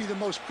 and maybe the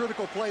most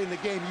critical play in the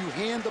game, you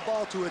hand the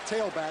ball to a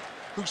tailback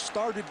who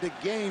started the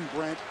game,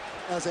 Brent,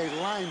 as a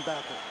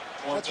linebacker.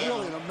 That's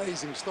really an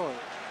amazing story.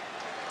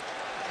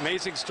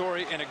 Amazing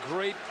story and a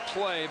great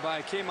play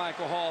by K.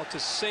 Michael Hall to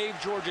save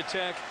Georgia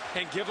Tech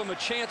and give them a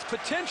chance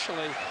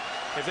potentially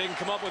if they can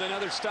come up with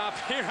another stop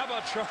here. How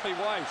about Charlie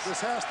Weiss?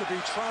 This has to be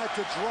tried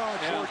to draw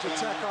Georgia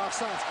Tech off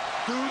sides.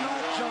 Do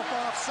not jump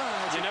off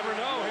sides. You never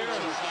know here.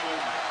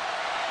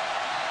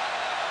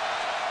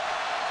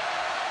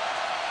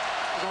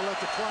 Gonna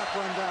let the clock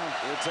run down.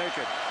 We'll take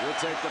it. We'll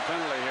take the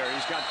penalty here.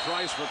 He's got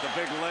Price with the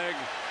big leg.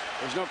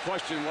 There's no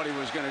question what he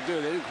was going to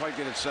do. They didn't quite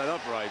get it set up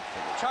right.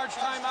 Charge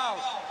timeout.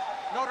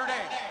 Notre Dame.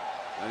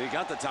 And he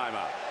got the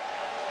timeout.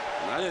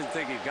 And I didn't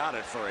think he got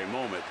it for a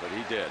moment, but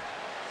he did.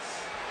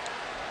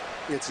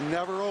 It's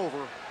never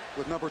over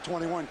with number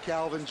 21,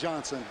 Calvin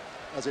Johnson,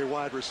 as a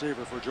wide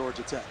receiver for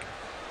Georgia Tech.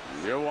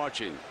 You're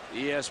watching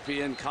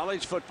ESPN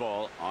College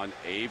Football on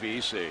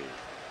ABC.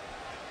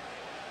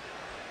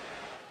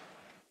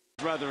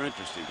 Rather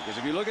interesting, because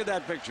if you look at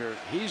that picture,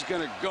 he's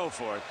going to go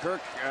for it.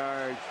 Kirk,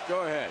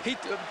 go ahead.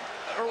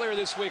 Earlier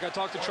this week, I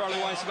talked to Charlie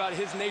Weiss about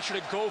his nature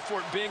to go for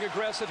it, being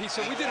aggressive. He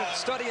said, we did a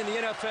study in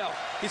the NFL.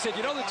 He said,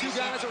 you know the 2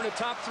 guys that were in the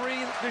top 3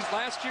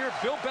 last year?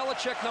 Bill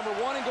Belichick, number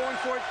 1 and going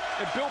for it,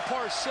 and Bill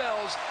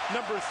Parcells,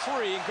 number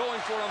 3 and going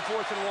for it on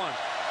 4th and 1.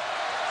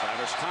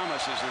 Travis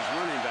Thomas is his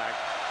running back.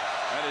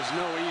 That is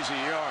no easy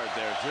yard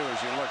there, too, as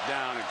you look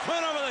down. And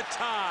Quinn over the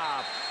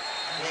top.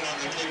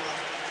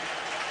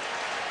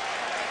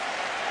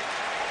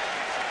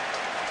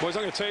 Boys,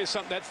 I'm going to tell you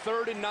something. That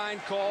 3rd and 9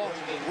 call,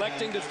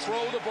 electing to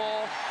throw the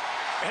ball,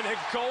 and then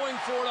going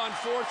for it on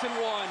 4th and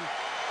 1.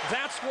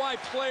 That's why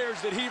players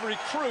that he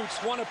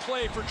recruits want to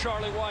play for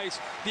Charlie Weiss.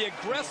 The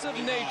aggressive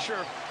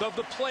nature of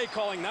the play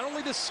calling, not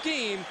only the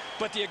scheme,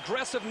 but the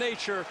aggressive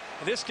nature.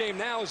 And this game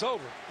now is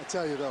over. I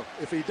tell you, though,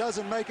 if he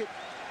doesn't make it,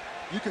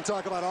 you can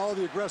talk about all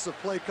the aggressive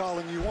play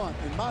calling you want.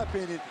 In my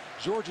opinion,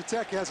 Georgia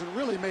Tech hasn't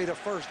really made a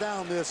first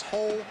down this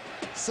whole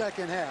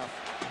second half.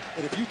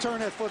 And if you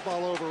turn that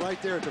football over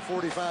right there at the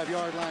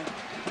 45-yard line,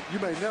 you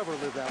may never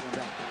live that one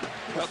down.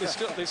 Well,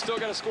 they still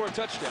got to score a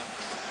touchdown,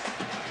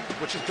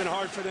 which has been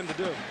hard for them to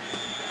do.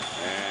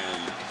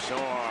 And so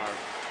are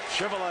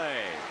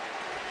Chevrolet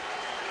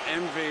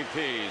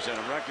MVPs. And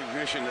in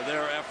recognition of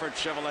their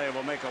efforts, Chevrolet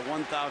will make a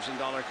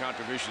 $1,000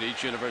 contribution to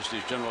each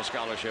university's general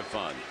scholarship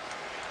fund.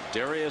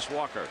 Darius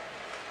Walker,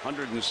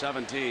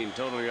 117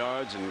 total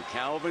yards, and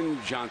Calvin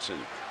Johnson,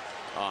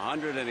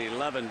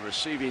 111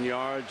 receiving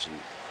yards and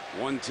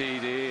 1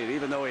 TD. And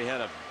even though he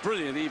had a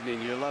brilliant evening,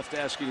 you're left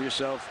asking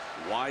yourself,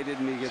 why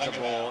didn't he get the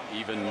ball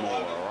even more?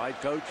 All right,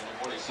 Coach?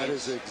 That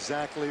is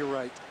exactly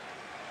right.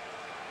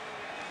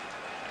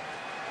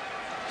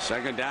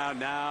 Second down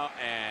now,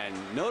 and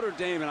Notre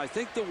Dame, and I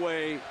think the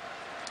way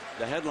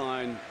the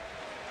headline,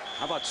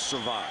 how about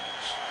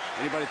survives?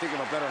 Anybody think of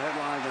a better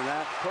headline than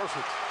that?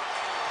 Perfect.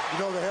 You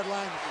know the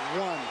headline?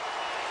 Won.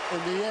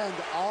 In the end,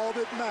 all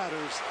that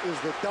matters is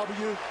the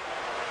W.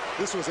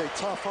 This was a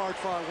tough,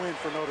 hard-fought win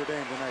for Notre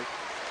Dame tonight.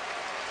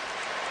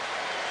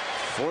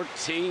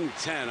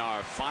 14-10,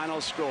 our final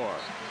score.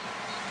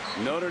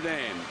 Notre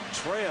Dame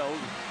trailed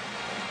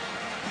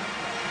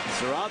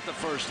Throughout the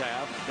first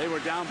half, they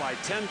were down by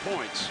 10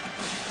 points.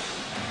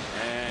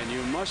 And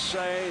you must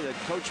say that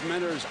Coach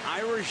Minter's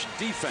Irish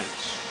defense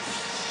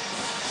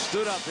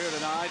stood up here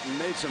tonight and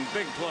made some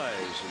big plays.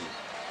 And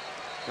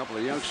a couple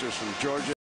of youngsters from Georgia